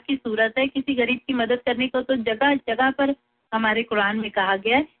زکوٰۃ کی صورت ہے. کسی غریب کی مدد کرنے کو تو جگہ جگہ پر ہمارے قرآن میں کہا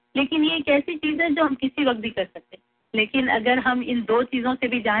گیا ہے. لیکن یہ ایک ایسی چیز ہے جو ہم کسی وقت بھی کر سکتے ہیں. لیکن اگر ہم ان دو چیزوں سے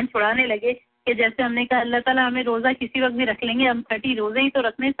بھی جان چھڑانے لگے کہ جیسے ہم نے کہا اللہ تعالیٰ ہمیں روزہ کسی وقت بھی رکھ لیں گے، ہم 30 روزے ہی تو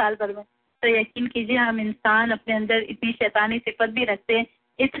رکھنے سال بھر میں، تو یقین کیجیے ہم انسان اپنے اندر اتنی شیطانی صفت بھی رکھتے ہیں،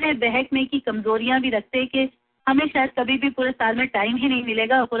 اتنے بہکنے کی کمزوریاں بھی رکھتے ہیں کہ ہمیں شاید کبھی بھی پورے سال میں ٹائم ہی نہیں ملے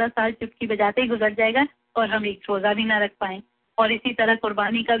گا اور پورا سال چٹکی بجاتے ہی گزر جائے گا اور ہم ایک روزہ بھی نہ رکھ پائیں. اور اسی طرح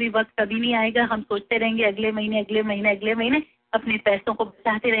قربانی کا بھی وقت کبھی نہیں آئے گا. ہم سوچتے رہیں گے اگلے مہینے اپنے پیسوں کو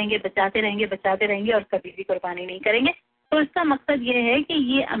بچاتے رہیں گے اور کبھی بھی قربانی نہیں کریں گے. تو اس کا مقصد یہ ہے کہ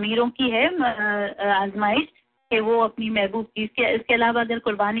یہ امیروں کی ہے آزمائش کہ وہ اپنی محبوب چیز کے. اس کے علاوہ اگر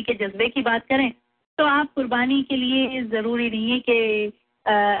قربانی کے جذبے کی بات کریں تو آپ قربانی کے لیے ضروری نہیں ہے کہ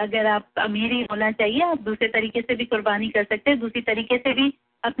اگر آپ امیر ہی ہونا چاہیے، آپ دوسرے طریقے سے بھی قربانی کر سکتے ہیں. دوسری طریقے سے بھی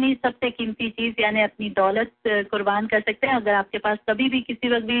اپنی سب سے قیمتی چیز یعنی اپنی دولت قربان کر سکتے ہیں. اگر آپ کے پاس کبھی بھی کسی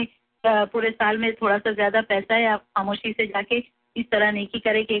وقت بھی پورے سال میں تھوڑا سا زیادہ پیسہ ہے، آپ خاموشی سے جا کے اس طرح نیکی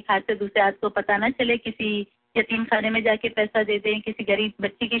کریں کہ ایک ہاتھ سے دوسرے ہاتھ کو پتہ نہ چلے، کسی یتیم خانے میں جا کے پیسہ دے دیں، کسی غریب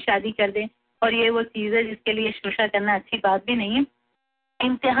بچی کی شادی کر دیں. اور یہ وہ چیز ہے جس کے لیے شوشہ کرنا اچھی بات بھی نہیں ہے.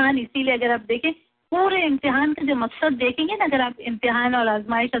 امتحان اسی لیے اگر آپ دیکھیں پورے امتحان کا جو مقصد دیکھیں گے نا، اگر آپ امتحان اور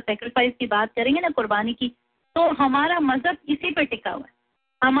آزمائش اور سیکریفائس کی بات کریں گے نا قربانی کی، تو ہمارا مذہب اسی پہ ٹکا ہوا ہے.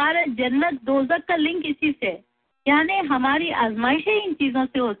 ہمارا جنت دوزخ کا لنک اسی سے ہے. یعنی ہماری آزمائشیں ان چیزوں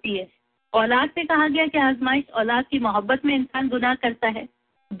سے ہوتی ہے. اولاد سے کہا گیا کہ آزمائش، اولاد کی محبت میں انسان گناہ کرتا ہے،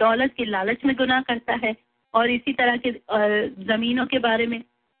 دولت کی لالچ میں گناہ کرتا ہے، اور اسی طرح کے زمینوں کے بارے میں،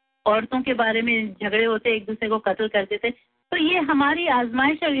 عورتوں کے بارے میں جھگڑے ہوتے، ایک دوسرے کو قتل کر دیتے. تو یہ ہماری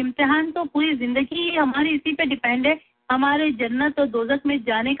آزمائش اور امتحان تو پوری زندگی ہماری اسی پہ ڈیپینڈ ہے. ہمارے جنت اور دوزخ میں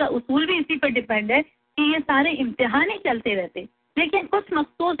جانے کا اصول بھی اسی پہ ڈیپینڈ ہے کہ یہ سارے امتحان ہی چلتے رہتے. لیکن کچھ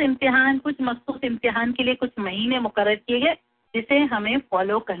مخصوص امتحان کے لیے کچھ مہینے مقرر کیے گئے جسے ہمیں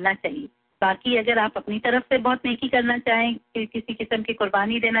فالو کرنا چاہیے. باقی اگر آپ اپنی طرف سے بہت نیکی کرنا چاہیں، کسی قسم کی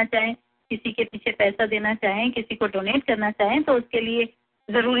قربانی دینا چاہیں، کسی کے پیچھے پیسہ دینا چاہیں، کسی کو ڈونیٹ کرنا چاہیں، تو اس کے لیے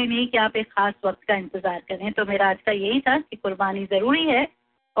ضروری نہیں کہ آپ ایک خاص وقت کا انتظار کریں. تو میرا آج کا یہی تھا کہ قربانی ضروری ہے.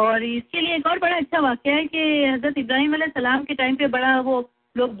 اور اس کے لیے ایک اور بڑا اچھا واقعہ ہے کہ حضرت ابراہیم علیہ السلام کے ٹائم پہ بڑا وہ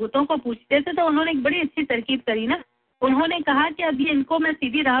لوگ بتوں کو پوچھتے تھے، تو انہوں نے ایک بڑی اچھی ترکیب کری نا. انہوں نے کہا کہ اب یہ ان کو میں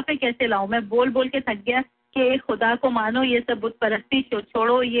سیدھی راہ پہ کیسے لاؤں، میں بول بول کے تھک گیا کہ خدا کو مانو، یہ سب بت پرستی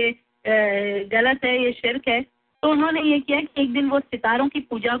چھوڑو، یہ غلط ہے، یہ شرک ہے. تو انہوں نے یہ کیا کہ ایک دن وہ ستاروں کی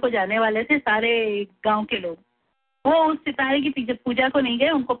پوجا کو جانے والے تھے سارے گاؤں کے لوگ. وہ اس ستارے کی پوجا کو نہیں گئے،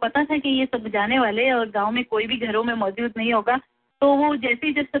 ان کو پتا تھا کہ یہ سب جانے والے اور گاؤں میں کوئی بھی گھروں میں موجود نہیں ہوگا. تو وہ جیسے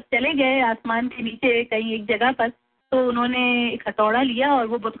ہی جب سب چلے گئے آسمان کے نیچے کہیں ایک جگہ پر، تو انہوں نے ایک ہتھوڑا لیا اور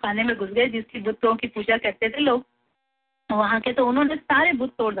وہ بت خانے میں گھس گئے جس کی بتوں کی پوجا کرتے تھے لوگ وہاں کے. تو انہوں نے سارے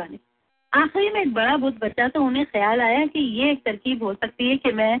بت توڑ ڈالے. آخری میں ایک بڑا بت بچا تو انہیں خیال آیا کہ یہ ایک ترکیب ہو سکتی ہے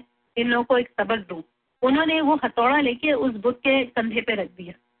کہ میں ان لوگوں کو ایک سبق دوں. انہوں نے وہ ہتھوڑا لے کے اس بت کے کندھے پہ رکھ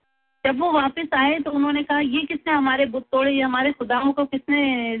دیا. جب وہ واپس آئے تو انہوں نے کہا یہ کس نے ہمارے بت توڑے، یہ ہمارے خداؤں کو کس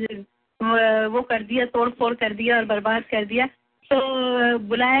نے وہ کر دیا، توڑ پھوڑ کر دیا اور برباد کر دیا. تو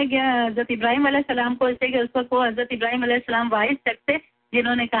بلایا گیا حضرت ابراہیم علیہ السلام کو، اسے کہ اس وقت وہ حضرت ابراہیم علیہ السلام واحد شخص تھے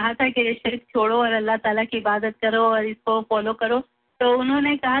جنہوں نے کہا تھا کہ شرک چھوڑو اور اللہ تعالیٰ کی عبادت کرو اور اس کو فالو کرو. تو انہوں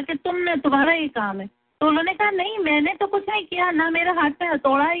نے کہا کہ تمہارا یہ کام ہے. تو انہوں نے کہا نہیں، میں نے تو کچھ نہیں کیا، نہ میرا ہاتھ میں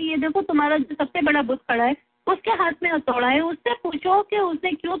ہتھوڑا ہے. یہ دیکھو تمہارا جو سب سے بڑا بت کھڑا ہے اس کے ہاتھ میں ہتھوڑا ہے. اس سے پوچھو کہ اس نے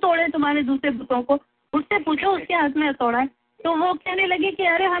کیوں توڑے تمہارے دوسرے بتوں کو، اس سے پوچھو اس کے ہاتھ میں ہتھوڑا ہے. تو وہ کہنے لگے کہ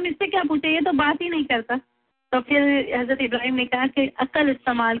ارے ہم اس سے کیا پوچھیں، یہ تو بات ہی نہیں کرتا. تو پھر حضرت ابراہیم نے کہا کہ عقل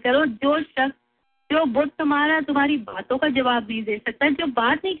استعمال کرو. جو شخص جو بت تمہاری باتوں کا جواب نہیں دے سکتا، جو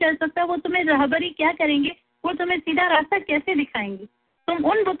بات نہیں کر سکتا، وہ تمہیں رہبری کیا کریں گے، وہ تمہیں سیدھا راستہ کیسے دکھائیں گے. تم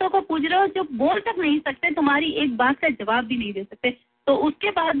ان بتوں کو پوچھ رہے ہو جو بول تک نہیں سکتے، تمہاری ایک بات کا جواب بھی نہیں دے سکتے. تو اس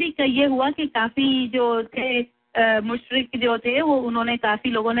کے بعد بھی یہ ہوا کہ کافی جو تھے مشرک جو تھے وہ انہوں نے کافی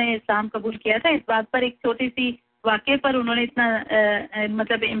لوگوں نے اسلام قبول کیا تھا. اس بات پر ایک چھوٹی سی واقعے پر انہوں نے اتنا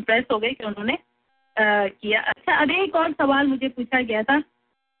مطلب امپریس ہو گئے کہ انہوں نے کیا. اچھا، اب ایک اور سوال مجھے پوچھا گیا تھا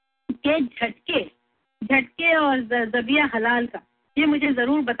کہ جھٹکے اور ذبیحہ حلال کا، یہ مجھے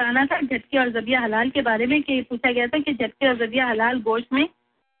ضرور بتانا تھا جھٹکے اور ذبیحہ حلال کے بارے میں، کہ پوچھا گیا تھا کہ جھٹکے اور ذبیحہ حلال گوشت میں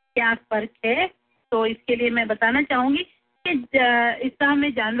کیا فرق ہے. تو اس کے لیے میں بتانا چاہوں گی کہ اسلام میں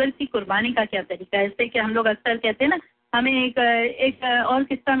جانور کی قربانی کا کیا طریقہ ہے. جیسے کہ ہم لوگ اکثر کہتے ہیں نا، ہمیں ایک اور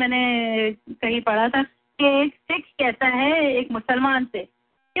قصہ میں نے کہیں پڑھا تھا کہ ایک سکھ کہتا ہے ایک مسلمان سے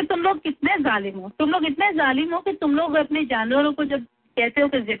کہ تم لوگ کتنے ظالم ہو، تم لوگ اتنے ظالم ہو کہ تم لوگ اپنے جانوروں کو جب کہتے ہو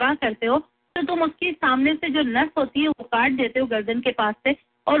کہ ذبح کرتے ہو تو تم اس کی سامنے سے جو نس ہوتی ہے وہ کاٹ دیتے ہو گردن کے پاس سے,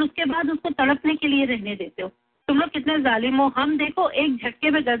 اور اس کے بعد اس کو تڑپنے کے لیے رہنے دیتے ہو. تم لوگ کتنے ظالم ہو. ہم دیکھو ایک جھٹکے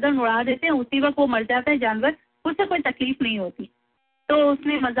میں گردن اڑا دیتے ہیں, اسی وقت وہ مر جاتا ہے جانور, اس سے کوئی تکلیف نہیں ہوتی. تو اس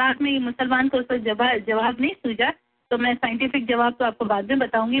نے مذاق میں مسلمان کو اس کو جواب نہیں سوچا. تو میں سائنٹیفک جواب تو آپ کو بعد میں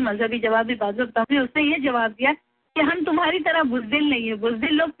بتاؤں گی, مذہبی جواب بھی بعد میں بتاؤں گی. اس نے یہ جواب دیا کہ ہم تمہاری طرح بزدل نہیں ہیں.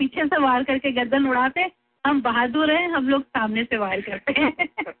 بزدل لوگ پیچھے سے وار کر کے گردن اڑاتے, ہم بہادر ہیں, ہم لوگ سامنے سے وار کرتے ہیں.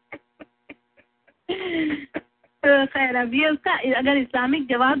 تو خیر اب یہ اس کا اگر اسلامک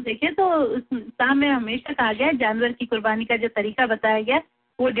جواب دیکھیں تو اسلام میں ہمیشہ کہا گیا جانور کی قربانی کا جو طریقہ بتایا گیا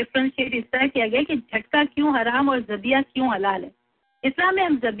وہ ڈفرینشیٹ اس طرح کیا گیا کہ جھٹکا کیوں حرام اور ذبیحہ کیوں حلال ہے. اسلام میں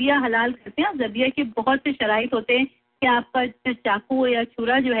ہم ذبیحہ حلال کرتے ہیں, اور ذبیحہ کے بہت سے شرائط ہوتے ہیں کہ آپ کا چاقو یا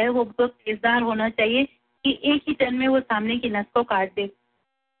چھرا جو ہے وہ بہت تیزدار ہونا چاہیے کہ ایک ہی ٹرن میں وہ سامنے کی نس کو کاٹ دے,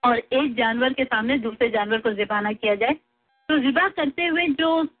 اور ایک جانور کے سامنے دوسرے جانور کو ذبح نہ کیا جائے. تو ذبح کرتے ہوئے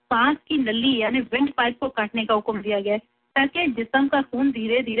جو سانس کی نلی یعنی ونڈ پائپ کو کاٹنے کا حکم دیا گیا ہے تاکہ جسم کا خون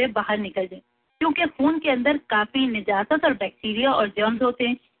دھیرے دھیرے باہر نکل جائے, کیونکہ خون کے اندر کافی نجاست اور بیکٹیریا اور جرمز ہوتے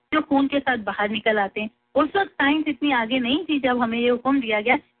ہیں جو خون کے ساتھ باہر نکل آتے ہیں. اس وقت سائنس اتنی آگے نہیں تھی جب ہمیں یہ حکم دیا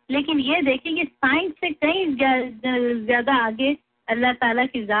گیا, لیکن یہ دیکھیں کہ سائنس سے کہیں زیادہ آگے اللہ تعالیٰ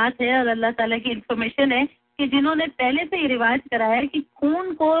کی ذات ہے اور اللہ تعالیٰ کی انفارمیشن ہے کہ جنہوں نے پہلے سے یہ رواج کرایا ہے کہ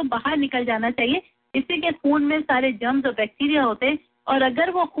خون کو باہر نکل جانا چاہیے, اس سے کہ خون میں سارے جرمز اور بیکٹیریا ہوتے ہیں, اور اگر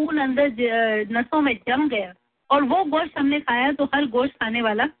وہ خون اندر نسوں میں جم گیا اور وہ گوشت ہم نے کھایا تو ہر گوشت کھانے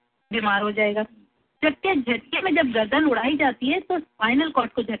والا بیمار ہو جائے گا. جبکہ جھٹکے میں جب گردن اڑائی جاتی ہے تو اسپائنل کارڈ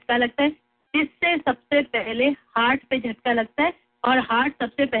کو جھٹکا لگتا ہے, جس سے سب سے پہلے ہارٹ پہ جھٹکا لگتا ہے اور ہارٹ سب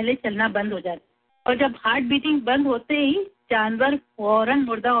سے پہلے چلنا بند ہو جاتا ہے. اور جب ہارٹ بیٹنگ بند ہوتے ہی جانور فوراً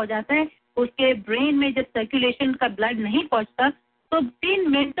مردہ ہو جاتا ہے. اس کے برین میں جب سرکولیشن کا بلڈ نہیں پہنچتا تو 3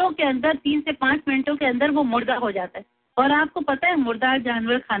 منٹوں کے اندر 3 سے 5 منٹوں کے اندر وہ مردہ ہو جاتا ہے. اور آپ کو پتہ ہے مردہ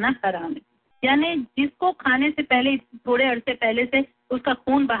جانور کھانا حرام ہے, یعنی جس کو کھانے سے پہلے تھوڑے عرصے پہلے سے اس کا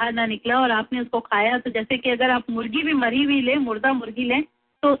خون باہر نہ نکلا اور آپ نے اس کو کھایا, تو جیسے کہ اگر آپ مرغی بھی مری ہوئی لیں, مردہ مرغی لیں,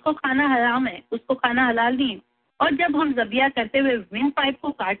 تو اس کو کھانا حرام ہے, اس کو کھانا حلال نہیں ہے. اور جب ہم ذبیحہ کرتے ہوئے ونڈ پائپ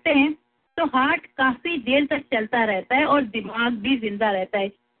کو کاٹتے ہیں تو ہارٹ کافی دیر تک چلتا رہتا ہے اور دماغ بھی زندہ رہتا ہے.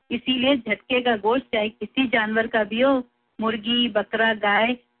 اسی لیے جھٹکے کا گوشت چاہے کسی جانور کا بھی ہو, مرغی, بکرا,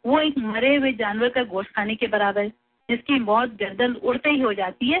 گائے, وہ ایک مرے ہوئے جانور کا گوشت کھانے کے برابر ہے جس کی موت گردن اڑتے ہی ہو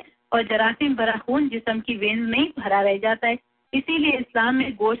جاتی ہے اور جراثیم بھرا خون جسم کی وین میں بھرا رہ جاتا ہے. اسی لیے اسلام میں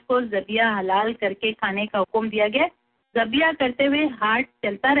گوشت کو ذبیحہ حلال کر کے کھانے کا حکم دیا گیا. ذبیحہ کرتے ہوئے ہارٹ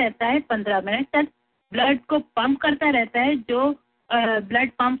چلتا رہتا ہے 15 منٹ تک, بلڈ کو پمپ کرتا رہتا ہے جو بلڈ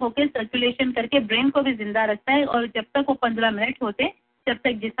پمپ ہو کے سرکولیشن کر کے برین کو بھی زندہ رکھتا ہے, اور جب تک وہ 15 منٹ ہوتے جب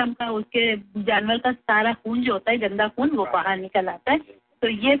تک جسم کا اس کے جانور کا سارا خون جو ہوتا ہے گندا خون وہ باہر نکل آتا ہے. تو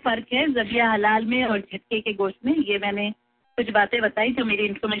یہ فرق ہے ذبیحہ حلال میں اور جھٹکے کے گوشت میں. یہ میں نے کچھ باتیں بتائی جو میری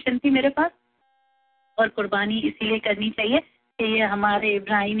انفارمیشن تھی میرے پاس. اور قربانی اسی لیے کرنی چاہیے کہ یہ ہمارے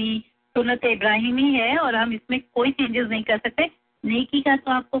ابراہیمی سنت ابراہیمی ہے اور ہم اس میں کوئی چینجز نہیں کر سکتے. نیکی کا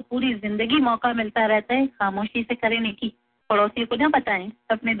تو آپ کو پوری زندگی موقع ملتا رہتا ہے, خاموشی سے کریں نیکی, پڑوسی کو نہ بتائیں,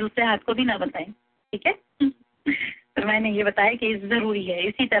 اپنے دوسرے ہاتھ کو بھی نہ بتائیں, ٹھیک ہے. تو میں نے یہ بتایا کہ ضروری ہے.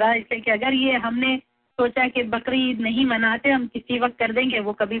 اسی طرح اس لیے کہ اگر یہ ہم نے سوچا کہ بقرعید نہیں مناتے, ہم کسی وقت کر دیں گے,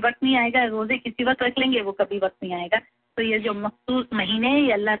 وہ کبھی وقت نہیں آئے گا. روزے کسی وقت رکھ لیں گے, وہ کبھی وقت نہیں آئے گا. تو یہ جو مخصوص مہینے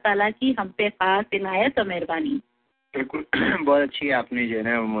یہ اللہ تعالیٰ کی ہم پہ خاص عنایت اور مہربانی. بالکل بہت اچھی آپ نے جو ہے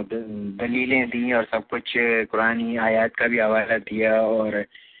نا دلیلیں دیں اور سب کچھ قرآنی آیات کا بھی حوالہ دیا اور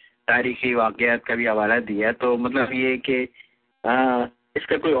تاریخی واقعات کا بھی حوالہ دیا. تو مطلب یہ کہ اس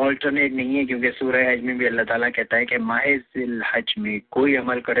کا کوئی آلٹرنیٹ نہیں ہے, کیونکہ سورہ حج میں بھی اللہ تعالیٰ کہتا ہے کہ ماہ ذی الحج میں کوئی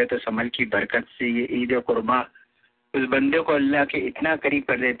عمل کرے تو اس عمل کی برکت سے یہ عید قربا اس بندے کو اللہ کے اتنا قریب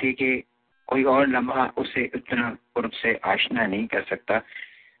کر دیتی ہے کہ کوئی اور لمحہ اسے اتنا قرب سے آشنا نہیں کر سکتا.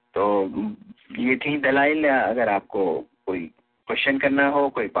 تو یہ تھیں دلائل. اگر آپ کو کوئی کوشچن کرنا ہو,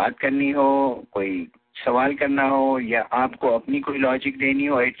 کوئی بات کرنی ہو, کوئی سوال کرنا ہو, یا آپ کو اپنی کوئی لاجک دینی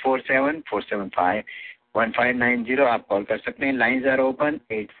ہو, 847-475-1590 آپ کال کر سکتے ہیں. Lines are open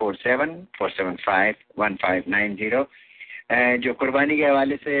 847-475-1590. جو قربانی کے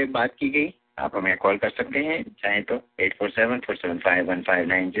حوالے سے بات کی گئی آپ ہمیں کال کر سکتے ہیں چاہیں تو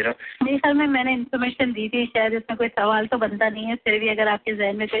 847-475-1590. نہیں سر میں نے انفارمیشن دی تھی, شاید اس میں کوئی سوال تو بنتا نہیں ہے, پھر بھی اگر آپ کے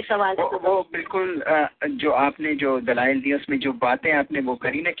ذہن میں کوئی سوال ہے وہ بالکل جو آپ نے جو دلائل دی اس میں جو باتیں آپ نے وہ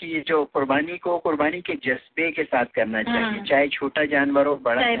کری نا کہ یہ جو قربانی کو قربانی کے جذبے کے ساتھ کرنا چاہیے, چاہے چھوٹا جانور ہو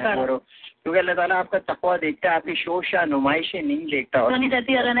بڑا جانور ہو, کیونکہ اللہ تعالیٰ آپ کا تقویٰ دیکھتا ہے, آپ کی شوشہ نمائشیں نہیں دیکھتا.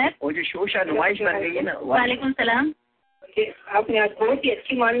 وہ جو شوشہ نمائش بن گئی ہے نا. وعلیکم السلام. آپ نے آج بہت ہی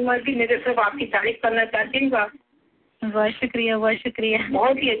اچھی معلومات دی. میں تو صرف آپ کی تعریف کرنا چاہتی ہوں. بہت شکریہ بہت شکریہ.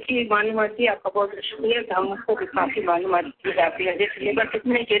 بہت ہی اچھی معلومات دی آپ کا, بہت شکریہ. ہم کو بھی کافی معلومات دی جاتی ہے جیسے لیبر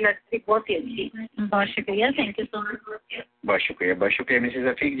کتنے کے نرسری, بہت ہی اچھی. بہت شکریہ, تھینک یو سو مچ. بہت شکریہ مسز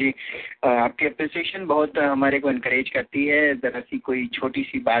رفیق جی. آپ کی اپریسیشن بہت ہمارے کو انکریج کرتی ہے. ذرا سی کوئی چھوٹی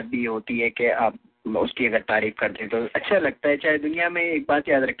سی بات بھی ہوتی ہے کہ آپ اس کی اگر تعریف کرتے تو اچھا لگتا ہے. چاہے دنیا میں ایک بات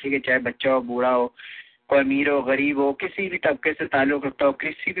یاد رکھیے کہ چاہے بچہ ہو, بوڑھا ہو, کوئی امیر ہو, غریب ہو, کسی بھی طبقے سے تعلق رکھتا ہو,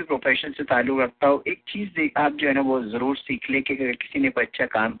 کسی بھی پروفیشن سے تعلق رکھتا ہو, ایک چیز آپ جو ہے نا وہ ضرور سیکھ لیں کہ اگر کسی نے کوئی اچھا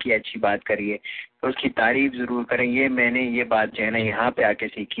کام کیا, اچھی بات کری ہے تو اس کی تعریف ضرور کریں. یہ میں نے یہ بات جو ہے نا یہاں پہ آ کے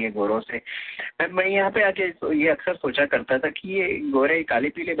سیکھی ہے گوروں سے. میں یہاں پہ آ کے یہ اکثر سوچا کرتا تھا کہ یہ گورے کالے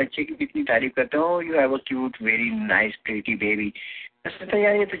پیلے بچے کی کتنی تعریف کرتے ہوں, you have a cute very nice pretty baby. سوچا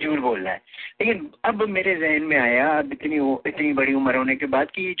یار یہ تو جھوٹ بول رہا ہے. لیکن اب میرے ذہن میں آیا اب اتنی بڑی عمر ہونے کے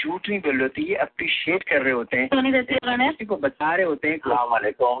بعد کہ یہ جھوٹ نہیں بول رہے ہوتے, یہ اپریشیٹ کر رہے ہوتے ہیں, کسی کو بتا رہے ہوتے ہیں. السلام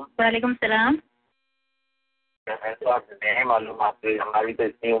علیکم. وعلیکم السلام. تو آپ نہیں معلوم, آپ کی ہماری تو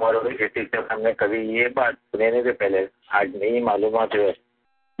اتنی عمر ہو گئی کہ ہم نے کبھی یہ بات سننے سے پہلے آج نئی معلومات جو ہے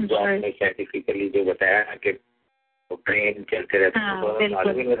جو آپ نے سائنٹیفکلی جو بتایا کہ وہ ٹرین چلتے رہتے ہیں,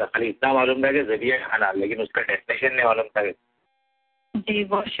 معلوم ہی نہیں تھا. خالی اتنا معلوم تھا کہ ذریعہ کھانا, لیکن اس کا ڈیفینیشن نہیں معلوم تھا. جی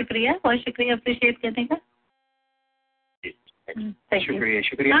بہت شکریہ اپریشیٹ کرنے کا.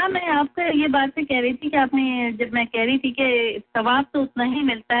 شکریہ. ہاں میں آپ کو یہ بات سے کہہ رہی تھی کہ آپ نے جب میں کہہ رہی تھی کہ ثواب تو اتنا ہی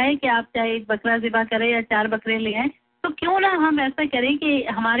ملتا ہے کہ آپ چاہے ایک بکرا ذبح کریں یا 4 بکرے لے آئیں, تو کیوں نہ ہم ایسا کریں کہ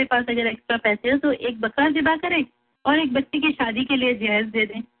ہمارے پاس اگر ایکسٹرا پیسے ہو تو ایک بکرا ذبح کریں اور ایک بچے کی شادی کے لیے جہیز دے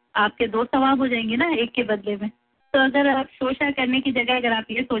دیں. آپ کے 2 ثواب ہو جائیں گے نا ایک کے بدلے میں. تو اگر آپ شوشا کرنے کی جگہ اگر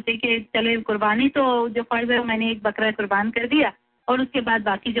آپ یہ سوچیں کہ چلے قربانی تو جو فرض ہے میں نے ایک بکرا قربان کر دیا اور اس کے بعد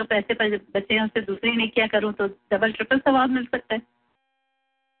باقی جو پیسے پر بچے ہیں اس سے دوسری نہیں کیا کروں تو ڈبل ٹرپل ثواب مل سکتا ہے.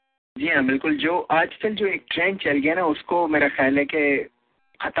 جی ہاں بالکل. جو آج کل جو ایک ٹرینڈ چل گیا نا اس کو میرا خیال ہے کہ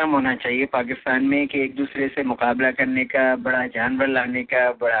ختم ہونا چاہیے پاکستان میں, کہ ایک دوسرے سے مقابلہ کرنے کا, بڑا جانور لانے کا,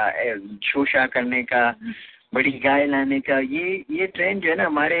 بڑا شوشا کرنے کا, بڑی گائے لانے کا. یہ ٹرینڈ جو ہے نا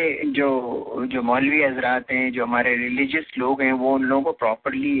ہمارے جو مولوی حضرات ہیں, جو ہمارے ریلیجیس لوگ ہیں, وہ ان لوگوں کو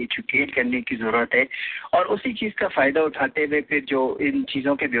پراپرلی ایجوکیٹ کرنے کی ضرورت ہے. اور اسی چیز کا فائدہ اٹھاتے ہوئے پھر جو ان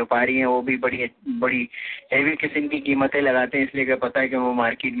چیزوں کے بیوپاری ہیں وہ بھی بڑی ہیوی قسم کی قیمتیں لگاتے ہیں, اس لیے کہ پتہ ہے کہ وہ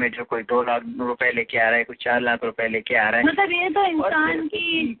مارکیٹ میں جو کوئی 2 لاکھ روپے لے کے آ رہا ہے, کوئی 4 لاکھ روپے لے کے آ رہا ہے. مطلب یہ تو انسان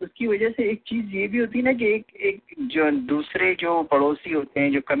کی اس کی وجہ سے ایک چیز یہ بھی ہوتی ہے نا کہ ایک جو دوسرے جو پڑوسی ہوتے ہیں,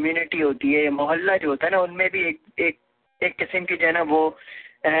 جو کمیونٹی ہوتی ہے, محلہ جو ہوتا ہے نا, ان میں بھی ایک قسم کی جو ہے نا وہ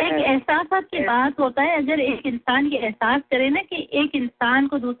ایک احساسات کی بات ہوتا ہے. اگر ایک انسان یہ احساس کرے نا کہ ایک انسان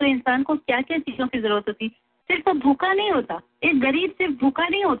کو دوسرے انسان کو کیا کیا چیزوں کی ضرورت ہوتی, صرف وہ بھوکا نہیں ہوتا, ایک غریب صرف بھوکا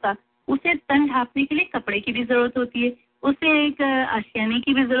نہیں ہوتا, اسے تن ڈھانپنے کے لیے کپڑے کی بھی ضرورت ہوتی ہے, اسے ایک آشیانے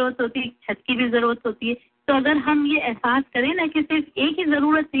کی بھی ضرورت ہوتی ہے, چھت کی بھی ضرورت ہوتی ہے. تو اگر ہم یہ احساس کریں نا کہ صرف ایک ہی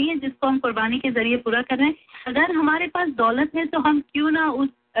ضرورت نہیں ہے جس کو ہم قربانی کے ذریعے پورا کر رہے ہیں, اگر ہمارے پاس دولت ہے تو ہم کیوں نہ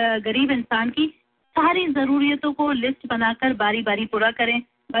اس غریب انسان کی ساری ضروریتوں کو لسٹ بنا کر باری باری پورا کریں,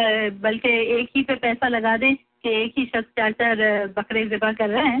 بلکہ ایک ہی پہ پیسہ لگا دیں کہ ایک ہی شخص 4 بکرے ذبح کر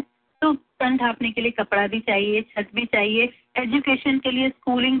رہے ہیں تو تن ڈھانپنے کے لیے کپڑا بھی چاہیے, چھت بھی چاہیے, ایجوکیشن کے لیے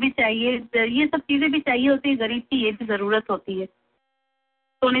اسکولنگ بھی چاہیے, یہ سب چیزیں بھی چاہیے ہوتی ہیں. غریب کی یہ بھی ضرورت ہوتی ہے.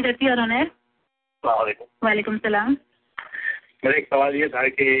 سونی دتی اور انیر. السلام علیکم. وعلیکم السلام. میرا ایک سوال یہ تھا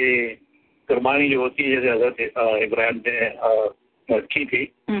کہ قربانی جو ہوتی ہے جیسے حضرت ابراہیم نے کی تھی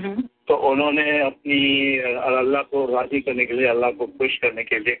تو انہوں نے اپنی اللہ کو راضی کرنے کے لیے, اللہ کو خوش کرنے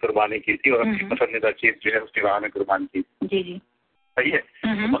کے لیے قربانی کی تھی اور اپنی پسندیدہ چیز جو ہے اس کی راہ میں قربانی کی تھی. جی جی صحیح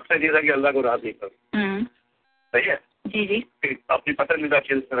ہے. مقصد یہ تھا کہ اللہ کو راضی کرو. صحیح ہے. جی جی. اپنی پسندیدہ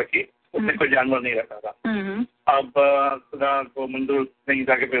چیز رکھی, اس میں کوئی جانور نہیں رکھا تھا. اب خدا کو منظور نہیں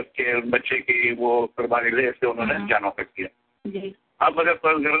تھا کہ پھر اس کے بچے کی وہ قربانی لے, اس لیے انہوں نے جانور رکھ دیا. اب اگر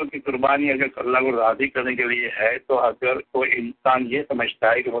فرض کرو کہ قربانی اگر اللہ کو راضی کرنے کے لیے ہے تو اگر کوئی انسان یہ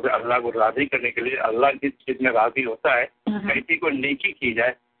سمجھتا ہے کہ مجھے اللہ کو راضی کرنے کے لیے اللہ جس چیز میں راضی ہوتا ہے کسی کو نیکی کی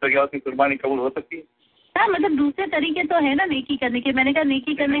جائے تو کیا اس کی قربانی قبول ہو سکتی ہے؟ ہاں مطلب دوسرے طریقے تو ہے نا نیکی کرنے کے. میں نے کہا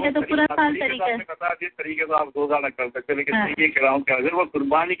نیکی کرنے کا تو پورا سال طریقہ ہے. بتا دیے طریقے تو آپ روزانہ کر سکتے, لیکن یہ کہہ رہا ہوں کہ اگر وہ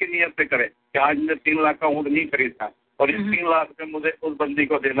قربانی کی نیت سے کرے کہ آج میں 3 لاکھ کا اونٹ نہیں خریدتا اور اس 3 لاکھ میں مجھے اس بندی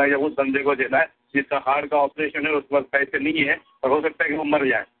کو دینا ہے یا اس بندے کو دینا ہے جس کا ہارٹ کا آپریشن ہے, اس وقت پیسے نہیں ہے اور ہو سکتا ہے کہ وہ مر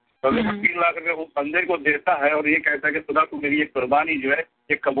جائے, تو اگر 3 لاکھ روپے وہ بندے کو دیتا ہے اور یہ کہتا ہے کہ خدا کو میری یہ قربانی جو ہے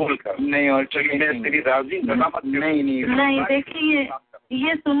یہ قبول کر نہیں, اور میں تیری راضی نہیں. دیکھیے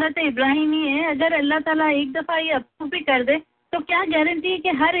یہ سنت ابراہیمی ہے. اگر اللہ تعالیٰ ایک دفعہ یہ اپروو بھی کر دے تو کیا گارنٹی ہے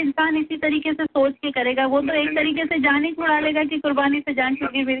کہ ہر انسان اسی طریقے سے سوچ کے کرے گا؟ وہ تو ایک طریقے سے جان ہی چھڑا لے گا کہ قربانی سے جان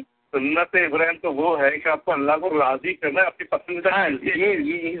چھوٹی میری. سنت ابراہیم تو وہ ہے کہ آپ کو اللہ کو راضی کرنا ہے اپنی پسندیدہ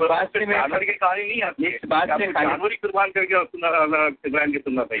یہ بات سے جانور کی کہانی نہیں آتی، اس بات سے جانور ہی قربان کر کے ابراہیم کی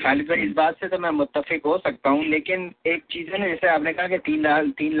سنت ہے. خالد بھائی اس بات سے تو میں متفق ہو سکتا ہوں، لیکن ایک چیز ہے نا، جیسے آپ نے کہا کہ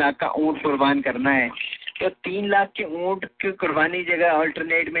 3 لاکھ کا اونٹ قربان کرنا ہے، تو 3 لاکھ کے اونٹ کی قربانی جگہ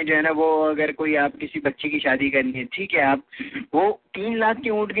آلٹرنیٹ میں جو ہے نا وہ اگر کوئی آپ کسی بچی کی شادی کرنی ہے، ٹھیک ہے، آپ وہ 3 لاکھ کے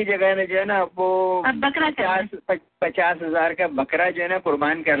اونٹ کی جگہ میں جو ہے نا وہ 50,000 کا بکرا جو ہے نا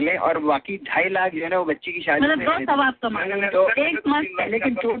قربان کر لیں اور باقی 2.5 لاکھ جو ہے نا وہ بچی کی شادی میں.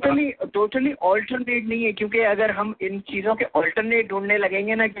 لیکن ٹوٹلی آلٹرنیٹ نہیں ہے، کیونکہ اگر ہم ان چیزوں کے آلٹرنیٹ ڈھونڈنے لگیں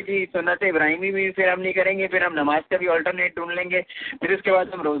گے نا کہ جی سنت ابراہیمی بھی پھر ہم نہیں کریں گے، پھر ہم نماز کا بھی آلٹرنیٹ ڈھونڈ لیں گے، پھر اس کے بعد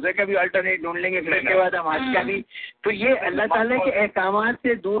ہم روزے کا بھی آلٹرنیٹ ڈھونڈ لیں گے، پھر اس کے بعد ہم حج کا بھی، تو یہ اللہ تعالیٰ کے احکامات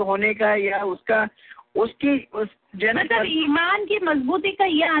سے دور ہونے کا یا اس کی ایمان کی مضبوطی کا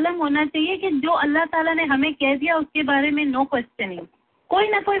یہ عالم ہونا چاہیے کہ جو اللہ تعالیٰ نے ہمیں کہہ دیا اس کے بارے میں نو کوسچننگ. کوئی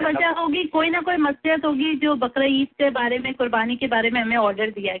نہ کوئی وجہ ہوگی، کوئی نہ کوئی مصلحت ہوگی جو بقرہ عید کے بارے میں، قربانی کے بارے میں ہمیں آرڈر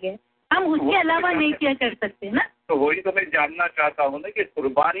دیا گیا، ہم اس کے علاوہ نہیں کیا کر سکتے نا. تو وہی تو میں جاننا چاہتا ہوں نا کہ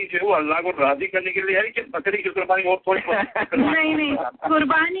قربانی جو ہے وہ اللہ کو راضی کرنے کے لیے ہے کہ بکری کی قربانی اور تھوڑی نہیں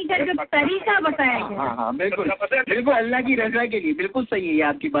قربانی کا جو طریقہ بتایا گیا. ہاں بالکل اللہ کی رضا کے لیے، بالکل صحیح ہے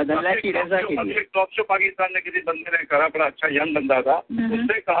آپ کی بات، اللہ کی رضا کے لیے. ٹاپ شو پاکستان میں کسی بندے نے کرا، بڑا اچھا ینگ بندہ تھا، اس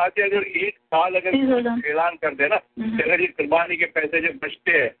نے کہا کہ اگر 1 سال اگر اعلان کر دے نا کہ اگر یہ قربانی کے پیسے جو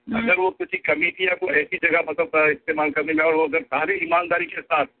بچتے ہیں اگر وہ کسی کمیٹی یا کوئی ایسی جگہ مطلب استعمال کرنے میں، اور وہ اگر ساری ایمانداری کے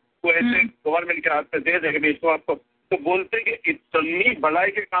ساتھ وہ ایسے گورنمنٹ کے ہاتھ میں دے دیں گے اس کو آپ کو، تو بولتے ہیں کہ اتنی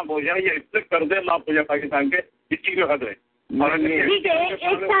بڑائی کے کام ہو جائے یا اتنے قرضے معاف ہو جائے پاکستان کے، اس کی بھی حد ہے.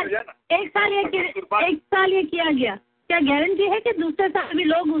 ایک سال یہ کیا گیا، کیا گارنٹی ہے کہ دوسرے سال بھی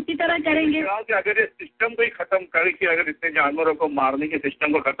لوگ اسی طرح کریں گے؟ اگر یہ سسٹم کو ہی ختم کر کے، اگر اتنے جانوروں کو مارنے کے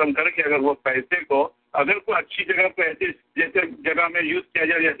سسٹم کو ختم کر کے، اگر وہ پیسے کو اگر کوئی اچھی جگہ پہ ایسی جیسے جگہ میں یوز کیا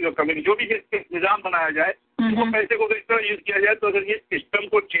جائے، جیسے وہ کمیونٹی جو بھی نظام بنایا جائے، وہ پیسے کو اس طرح یوز کیا جائے، تو اگر یہ سسٹم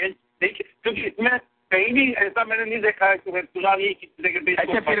کو چینج نہیں، کیونکہ اس میں کہیں بھی ایسا میں نے نہیں دیکھا ہے کہ سنا نہیں کہ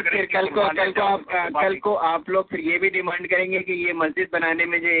اچھا پھر کل کو آپ لوگ پھر یہ بھی ڈیمانڈ کریں گے کہ یہ مسجد بنانے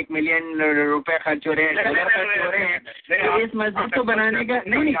میں جو 1 ملین روپے خرچ ہو رہے ہیں تو اس مسجد کو بنانے کا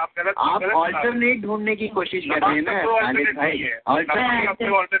نہیں، آپ آلٹرنیٹ ڈھونڈنے کی کوشش کر رہے ہیں نا خالد بھائی.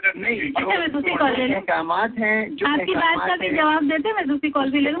 احکامات ہیں جو آپ کی بات کا بھی جواب دیتے، میں دوسری کال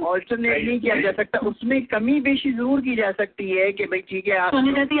بھی لے لوں. آلٹرنیٹ نہیں کیا جا سکتا، اس میں کمی بیشی ضرور کی جا سکتی ہے کہ بھائی ٹھیک ہے آپ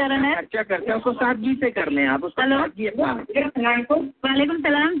خرچہ کرتے ہیں اس کو سادگی سے کر لیں آپ. ہلو وعلیکم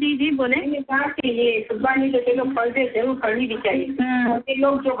السلام. جی بولیں. کہا کہ یہ قربانی جو چلو فرضیں ضرور کرنی بھی چاہیے.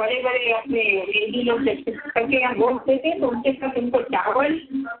 لوگ جو بڑے بڑے اپنے لیڈی لوگ کر کے یہاں ووٹ دیتے تو ان کے ساتھ ان کو چاول،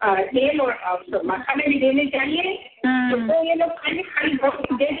 تیل اور مسالے بھی دینے چاہیے. تو یہ لوگ خالی ووٹ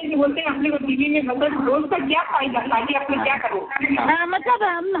دے دیں کہ بولتے ہیں اپنے کو ٹی وی میں مطلب روز کا کیا فائدہ، تاکہ آپ نے کیا کرو مطلب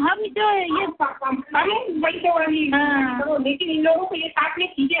ہم جو یہ ویسے والی، لیکن ان لوگوں کو یہ ساتھ میں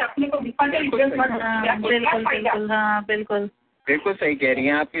چیزیں اپنے کو بالکل صحیح کہہ رہی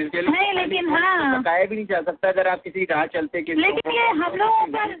ہیں آپ. اس کے لیے لیکن بتایا بھی نہیں جا سکتا اگر آپ کسی راہ چلتے کہ لیکن یہ ہم لوگوں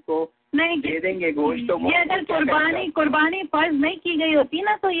پر نہیں دے دیں گے گوشت، تو یہ اگر قربانی فرض نہیں کی گئی ہوتی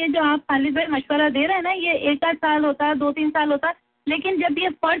نا، تو یہ جو آپ خالد بھائی مشورہ دے رہے ہیں نا، یہ 1 سال ہوتا ہے، 2-3 سال ہوتا ہے، لیکن جب یہ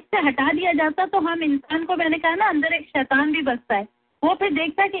فرض سے ہٹا دیا جاتا تو ہم انسان کو، میں نے کہا نا اندر ایک شیطان بھی بستا ہے، وہ پھر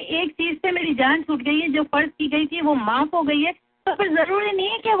دیکھتا ہے کہ ایک چیز سے میری جان چھوٹ گئی ہے، جو فرض کی گئی تھی وہ معاف ہو گئی ہے، تو پھر ضروری نہیں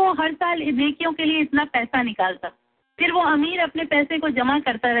ہے کہ وہ ہر سال نیکیوں کے لیے اتنا پیسہ نکالتا، پھر وہ امیر اپنے پیسے کو جمع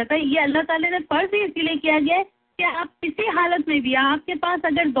کرتا رہتا ہے. یہ اللہ تعالیٰ نے فرض ہی اسی لیے کیا گیا ہے کہ آپ کسی حالت میں بھی، آپ کے پاس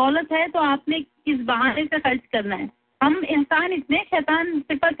اگر دولت ہے تو آپ نے کس بہانے سے خرچ کرنا ہے. ہم انسان اتنے شیطان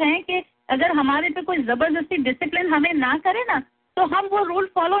صفت ہیں کہ اگر ہمارے پہ کوئی زبردستی ڈسپلن ہمیں نہ کرے نا تو ہم وہ رول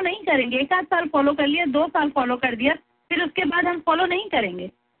فالو نہیں کریں گے. 1 سال فالو کر لیا، 2 سال فالو کر دیا، پھر اس کے بعد ہم فالو نہیں کریں گے.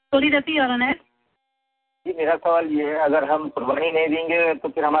 تھوڑی رفیع اور انیس. جی میرا سوال یہ ہے، اگر ہم قربانی نہیں دیں گے تو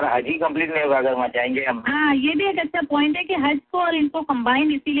پھر ہمارا حج ہی کمپلیٹ نہیں ہوگا اگر وہاں جائیں گے ہم. ہاں یہ بھی ایک اچھا پوائنٹ ہے کہ حج کو اور ان کو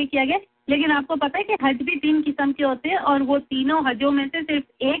کمبائن اسی لیے کیا گیا، لیکن آپ کو پتہ ہے کہ حج بھی 3 قسم کے ہوتے ہیں، اور وہ تینوں حجوں میں سے صرف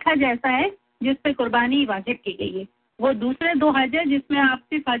ایک حج ایسا ہے جس پہ قربانی واجب کی گئی ہے. وہ دوسرے 2 حج ہے جس میں آپ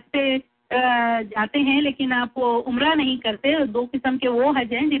صرف حج پہ جاتے ہیں لیکن آپ وہ عمرہ نہیں کرتے. 2 قسم کے وہ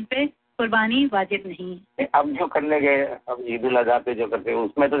حج ہیں جن پہ قربانی واجب نہیں ہے. اب جو کرنے گئے اب عید الاضحیٰ پہ جو کرتے ہیں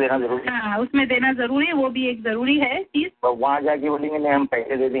اس میں تو دینا ضروری ہے. ہاں اس میں دینا ضروری ہے، وہ بھی ایک ضروری ہے چیز. وہاں جا کے بولیں گے نہیں ہم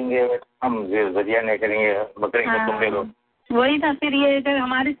پیسے دے دیں گے، ہم ذریعہ نہیں کریں گے، بکرے کو تم لے لو. وہی تھا. پھر یہ اگر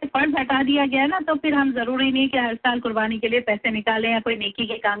ہمارے سے فرض ہٹا دیا گیا نا تو پھر ہم ضروری نہیں کہ ہر سال قربانی کے لیے پیسے نکالیں یا کوئی نیکی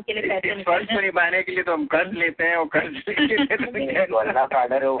کے کام کے لیے پیسے نکالیں. فرض کو نبھانے کے لیے تو ہم قرض لیتے ہیں اور قرض اللہ کا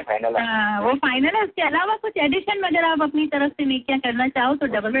آرڈر ہے وہ فائنل ہے. ہاں وہ فائنل ہے. اس کے علاوہ کچھ ایڈیشن میں اگر آپ اپنی طرف سے نیکیاں کرنا چاہو تو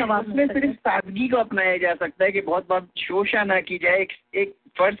ڈبل ثواب میں صرف سادگی کو اپنایا جا سکتا ہے کہ بہت بہت شوشہ نہ کی جائے. ایک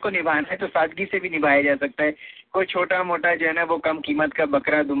فرض کو نبھانا ہے تو سادگی سے بھی نبھایا جا سکتا ہے. کوئی چھوٹا موٹا جو ہے نا وہ کم قیمت کا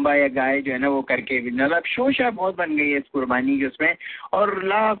بکرا دمبا یا گائے جو ہے نا وہ کر کے بھی مطلب شوشہ بہت بن گئی ہے اس قربانی کے اس میں, اور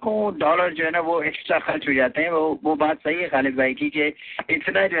لاکھوں ڈالر جو ہے نا وہ ایکسٹرا خرچ ہو جاتے ہیں. وہ بات صحیح ہے خالد بھائی کی کہ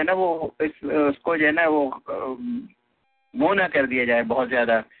اتنا جو ہے نا وہ اس کو جو ہے نا وہ نہ کر دیا جائے بہت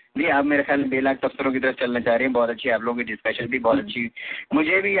زیادہ. جی آپ میرے خیال میں 2 لاکھ تفسروں کی طرف چلنا چاہ رہے ہیں. بہت اچھی آپ لوگوں کی ڈسکشن بھی بہت اچھی.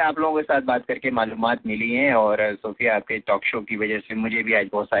 مجھے بھی آپ لوگوں کے ساتھ بات کر کے معلومات ملی ہیں, اور صوفیہ آپ کے ٹاک شو کی وجہ سے مجھے بھی آج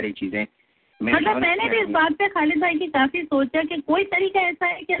بہت ساری چیزیں مطلب میں نے بھی اس بات پہ خالد بھائی کی کافی سوچا کہ کوئی طریقہ ایسا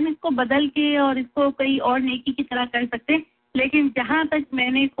ہے کہ ہم اس کو بدل کے اور اس کو کئی اور نیکی کی طرح کر سکتے. لیکن جہاں تک میں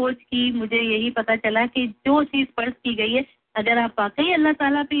نے کھوج کی مجھے یہی پتہ چلا کہ جو چیز فرض کی گئی ہے اگر آپ واقعی اللہ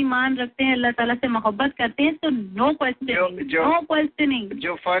تعالیٰ پہ ایمان رکھتے ہیں, اللہ تعالیٰ سے محبت کرتے ہیں تو نو کوشچننگ.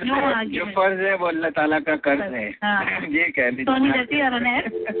 جو فرض ہے وہ اللہ تعالیٰ کا قرض ہے. یہ کہہ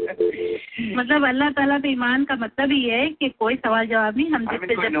مطلب اللہ تعالیٰ پہ ایمان کا مطلب یہ ہے کہ کوئی سوال جواب نہیں. ہم جس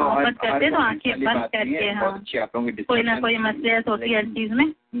سے جب محبت کرتے ہیں تو آنکھیں بند کر کے ہاں کوئی نہ کوئی مصلحت ہوتی ہے ہر چیز میں.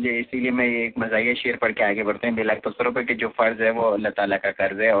 جی اسی لیے میں ایک مزاحیہ شعر پڑھ کے آگے بڑھتے ہیں. 2 لاکھ تفسروں پہ کہ جو فرض ہے وہ اللہ تعالیٰ کا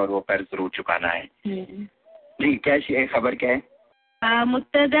قرض ہے اور وہ قرض ضرور چکانا ہے. جی کیا خبر کیا ہے؟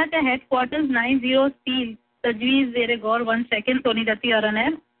 متحدہ کا ہیڈ کوارٹرز 90 اسٹیل تجویز زیر غور 1 سیکنڈ. سونی دتی اور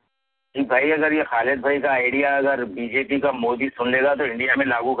انیر. جی بھائی اگر یہ خالد بھائی کا آئیڈیا اگر بی جے پی کا مودی سن لے گا تو انڈیا میں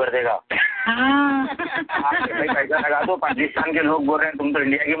لاگو کر دے گا. بھائی پیسہ لگا دو. پاکستان کے لوگ بول رہے ہیں تم تو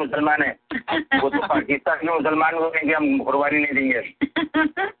انڈیا کے مسلمان ہیں, وہ تو پاکستان کے مسلمان بول رہے ہیں کہ ہم قربانی نہیں دیں گے.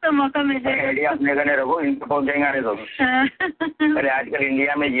 تو موقع مل جائے گا. آئیڈیا اپنے گھر رکھو, ان کو پہنچ جائیں گے. تو ارے آج کل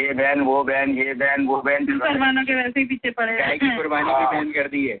انڈیا میں یہ بین وہ بین یہ بین وہ بین مسلمانوں کے ویسے ہی پیچھے پڑے گائے کی قربانی بھی بین کر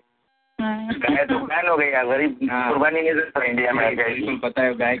دی ہے. گائے تو بین ہو گئی, غریب قربانی نہیں دیتا انڈیا میں. بالکل پتا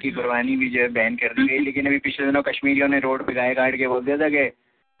ہے گائے کی قربانی بھی جو ہے بین کر دی گئی. لیکن ابھی پچھلے دنوں کشمیریوں نے روڈ پہ گائے کاٹ کے بول دیا تھا کہ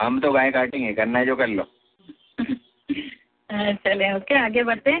ہم تو گائے کاٹیں گے, کرنا ہے جو کر لو. چلیں اوکے آگے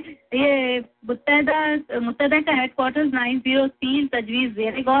بڑھتے ہیں. یہ متحدہ کا ہیڈ کوارٹرز 90 اسٹیل تجویز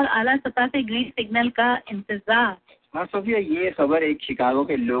زیر غور, اعلیٰ سطح سے گرین سگنل کا انتظار. ہاں صوفیہ یہ خبر ایک شکاگو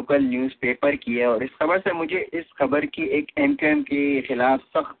کے لوکل نیوز پیپر کی ہے, اور اس خبر سے مجھے اس خبر کی ایک ایم کیو ایم کے خلاف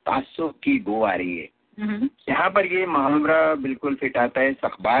سخت تعصب کی بو آ رہی ہے. یہاں پر یہ محاورہ بالکل فٹ آتا ہے اس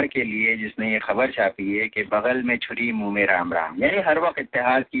اخبار کے لیے جس نے یہ خبر چھاپی ہے کہ بغل میں چھری منہ میں رام رام. یعنی ہر وقت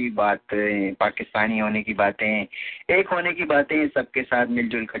اتحاد کی باتیں, پاکستانی ہونے کی باتیں, ایک ہونے کی باتیں, سب کے ساتھ مل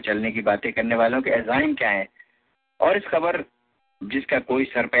جل کر چلنے کی باتیں کرنے والوں کے عزائم کیا ہیں. اور اس خبر جس کا کوئی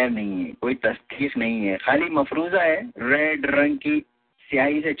سر پیر نہیں ہے, کوئی تصدیق نہیں ہے, خالی مفروضہ ہے ریڈ رنگ کی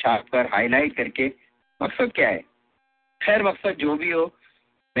سیاہی سے چھاپ کر ہائی لائٹ کر کے. مقصد کیا ہے؟ خیر مقصد جو بھی ہو,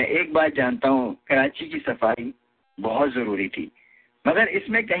 میں ایک بات جانتا ہوں, کراچی کی صفائی بہت ضروری تھی, مگر اس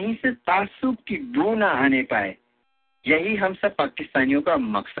میں کہیں سے تعصب کی بو نہ آنے پائے. یہی ہم سب پاکستانیوں کا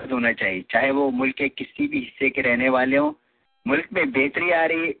مقصد ہونا چاہیے, چاہے وہ ملک کے کسی بھی حصے کے رہنے والے ہوں. ملک میں بہتری آ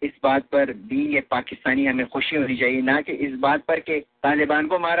رہی ہے, اس بات پر بھی یہ پاکستانی ہمیں خوشی ہونی چاہیے, نہ کہ اس بات پر کہ طالبان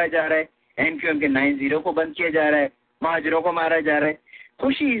کو مارا جا رہا ہے, ایم کیو ایم کے 90 کو بند کیا جا رہا ہے, مہاجروں کو مارا جا رہا ہے.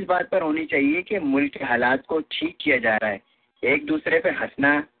 خوشی اس بات پر ہونی چاہیے کہ ملک کے حالات کو ٹھیک کیا جا رہا ہے. ایک دوسرے پہ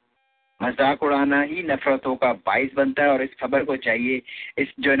ہنسنا, مذاق اڑانا ہی نفرتوں کا باعث بنتا ہے. اور اس خبر کو چاہیے, اس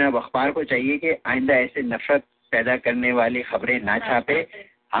جو ہے نا اخبار کو چاہیے کہ آئندہ ایسے نفرت پیدا کرنے والی خبریں نہ چھاپے.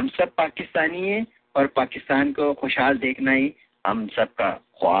 ہم سب پاکستانی ہیں اور پاکستان کو خوشحال دیکھنا ہی ہم سب کا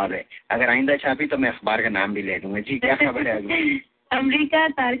خواب ہے. اگر آئندہ چھاپی تو میں اخبار کا نام بھی لے دوں گا. جی کیا خبر ہے آگے؟ امریکہ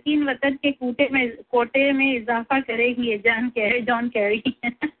تارکین وطن کے کوٹے میں اضافہ کرے گی, جان کیری.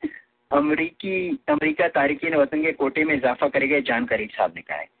 امریکہ تارکین وطن کے کوٹے میں اضافہ کرے گا, جان کیری صاحب نے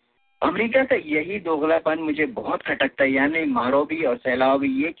کہا ہے. امریکہ کا یہی دوغلا پن مجھے بہت کھٹکتا ہے. یعنی مارو بھی اور سیلاؤ بھی,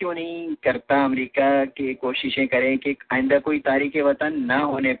 یہ کیوں نہیں کرتا امریکہ کی کوششیں کریں کہ آئندہ کوئی تارکین وطن نہ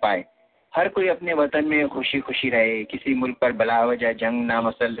ہونے پائے, ہر کوئی اپنے وطن میں خوشی خوشی رہے, کسی ملک پر بلا وجہ جنگ نہ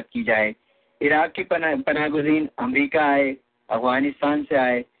مسلط کی جائے. عراق کی پناہ گزین امریکہ آئے, افغانستان سے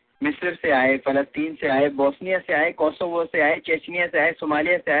آئے, مصر سے آئے, فلسطین سے آئے, بوسنیا سے آئے, کوسوو سے آئے, چیچنیا سے آئے,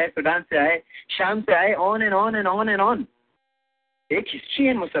 صومالیہ سے آئے, سوڈان سے آئے, شام سے آئے, on and on and on and on. ایک ہسٹری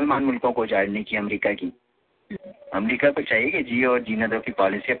ہے مسلمان ملکوں کو اجاڑنے کی امریکہ کی. امریکہ کو چاہیے کہ جی اور جینے دو کی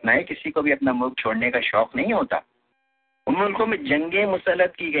پالیسی اپنائے. کسی کو بھی اپنا ملک چھوڑنے کا شوق نہیں ہوتا. ان ملکوں میں جنگیں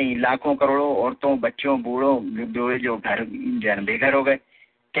مسلط کی گئیں, لاکھوں کروڑوں عورتوں, بچوں, بوڑھوں جو گھر بے گھر ہو گئے.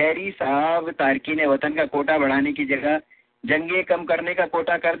 کیری صاحب تارکین وطن کا کوٹا بڑھانے کی جگہ جنگیں کم کرنے کا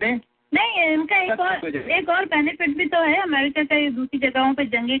کوٹا کر دیں, نہیں ان کا ایک اور بینیفٹ بھی تو ہے امریکہ کا دوسری جگہوں پہ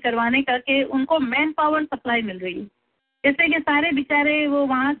جنگیں کروانے کا کہ ان کو مین پاور سپلائی مل رہی ہے. جیسے کہ سارے بیچارے وہ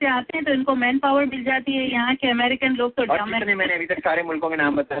وہاں سے آتے ہیں تو ان کو مین پاور مل جاتی ہے. یہاں کے امریکن لوگ تو میں نے ابھی تک سارے ملکوں کے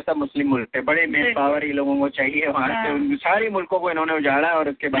نام بتایا, سب مسلم ملک تھے, بڑے مین پاور ہی لوگوں کو چاہیے وہاں سے. سارے ملکوں کو انہوں نے اجاڑا اور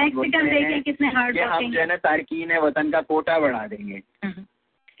اس کے بعد کتنے ہارڈ ہم جو ہے نا تارکین وطن کا کوٹا بڑھا دیں گے.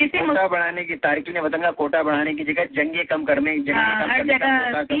 کوٹا بڑھانے کی تارکین وطن کا کوٹا بڑھانے کی جگہ جنگیں کم کرنے کی ہر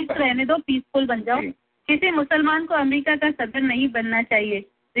جگہ پیس رہنے دو, پیسفل بن جاؤ. کسی مسلمان کو امریکہ کا صدر نہیں بننا چاہیے.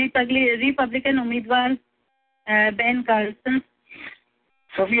 ریپبلکن امیدوار بین کارسن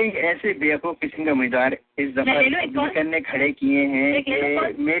صوفیہ ایسے بیوقوف قسم کے امیدوار اس دفعہ نے کھڑے کیے ہیں کہ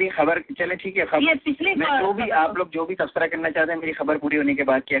میری خبر چلے ٹھیک ہے میں جو بھی آپ لوگ جو بھی تبصرہ کرنا چاہتے ہیں میری خبر پوری ہونے کے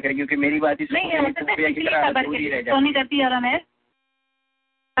بعد کیا کریں کیونکہ میری بات اس نہیں کرتی.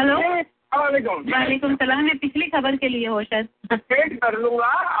 ہلو وعلیکم السلام. میں پچھلی خبر کے لیے ہو شاید پیٹ کر لوں گا.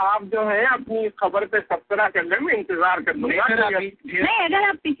 آپ جو ہے اپنی خبر پہ تبصرہ کرنے میں انتظار کر لوں گا. نہیں اگر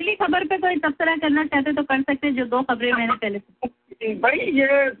آپ پچھلی خبر پہ کوئی تبصرہ کرنا چاہتے تو کر سکتے, جو 2 خبریں میں نے پہلے. بھائی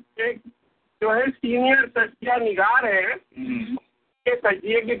یہ ایک جو ہے سینئر تجزیہ نگار ہے, یہ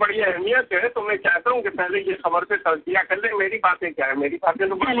تجزیے کی بڑی اہمیت ہے, تو میں چاہتا ہوں کہ پہلے یہ خبر پہ تجزیہ کر لیں. میری باتیں کیا ہے, میری باتیں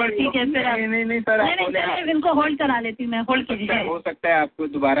تو ٹھیک ہے پھر ان کو ہولڈ کرا لیتی میں. ہولڈ کیجیے. ہو سکتا ہے آپ کو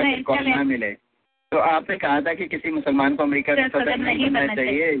دوبارہ کال نہ ملے. تو آپ نے کہا تھا کہ کسی مسلمان کو امریکہ کا صدر نہیں بننا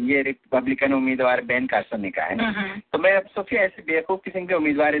چاہیے, یہ ریپبلکن امیدوار بین کارسن نے کہا ہے. تو میں اب صوفیہ ایسے بیوقوف قسم کے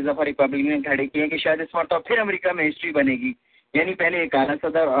امیدوار اس دفعہ ریپبلکن کھڑے کیے ہیں کہ شاید اس مرتبہ پھر امریکہ میں ہسٹری بنے گی. یعنی پہلے ایک اعلیٰ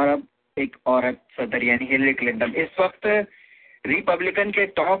صدر اور اب ایک عورت صدر یعنی ہلری کلنٹن. اس وقت ریپبلکن کے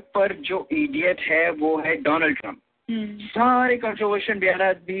ٹاپ پر جو ایڈیٹ ہے وہ ہے ڈونلڈ ٹرمپ. سارے کنٹروورشل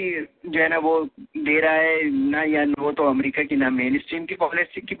بیانات بھی جو ہے نا وہ دے رہا ہے نہ, یا وہ تو امریکہ کی نہ مین اسٹریم کی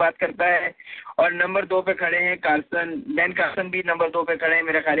پالیسی کی بات کرتا ہے. اور نمبر 2 پہ کھڑے ہیں بین کارسن بھی نمبر 2 پہ کھڑے ہیں.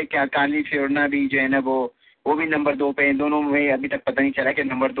 میرا خیال ہے کیا کارلی فیورنا بھی جو ہے نا وہ بھی نمبر 2 پہ ہیں. دونوں میں ابھی تک پتہ نہیں چلا کہ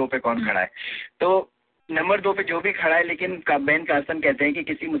نمبر 2 پہ کون کھڑا ہے. تو نمبر 2 پہ جو بھی کھڑا ہے, لیکن بین کارسن کہتے ہیں کہ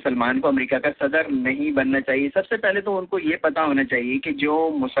کسی مسلمان کو امریکہ کا صدر نہیں بننا چاہیے. سب سے پہلے تو ان کو یہ پتا ہونا چاہیے کہ جو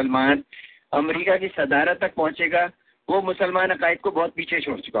مسلمان امریکہ کی صدارت تک پہنچے گا وہ مسلمان عقائد کو بہت پیچھے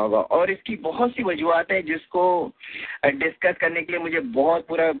چھوڑ چکا ہوگا. اور اس کی بہت سی وجوہات ہیں جس کو ڈسکس کرنے کے لیے مجھے بہت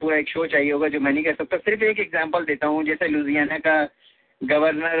پورا ایک شو چاہیے ہوگا جو میں نہیں کہہ سکتا. صرف ایک ایگزامپل دیتا ہوں. جیسے لوزیانہ کا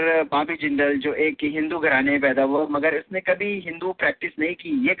گورنر بابی جندل جو ایک ہندو گھرانے میں پیدا ہوا مگر اس نے کبھی ہندو پریکٹس نہیں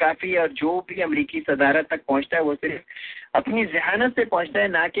کی, یہ کافی. اور جو بھی امریکی صدارت تک پہنچتا ہے وہ صرف اپنی ذہانت سے پہنچتا ہے,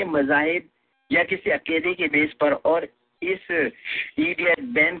 نہ کہ مذاہب یا کسی عقیدے کے بیس پر. اور اس ایڈیٹ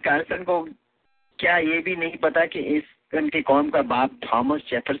بین کارسن کو کیا یہ بھی نہیں پتا کہ ان کی قوم کا باپ تھامس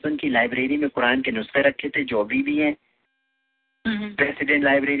جیفرسن کی لائبریری میں قرآن کے نسخے رکھے تھے جو ابھی بھی ہیں پریسیڈنٹ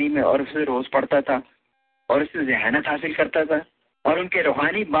لائبریری میں, اور اسے روز پڑھتا تھا اور اس سے ذہانت حاصل کرتا تھا. اور ان کے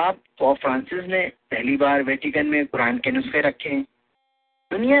روحانی باپ پوپ فرانسس نے پہلی بار ویٹیکن میں قرآن کے نسخے رکھے ہیں.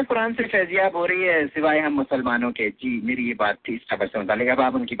 دنیا قرآن سے فیضیاب ہو رہی ہے سوائے ہم مسلمانوں کے. جی میری یہ بات تھی اس خبر سے متعلق. اب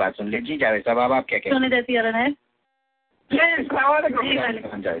آپ ان کی بات سن لیں. جی جاوید صاحب آپ کیا کہتے ہیں؟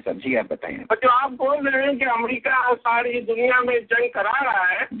 جی آپ بتائیں. جو آپ بول رہے ہیں کہ امریکہ ساری دنیا میں جنگ کرا رہا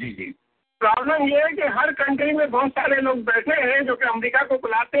ہے, جی پرابلم یہ ہے کہ ہر کنٹری میں بہت سارے لوگ بیٹھے ہیں جو کہ امریکہ کو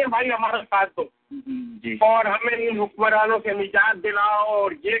بلاتے ہیں بھائی ہمارا ساتھ دو اور ہمیں ان حکمرانوں سے نجات دلاؤ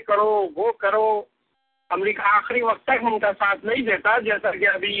اور یہ کرو وہ کرو. امریکہ آخری وقت تک ان کا ساتھ نہیں دیتا, جیسا کہ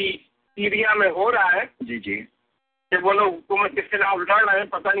ابھی سیریا میں ہو رہا ہے. جی کہ وہ لوگ حکومت کے خلاف لڑ رہے ہیں,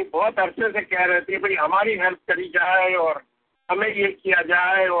 پتہ نہیں بہت عرصے سے کہہ رہے تھے بھائی ہماری ہیلپ کری جائے اور ہمیں یہ کیا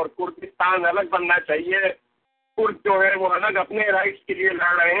جائے اور کردستان الگ بننا چاہیے. کرد جو ہے وہ الگ اپنے رائٹس کے لیے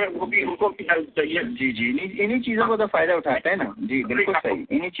لڑ رہے ہیں, وہ بھی ان کو بھی ہیلپ چاہیے. جی انہی چیزوں کو تو فائدہ اٹھاتا ہے نا. جی بالکل صحیح,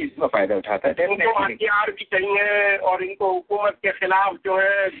 انہی چیزوں کا فائدہ اٹھاتا ہے. ان کو ہتھیار بھی چاہیے اور ان کو حکومت کے خلاف جو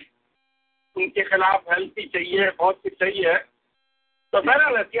ہے ان کے خلاف ہیلپ بھی چاہیے, بہت کچھ چاہیے. تو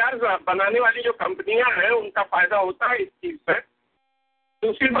بہرحال ہتھیار بنانے والی جو کمپنیاں ہیں ان کا فائدہ ہوتا ہے اس چیز پہ.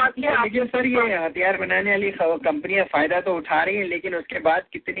 دوسری بات یہ لیکن سر یہ ہتھیار بنانے والی کمپنیاں فائدہ تو اٹھا رہی ہیں, لیکن اس کے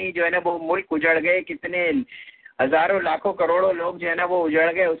بعد کتنی جو ہے نا وہ ملک اجڑ گئے, کتنے ہزاروں لاکھوں کروڑوں لوگ جو ہے نا وہ اجڑ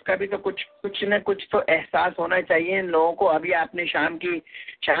گئے. اس کا بھی تو کچھ نہ کچھ تو احساس ہونا چاہیے ان لوگوں کو. ابھی آپ نے شام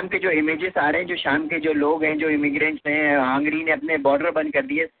کے جو امیجز آ رہے ہیں, جو شام کے جو لوگ ہیں جو امیگرینٹس ہیں, ہنگری نے اپنے بارڈر بند کر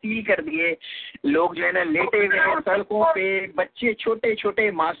دیے, سیل کر دیے. لوگ جو ہے نا لیٹے ہوئے ہیں سڑکوں پہ, بچے چھوٹے چھوٹے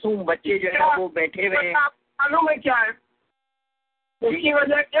معصوم بچے جو ہے نا وہ بیٹھے ہوئے ہیں. معلوم ہے کیا ہے اس کی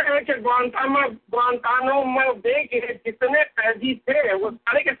وجہ کیا ہے کہ گوانتانامو بے کے جتنے قیدی تھے وہ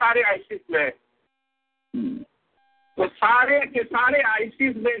سارے کے سارے آئیسس میں ہیں. وہ سارے کے سارے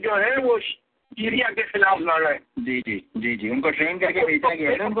آئیسس میں جو ہے وہ सीरिया के खिलाफ लड़ रहे हैं। जी जी जी जी, उनको ट्रेन करके भेजा गया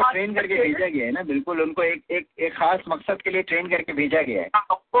है ना, उनको ट्रेन करके भेजा गया है ना, बिल्कुल उनको एक खास मकसद के लिए ट्रेन करके भेजा गया है।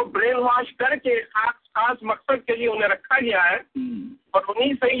 वो ब्रेन वॉश करके खास मकसद के लिए उन्हें रखा गया है और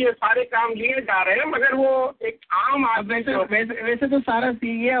उन्हीं से ये सारे काम लिए जा रहे हैं। मगर वो एक आम आदमी वैसे तो सारा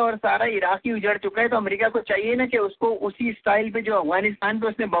सीरिया और सारा इराक ही उजड़ चुका है, तो अमेरिका को चाहिए ना कि उसको उसी स्टाइल पे जो अफगानिस्तान पे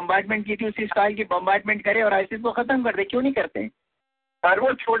उसने बम्बार्डमेंट की थी उसी स्टाइल की बम्बार्डमेंट करे और आईसिस को खत्म कर दे। क्यों नहीं करते हैं? और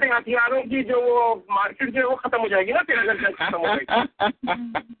वो छोटे हथियारों की जो वो मार्केट जो है वो खत्म हो जाएगी ना, फिर अगर जंग खत्म हो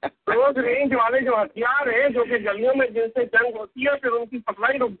जाएगी। क्लोज रेंज वाले जो हथियार है जो कि गलियों में जिनसे जंग होती है फिर उनकी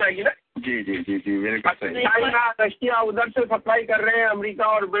सप्लाई रुक जाएगी ना। जी जी जी जी, बिल्कुल सही। चाइना रशिया उधर से सप्लाई कर रहे हैं, अमेरिका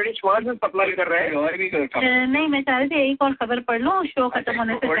और ब्रिटिश वहाँ से सप्लाई कर रहे हैं। और भी नहीं, मैं चाह रही थी एक और खबर पढ़ लूँ शो खत्म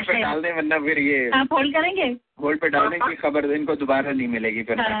होने से होल्ड पे डाल दें, वरना फिर ये आप होल्ड करेंगे। होल्ड पे डालने की खबर इनको दोबारा नहीं मिलेगी,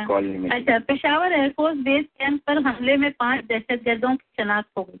 फिर कॉल नहीं मिलेगी। अच्छा, पेशावर एयरफोर्स बेस कैंप पर हमले में 5 दहशतगर्दों की शनाख्त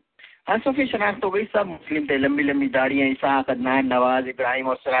हो गई। हाँ, सोफी शनाख्त हो गई। सब मुस्लिम थे, लंबी लंबी दाढ़ियाँ, इसाक, अदनान, नवाज, इब्राहिम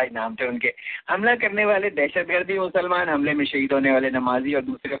और सराज नाम थे उनके। हमला करने वाले दहशतगर्दी मुसलमान, हमले में शहीद होने वाले नमाजी और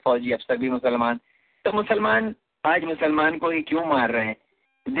दूसरे फौजी अफसर भी मुसलमान। तो मुसलमान आज मुसलमान को ही क्यों मार रहे हैं?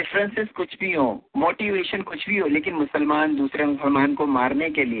 डिफरेंसेस कुछ भी हो, मोटिवेशन कुछ भी हो, लेकिन मुसलमान दूसरे मुसलमान को मारने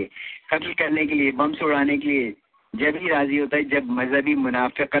के लिए, कत्ल करने के लिए, बम उड़ाने के लिए जब ही राजी होता है जब मजहबी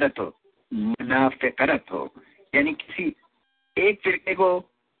मुनाफिकरत हो, यानी किसी एक फिरके को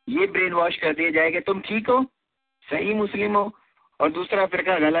ये ब्रेन वॉश कर दिया जाएगा तुम ठीक हो, सही मुस्लिम हो, और दूसरा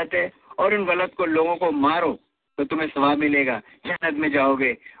फिरका गलत है और उन गलत को लोगों को मारो तो तुम्हें सवाब मिलेगा, जन्नत में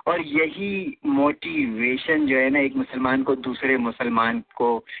जाओगे। और यही मोटिवेशन जो है ना एक मुसलमान को दूसरे मुसलमान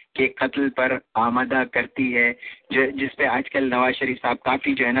को के कत्ल पर आमादा करती है, जो जिस पे आजकल नवाज शरीफ साहब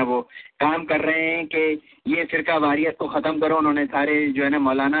काफ़ी जो है ना वो काम कर रहे हैं कि ये फिरका वारियत को ख़त्म करो। उन्होंने सारे जो है ना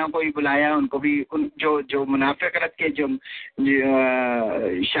मौलाना को भी बुलाया, उनको भी उन जो मुनाफिकरत के जो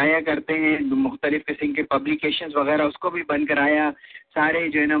शाया करते हैं मुख्तलिफ किस्म के पब्लिकेशंस वगैरह उसको भी बंद कराया। सारे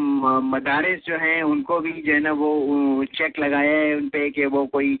जो है ना मदारिस जो हैं उनको भी जो है ना वो चेक लगाया है उन पे कि वो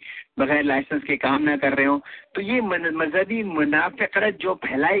कोई बगैर लाइसेंस के काम ना कर रहे हो। तो ये मजहबी मुनाफिकरत जो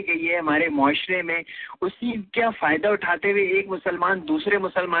फैलाई गई है हमारे माशरे में, उसी का फ़ायदा उठाते हुए एक मुसलमान दूसरे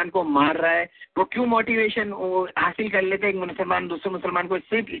मुसलमान को मार रहा है। वो क्यों मोटिवेशन हासिल कर लेते हैं एक मुसलमान दूसरे मुसलमान को?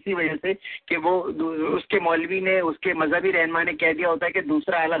 सिर्फ इसी वजह से कि वो उसके मौलवी ने, उसके मजहबी रहनुमा ने कह दिया होता है कि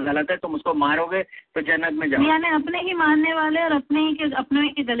दूसरा अलग गलत है, तुम उसको मारोगे तो जन्नत में जाओ। यानी अपने ही मानने वाले और अपने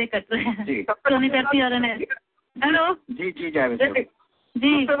ही गले कट रहे हैं। जी हेलो जी जी जावेद जी,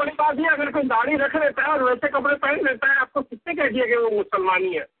 सबसे बड़ी बात है अगर कोई दाढ़ी रख लेता है और वैसे कपड़े पहन लेता है, आपको किसने कह दिया कि वो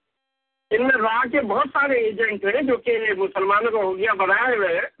मुसलमानी है? इनमें राह के बहुत सारे एजेंट हैं जो कि मुसलमानों को होगिया बनाए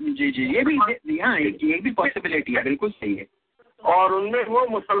हुए हैं। जी जी, ये भी हाँ ये भी पॉसिबिलिटी है, बिल्कुल सही है। और उनमें वो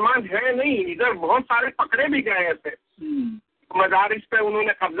मुसलमान है नहीं, इधर बहुत सारे पकड़े भी गए थे। मदारिस पे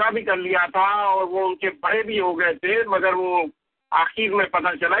उन्होंने कब्जा भी कर लिया था और वो उनके बड़े भी हो गए थे, मगर वो आखिर में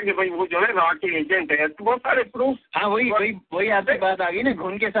पता चला कि भाई वो जो है रॉ के एजेंट है। तो बहुत सारे प्रूफ। हाँ वही आपकी बात आ गई ना,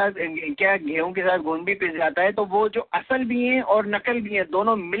 घुन के साथ क्या गेहूं के साथ घुन भी पिस जाता है। तो वो जो असल भी हैं और नकल भी हैं,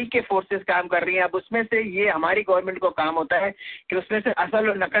 दोनों मिल के फोर्सेस काम कर रही हैं। अब उसमें से ये हमारी गवर्नमेंट को काम होता है कि उसमें से असल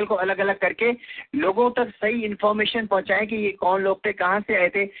और नकल को अलग अलग करके लोगों तक सही इन्फॉर्मेशन पहुँचाएं कि ये कौन लोग थे, कहाँ से आए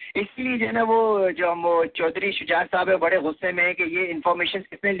थे। इसलिए जो है ना वो चौधरी शुजात साहब है बड़े गुस्से में है कि ये इन्फॉर्मेशन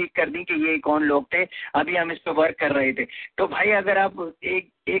किसने लीक कर दी कि ये कौन लोग थे, अभी हम इस पर वर्क कर रहे थे। तो भाई अगर आप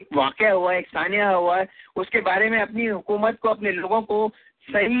एक वाकया हुआ, एक सानिया हुआ है, उसके बारे में अपनी हुकूमत को, अपने लोगों को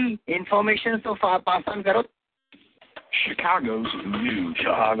सही इंफॉर्मेशन तो पास ऑन करो। Chicago's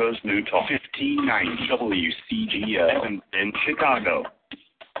new talk 1590 WCGO in Chicago.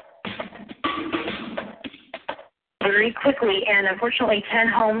 Very quickly, and unfortunately 10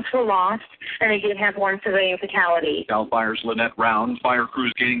 homes were lost, and they did have one civilian fatality. Cal Fire's Lynette Brown, fire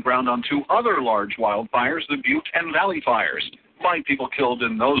crews gaining ground on 2 other large wildfires, the Butte and Valley fires. 5 people killed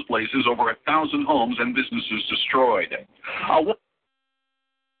in those places, over 1,000 homes and businesses destroyed.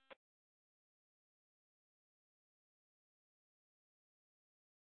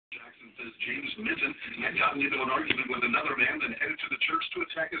 Jackson says James Minton had gotten into an argument with another man, then headed to the church to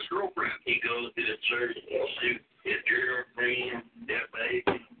attack his girlfriend. He goes to the church and shoots his girlfriend, their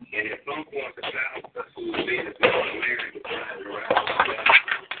baby, and at some point the child who was being married was trying to ride.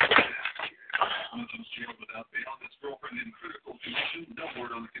 Minton's jailed without bail, his girlfriend in critical condition. No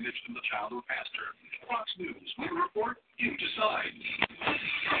word on the condition of the child or pastor. Fox News, we report, you decide.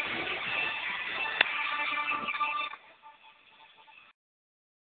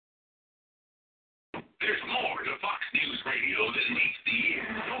 There's more to Fox News Radio than meets the ear.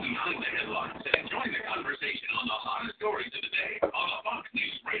 Go behind the headlines and join the conversation on the hottest stories of the day on the Fox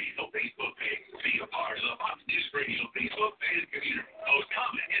News Radio Facebook page. Be a part of the Fox News Radio Facebook fan community. Post,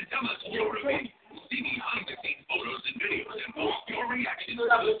 comment, and tell us your opinion.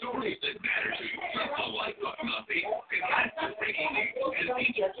 The stories that matter to you. Hit the like button on Facebook and catch the breaking news and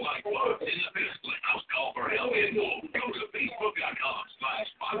feature like bugs in the best house call for help info. Go to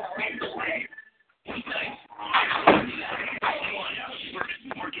Facebook.com/FoxNewsRadio. Thanks.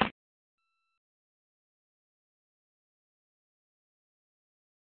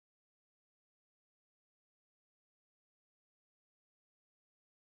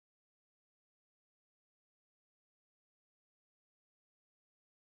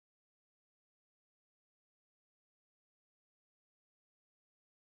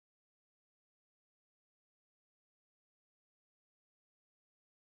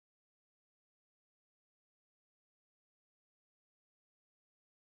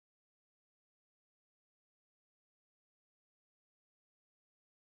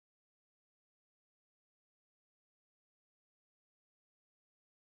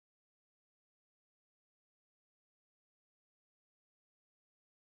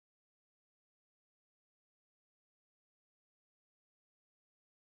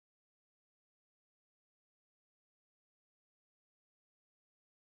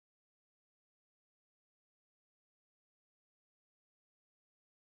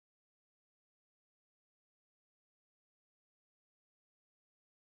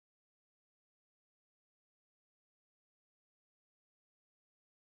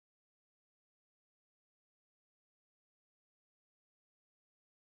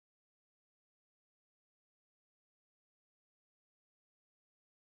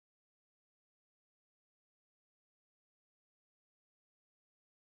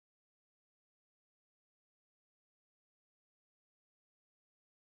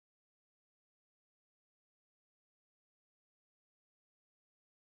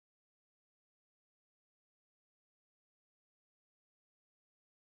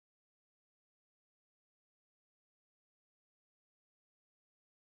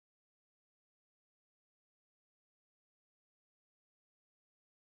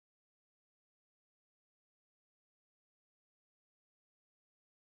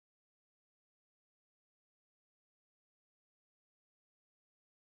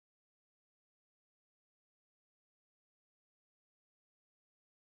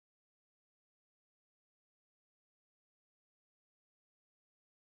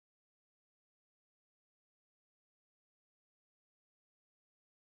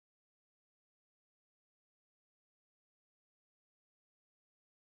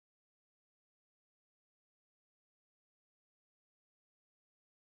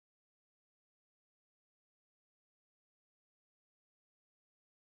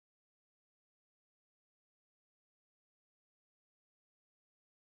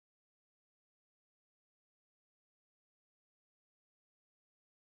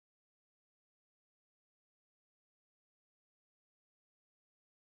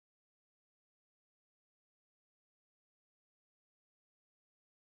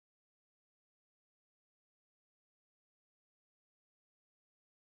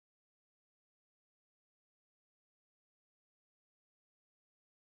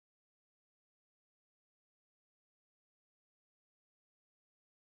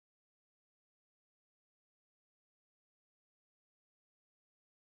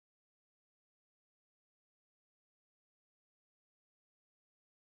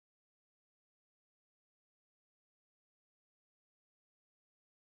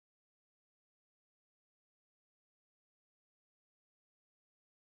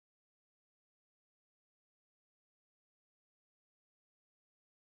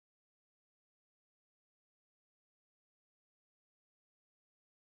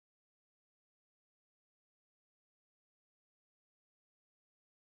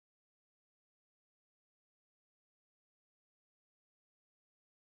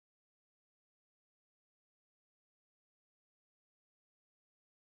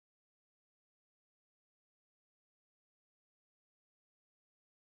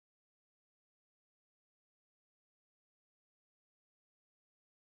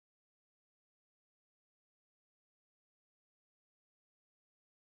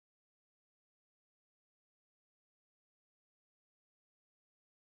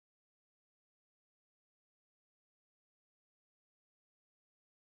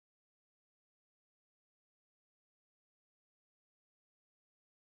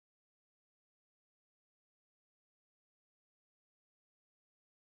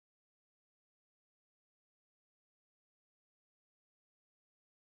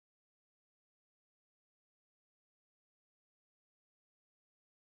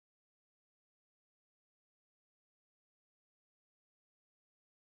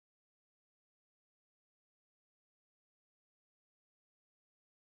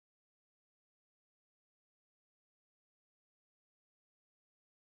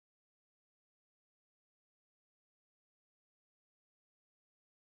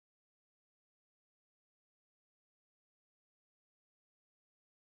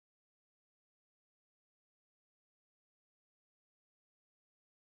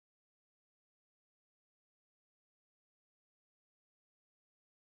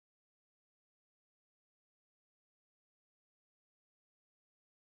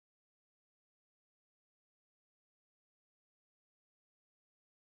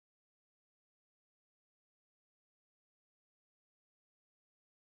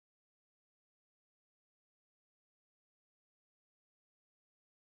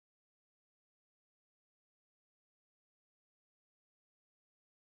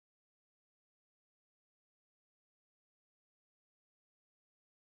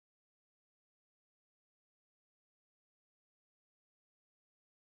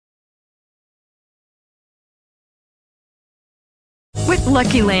 With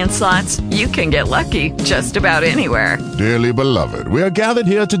Lucky Land Slots, you can get lucky just about anywhere. Dearly beloved, we are gathered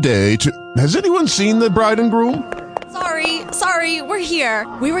here today to... Has anyone seen the bride and groom? Sorry, we're here.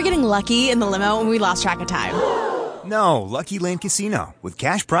 We were getting lucky in the limo and we lost track of time. No, Lucky Land Casino, with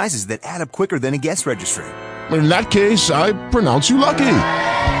cash prizes that add up quicker than a guest registry. In that case, I pronounce you lucky.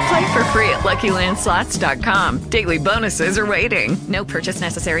 Play for free at LuckyLandSlots.com. Daily bonuses are waiting. No purchase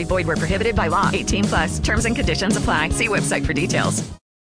necessary. Void where prohibited by law. 18+. Terms and conditions apply. See website for details.